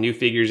up on new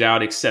figures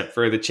out except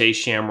for the Chase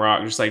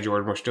Shamrock. Just like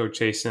Jordan, we're still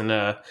chasing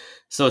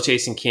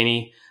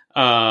Kenny.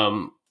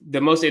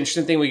 The most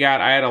interesting thing we got,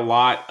 I had a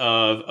lot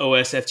of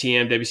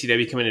OSFTM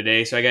WCW coming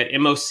today. So I got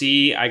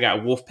MOC, I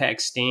got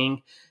Wolfpack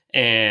Sting,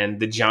 and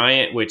the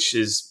Giant, which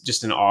is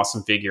just an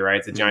awesome figure,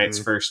 right? The Giant's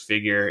first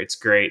figure. It's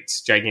great.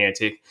 It's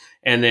gigantic.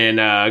 And then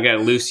I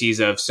got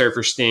Lucy's of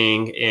Surfer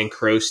Sting and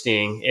Crow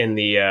Sting in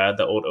the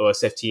old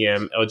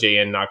OSFTM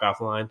LJN knockoff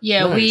line.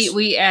 Yeah, Nice.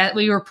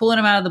 we were pulling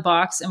them out of the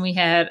box, and we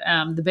had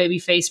the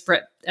babyface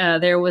Brett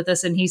there with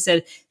us, and he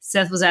said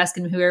Seth was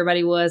asking who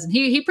everybody was, and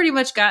he pretty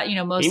much got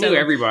most. He knew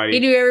everybody. He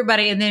knew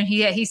everybody, and then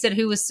he said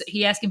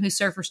he asked him who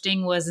Surfer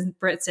Sting was, and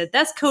Brett said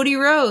that's Cody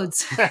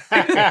Rhodes.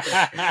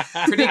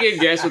 Pretty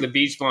good guess with the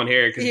beach blonde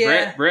hair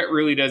because Brett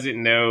really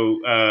doesn't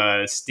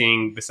know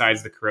Sting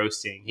besides the Crow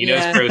Sting. He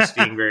knows Crow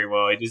Sting very well.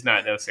 He does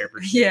not know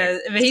Surfer Sting. Yeah,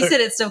 I mean, he said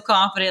it so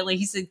confidently.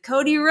 He said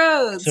Cody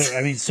Rhodes. So,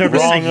 I mean, Surfer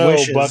Sting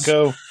wishes.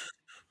 Bucko.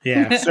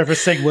 Yeah, Surfer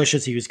Sting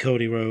wishes he was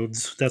Cody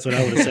Rhodes. That's what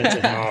I would have said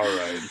to him. All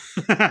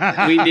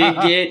right. We did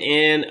get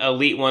in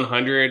Elite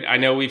 100. I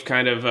know we've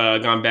kind of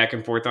gone back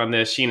and forth on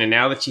this. Sheena,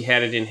 now that you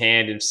had it in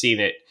hand and seen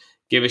it,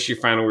 give us your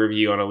final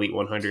review on Elite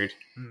 100.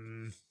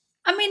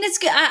 I mean, it's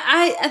good.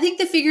 I think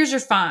the figures are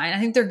fine. I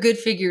think they're good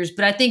figures,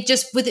 but I think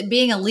just with it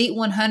being Elite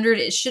 100,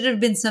 it should have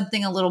been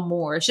something a little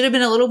more. It should have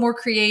been a little more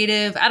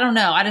creative. I don't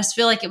know. I just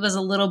feel like it was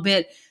a little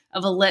bit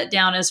of a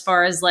letdown as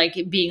far as like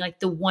it being like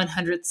the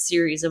 100th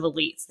series of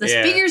Elites. The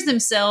figures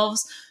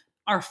themselves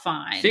are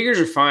fine. Figures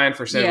are fine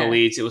for 7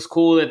 Elites. It was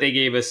cool that they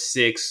gave us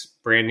 6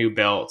 brand new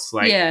belts.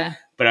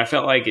 But I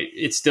felt like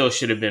it still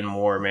should have been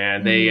more,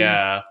 man. They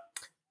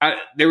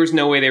there was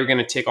no way they were going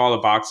to tick all the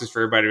boxes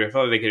for everybody. But I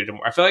felt like they could have done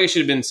more. I felt like it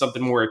should have been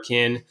something more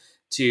akin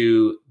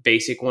to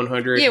Basic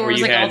 100, where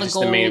you had just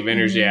the main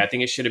eventers. Yeah, I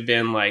think it should have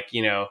been like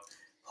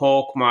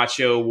Hulk,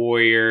 Macho,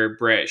 Warrior,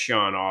 Brett,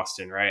 Shawn,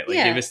 Austin, right?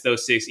 Like give us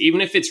those 6,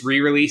 even if it's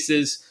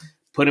re-releases.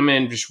 put them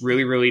in just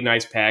really, really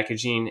nice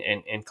packaging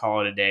and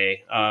call it a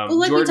day. Well,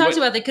 like Jordan, we talked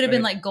about, they could have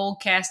been like gold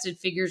casted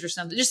figures or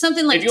something. Just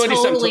something like if you want to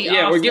do totally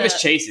something, off or give the,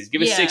 us chases.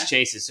 Give us 6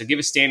 chases. So give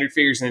us standard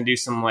figures and then do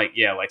some like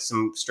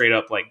some straight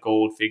up like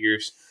gold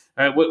figures.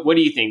 What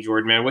do you think,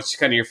 Jordan, man? What's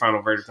kind of your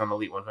final verdict on the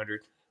Elite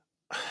 100?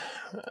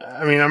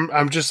 I mean,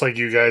 I'm just like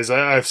you guys.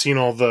 I've seen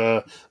all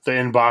the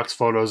inbox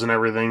photos and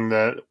everything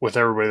that with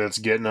everybody that's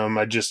getting them.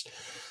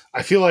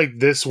 I feel like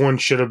this one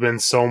should have been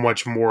so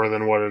much more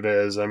than what it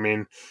is. I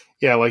mean,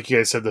 yeah, like you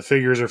guys said, the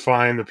figures are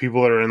fine. The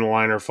people that are in the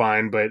line are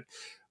fine, but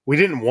we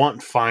didn't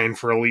want fine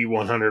for Elite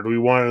 100. We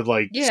wanted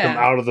some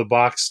out of the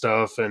box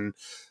stuff and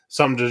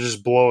something to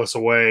just blow us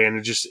away.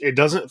 And it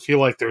doesn't feel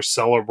like they're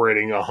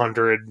celebrating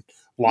 100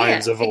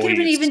 lines of Elite. It could have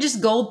been even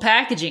just gold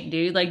packaging,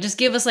 dude. Like, just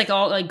give us like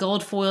all like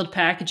gold foiled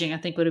packaging. I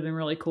think would have been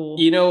really cool.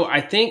 You know,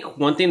 I think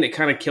one thing that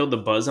kind of killed the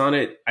buzz on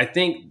it, I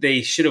think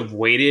they should have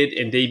waited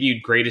and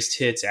debuted greatest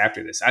hits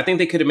after this. I think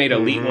they could have made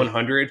Elite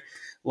 100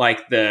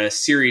 like the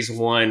series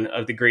 1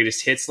 of the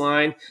greatest hits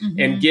line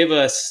and give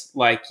us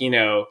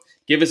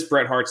give us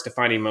Bret Hart's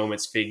defining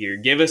moments figure.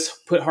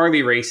 Put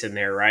Harley Race in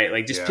there, right?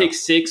 Like just pick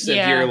 6 of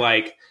your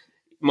like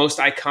most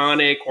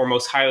iconic or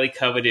most highly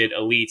coveted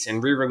elites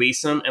and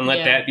re-release them and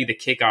let that be the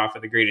kickoff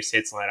of the greatest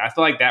hits line. I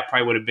feel like that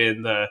probably would have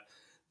been the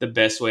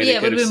best way they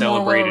could have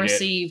celebrated more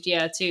received,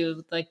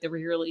 too, like the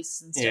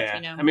re-release and stuff. Yeah.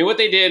 You know, I mean, what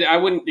they did, I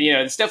wouldn't.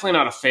 It's definitely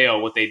not a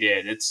fail. What they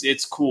did,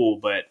 it's cool,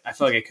 but I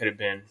feel like it could have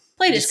been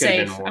played it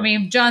safe. I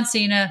mean, John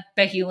Cena,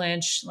 Becky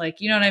Lynch,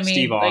 like you know what I mean.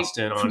 Steve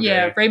Austin,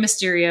 Andre. Rey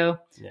Mysterio.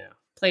 Yeah,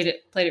 played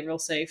it real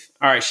safe.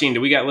 All right, Sheen, do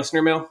we got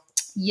listener mail?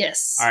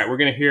 Yes. All right, we're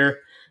gonna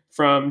hear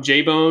from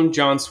J-Bone,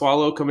 John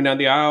Swallow coming down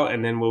the aisle,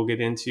 and then we'll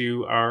get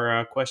into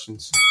our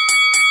questions.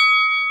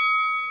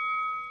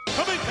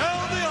 Coming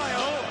down the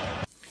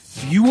aisle.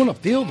 If you want to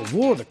feel the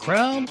roar of the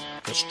crowd,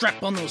 well,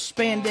 strap on those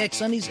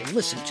spandex undies and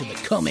listen to the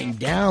Coming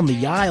Down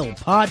the Aisle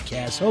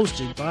podcast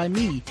hosted by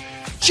me,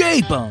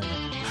 J-Bone.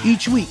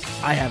 Each week,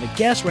 I have a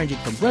guest ranging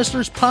from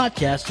wrestlers,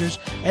 podcasters,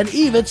 and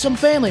even some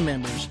family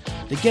members.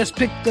 The guests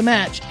pick the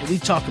match, and we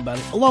talk about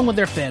it along with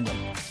their fandom.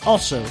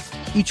 Also,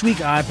 each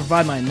week I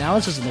provide my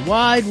analysis of the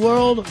wide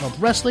world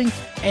of wrestling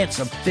and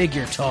some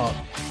figure talk.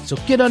 So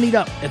get undied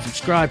up and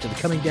subscribe to the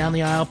Coming Down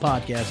the Aisle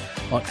podcast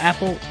on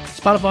Apple,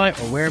 Spotify,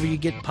 or wherever you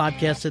get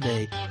podcasts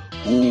today.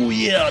 Ooh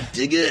yeah,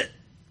 dig it.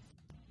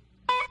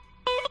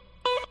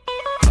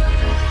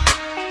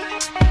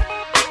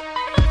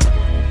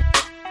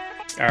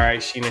 All right,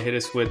 Sheena, hit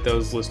us with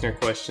those listener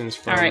questions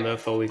from the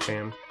Foley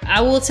fam.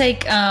 I will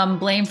take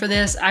blame for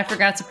this. I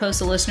forgot to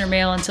post a listener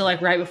mail until like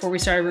right before we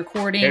started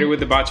recording. Hit her with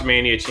the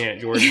Botchamania chant,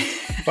 Jordan.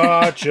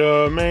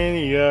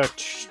 Botchamania.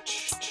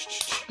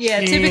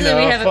 Yeah, typically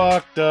we have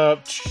fucked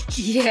up.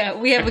 Yeah,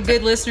 we have a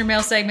good listener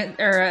mail segment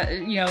or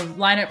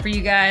lineup for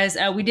you guys.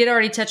 We did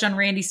already touch on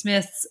Randy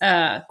Smith's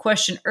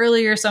question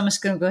earlier, so I'm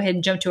just going to go ahead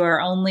and jump to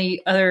our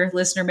only other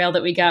lister mail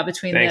that we got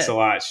between. Thanks a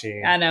lot,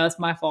 Sheena. I know it's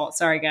my fault.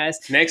 Sorry, guys.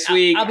 Next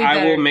week,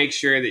 I will make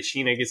sure that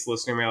Sheena gets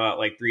listener mail out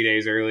like 3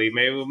 days early.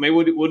 Maybe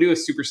we'll do a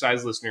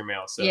supersized listener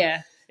mail. So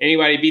yeah.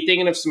 Anybody, be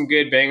thinking of some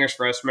good bangers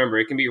for us. Remember,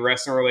 it can be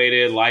wrestling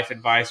related, life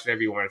advice,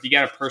 whatever you want. If you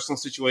got a personal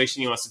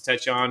situation you want us to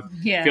touch on,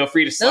 feel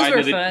free to slide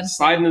into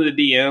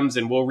the DMs,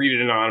 and we'll read it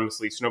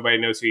anonymously so nobody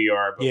knows who you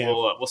are. But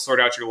we'll sort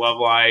out your love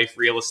life,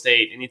 real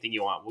estate, anything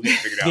you want. We'll get it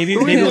figured out. Maybe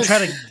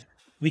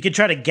we could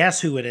try to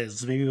guess who it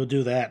is. Maybe we'll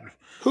do that.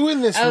 Who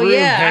in this room? Oh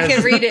yeah, I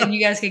can read it, and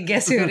you guys can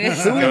guess who it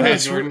is.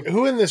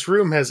 Who in this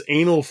room has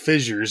anal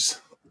fissures?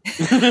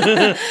 We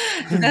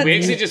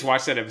actually just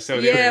watched that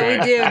episode. Yeah,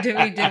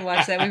 we did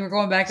watch that. We were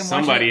going back and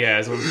somebody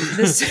has one.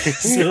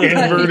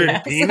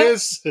 Inverted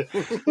penis. Could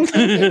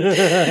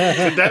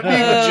that be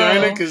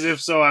vagina? Because if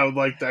so, I would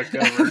like that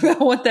covered.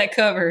 I want that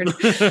covered.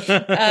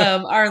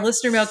 Our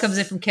listener mail comes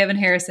in from Kevin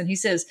Harrison. He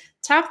says,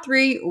 top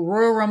 3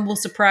 Royal Rumble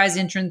surprise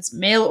entrants,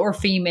 male or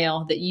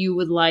female, that you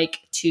would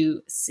like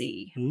to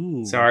see.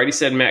 Ooh. So I already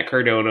said Matt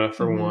Cardona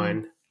for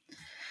one.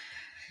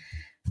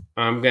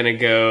 I'm going to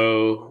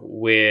go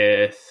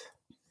with...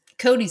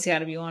 Cody's got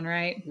to be one,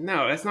 right?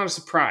 No, that's not a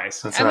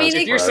surprise.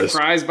 If you're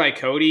surprised by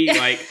Cody,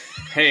 like,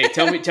 hey,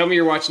 tell me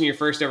you're watching your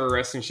first ever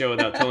wrestling show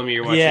without telling me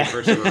you're watching your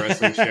first ever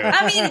wrestling show.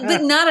 I mean,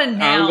 but not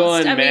announced. I'm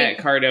going Matt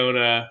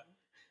Cardona.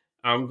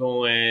 I'm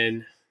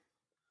going...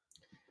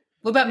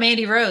 What about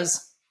Mandy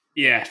Rose?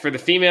 Yeah, for the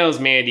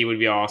females, Mandy would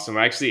be awesome.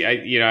 Actually,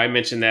 I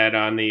mentioned that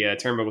on the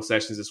Turnbuckle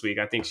Sessions this week.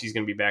 I think she's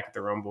going to be back at the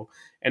Rumble.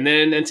 And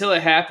then until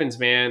it happens,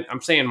 man,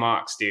 I'm saying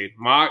Mox, dude.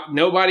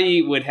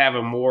 Nobody would have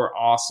a more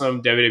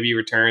awesome WWE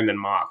return than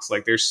Mox.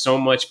 Like, there's so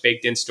much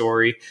baked in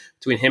story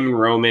between him and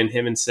Roman,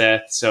 him and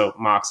Seth. So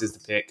Mox is the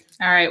pick.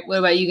 All right. What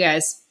about you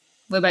guys?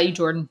 What about you,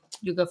 Jordan?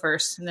 You go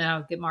first, and then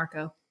I'll get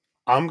Marco.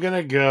 I'm going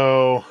to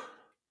go...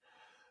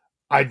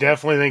 I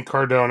definitely think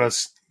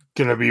Cardona's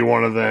going to be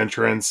one of the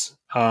entrants.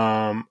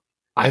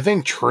 I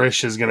think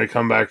Trish is going to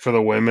come back for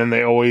the women.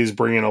 They always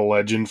bring in a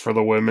legend for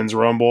the women's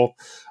Rumble.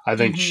 I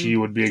think she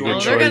would be a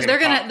good choice.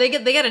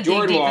 They got to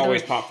Jordan will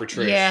always pop for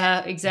Trish.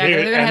 Yeah, exactly.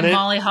 They're going to have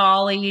Molly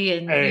Holly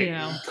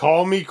and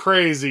Call me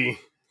crazy.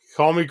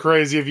 Call me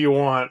crazy if you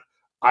want.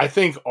 I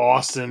think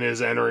Austin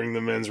is entering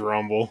the men's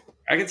Rumble.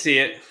 I can see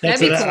it. That'd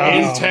be cool.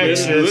 In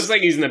Texas. It looks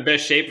like he's in the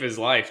best shape of his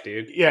life,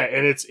 dude. Yeah,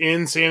 and it's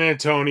in San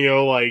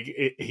Antonio.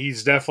 Like,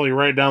 he's definitely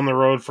right down the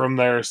road from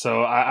there.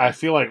 So I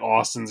feel like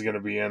Austin's going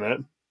to be in it.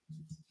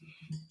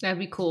 That'd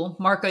be cool.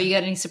 Marco, you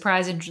got any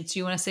surprise entrants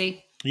you want to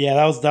see? Yeah,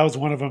 that was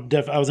one of them.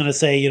 I was going to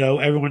say,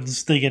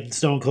 everyone's thinking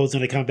Stone Cold's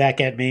going to come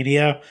back at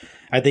Mania.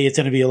 I think it's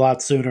going to be a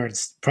lot sooner.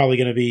 It's probably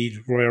going to be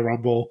Royal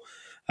Rumble.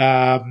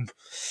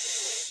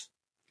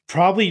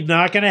 Probably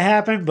not going to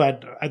happen,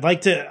 but I'd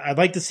like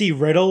to see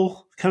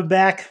Riddle come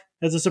back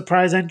as a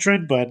surprise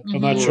entrant, but I'm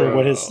not sure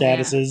what his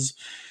status is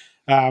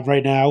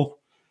right now,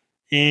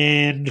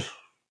 and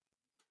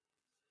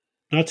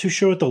not too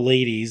sure with the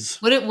ladies.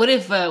 What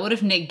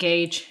if Nick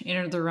Gage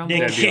entered the Rumble?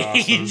 Nick That'd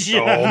be Gage.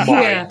 awesome. Oh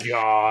my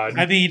god!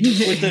 I mean,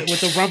 with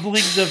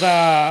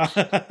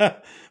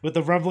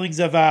the rumblings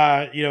of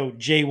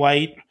Jay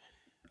White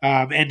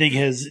ending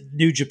his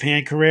New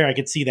Japan career, I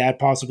could see that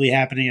possibly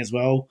happening as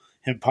well.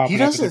 Him popping. He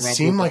doesn't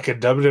seem like a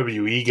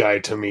WWE guy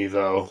to me,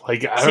 though.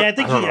 Like, I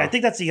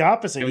think that's the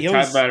opposite. We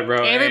talked about it,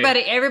 bro.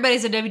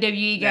 Everybody's a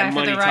WWE guy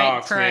for the right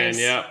talks, price.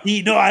 Man,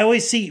 yep. I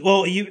always see.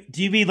 Well,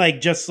 do you mean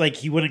like just like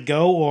he wouldn't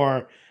go,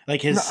 or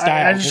like his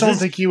style? I just don't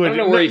think he would. I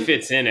don't know where he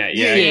fits in at.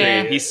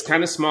 Yeah. He's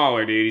kind of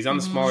smaller, dude. He's on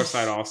the smaller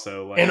side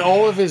also. Like, and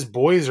all of his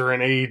boys are in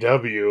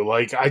AEW.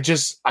 Like,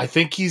 I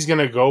think he's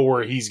gonna go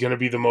where he's gonna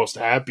be the most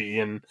happy,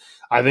 and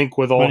I think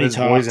with all his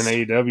boys in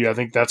AEW, I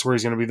think that's where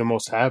he's gonna be the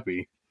most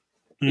happy.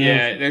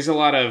 Yeah, there's a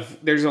lot of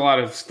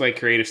like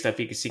creative stuff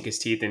he could sink his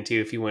teeth into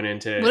if he went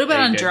into. What about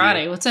AEW.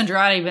 Andrade? What's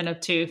Andrade been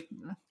up to?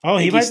 Oh,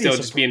 he might still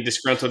just be a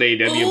disgruntled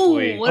AEW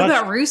employee. What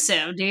about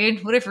Rusev,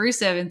 dude? What if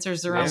Rusev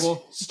enters the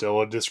Rumble?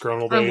 Still a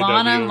disgruntled Or AEW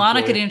Lana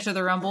employee. could enter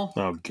the Rumble.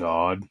 Oh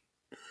God.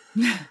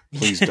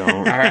 Please don't.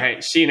 All right,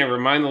 Sheena,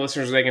 remind the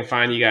listeners where they can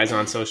find you guys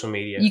on social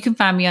media. You can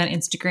find me on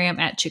Instagram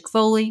at Chick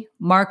Foley,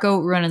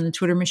 Marco running the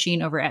Twitter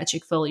machine over at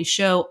Chick Foley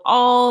Show.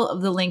 All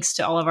of the links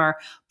to all of our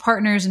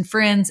partners and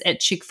friends at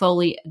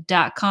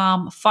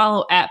chickfoley.com.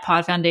 Follow at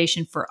Pod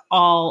Foundation for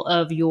all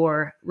of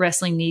your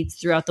wrestling needs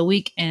throughout the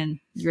week. And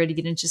you ready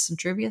to get into some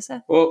trivia,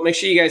 Seth? Well, make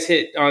sure you guys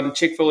hit on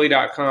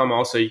chickfoley.com.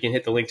 Also, you can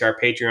hit the link to our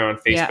Patreon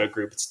Facebook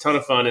group. It's a ton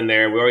of fun in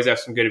there. We always have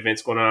some good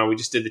events going on. We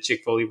just did the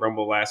Chick Foley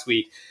Rumble last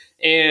week.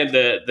 And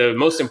the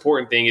most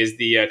important thing is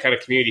the kind of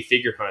community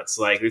figure hunts.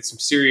 Like, there's some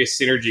serious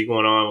synergy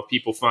going on with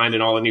people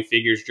finding all the new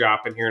figures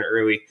dropping here in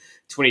early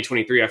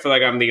 2023. I feel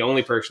like I'm the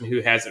only person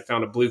who hasn't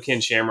found a Blue Ken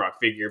Shamrock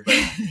figure, but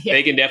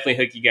they can definitely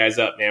hook you guys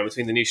up, man.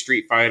 Between the new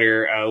Street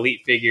Fighter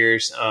Elite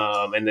figures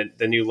and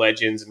the new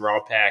Legends and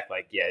Raw Pack,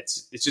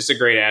 it's just a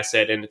great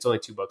asset, and it's only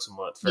 $2 a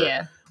month for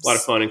a lot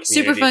of fun and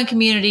community. Super fun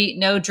community,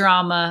 no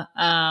drama.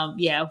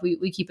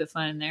 We keep it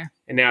fun in there.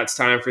 And now it's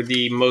time for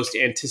the most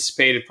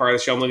anticipated part of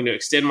the show. I'm looking to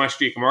extend my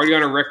streak. I'm already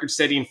on a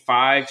record-setting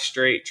 5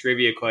 straight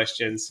trivia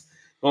questions.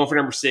 Going for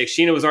number 6.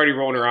 Sheena was already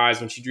rolling her eyes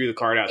when she drew the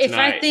card out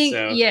tonight.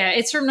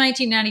 It's from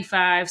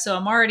 1995, so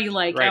I'm already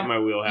like... in my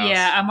wheelhouse.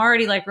 Yeah, I'm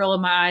already like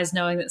rolling my eyes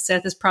knowing that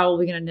Seth is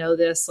probably going to know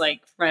this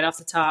like right off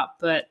the top,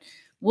 but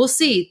we'll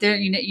see. There,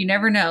 you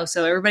never know.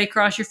 So everybody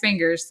cross your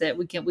fingers that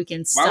we can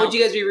Why would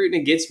you guys be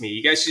rooting against me?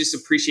 You guys should just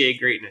appreciate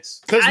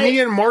greatness. Because me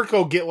and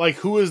Marco get like,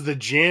 who is the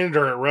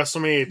janitor at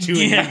WrestleMania 2?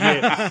 And you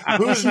get,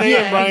 whose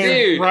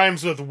name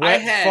rhymes with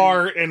wet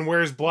fart and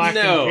wears black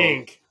and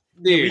pink?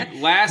 Dude,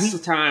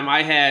 last time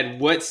I had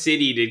what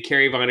city did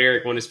Kerry Von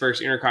Erich win his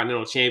first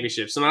Intercontinental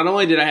Championship? So not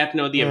only did I have to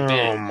know the event,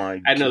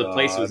 I had to know the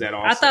place was at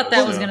also. I thought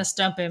that was going to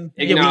stump him.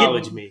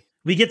 Acknowledge me.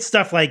 We get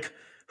stuff like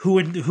who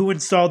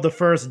installed the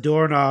first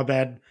doorknob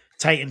at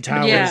Titan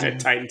Towers in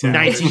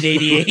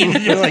 1988.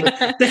 You're like,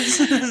 all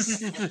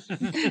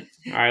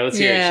right, let's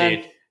hear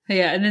it, Shane.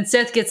 Yeah, and then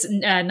Seth gets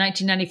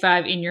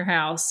 1995 in your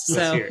house.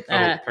 So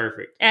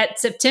perfect. At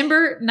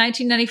September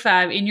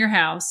 1995 in your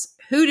house,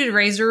 who did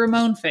Razor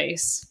Ramon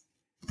face?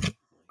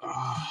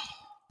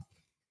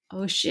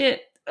 Oh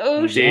shit!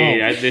 Oh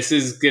shit! Dude, this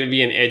is gonna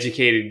be an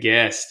educated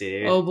guess,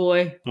 dude. Oh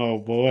boy!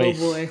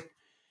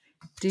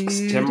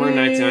 September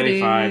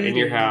 1995 in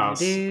your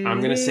house.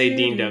 I'm gonna say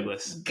Dean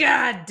Douglas.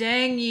 God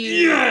dang you!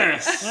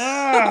 Yes!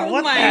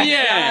 Oh my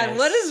god!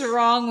 What is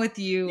wrong with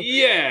you?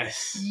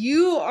 Yes!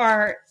 You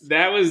are.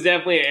 That was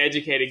definitely an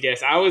educated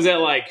guess. I was at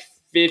like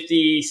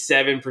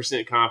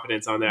 57%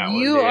 confidence on that one.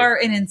 You are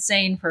an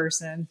insane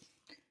person.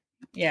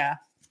 Yeah,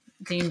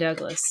 Dean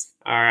Douglas.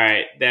 All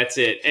right, that's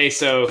it. Hey,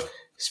 so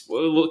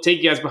we'll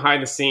take you guys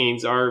behind the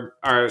scenes. Our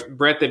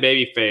Brett the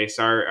Babyface,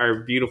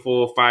 our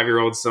beautiful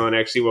 5-year-old son,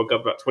 actually woke up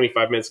about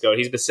 25 minutes ago.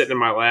 He's been sitting in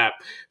my lap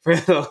for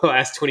the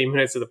last 20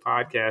 minutes of the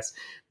podcast.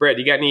 Brett,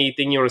 you got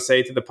anything you want to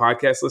say to the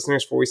podcast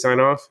listeners before we sign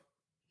off?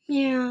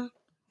 Yeah.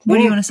 What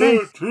do you want to say?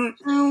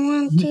 I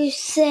want to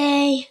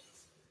say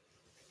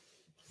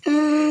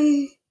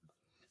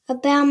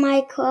about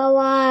my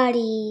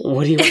karate.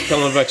 What do you want to tell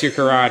them about your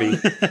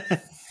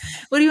karate?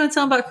 What do you want to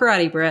tell them about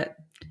karate, Brett?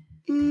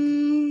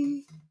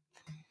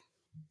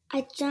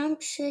 I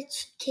jump,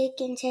 switch, kick,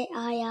 and say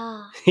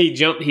 "ah." He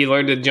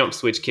learned a jump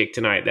switch kick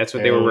tonight. That's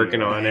what they were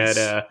working on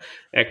at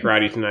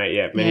karate tonight.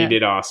 Yeah, man, he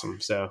did awesome.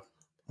 So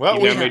Well,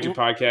 you made your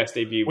podcast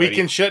debut, buddy. We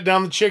can shut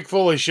down the Chick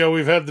Foley show.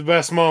 We've had the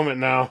best moment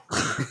now.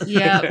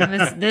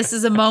 Yeah, this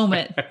is a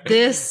moment.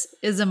 This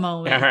is a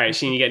moment. All right,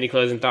 Sheen, you got any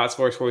closing thoughts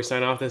for us before we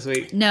sign off this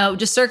week? No,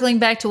 just circling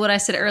back to what I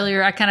said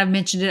earlier. I kind of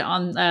mentioned it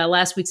on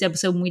last week's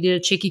episode when we did a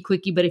Chickie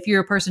Quickie, but if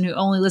you're a person who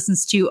only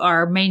listens to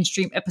our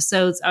mainstream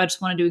episodes, I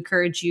just wanted to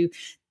encourage you.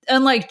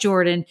 Unlike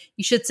Jordan,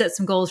 you should set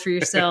some goals for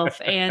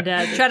yourself and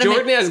try to.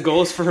 Jordan has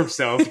goals for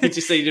himself. He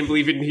just said he didn't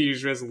believe in New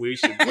Year's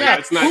resolutions. Like, Yeah,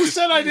 that's not who just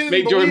said I didn't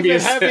make believe Jordan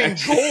in having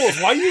goals?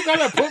 Why you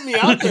gotta put me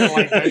out there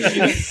like that?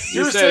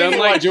 You're said, saying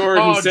unlike like,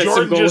 Jordan, set some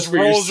Jordan goals just for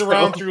rolls yourself.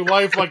 around through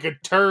life like a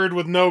turd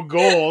with no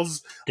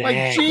goals. Like,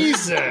 Dang.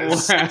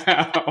 Jesus.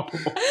 Wow.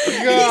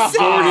 God.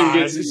 Jordan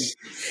gets.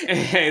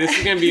 Hey, this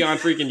is gonna be on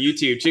freaking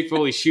YouTube. Chick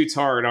Foley shoots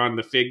hard on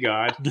the Fig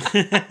God.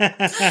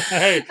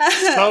 Hey,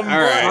 some All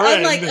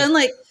right.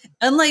 friend.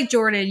 Unlike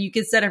Jordan, you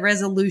can set a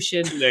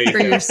resolution There you for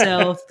go.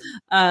 yourself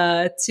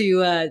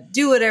to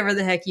do whatever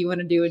the heck you want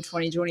to do in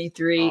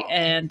 2023.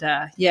 And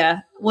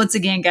once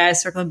again,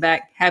 guys, circling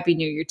back, Happy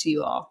New Year to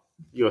you all.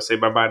 You want to say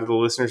bye bye to the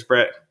listeners,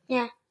 Brett?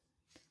 Yeah.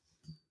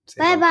 Say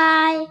bye.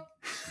 Bye bye.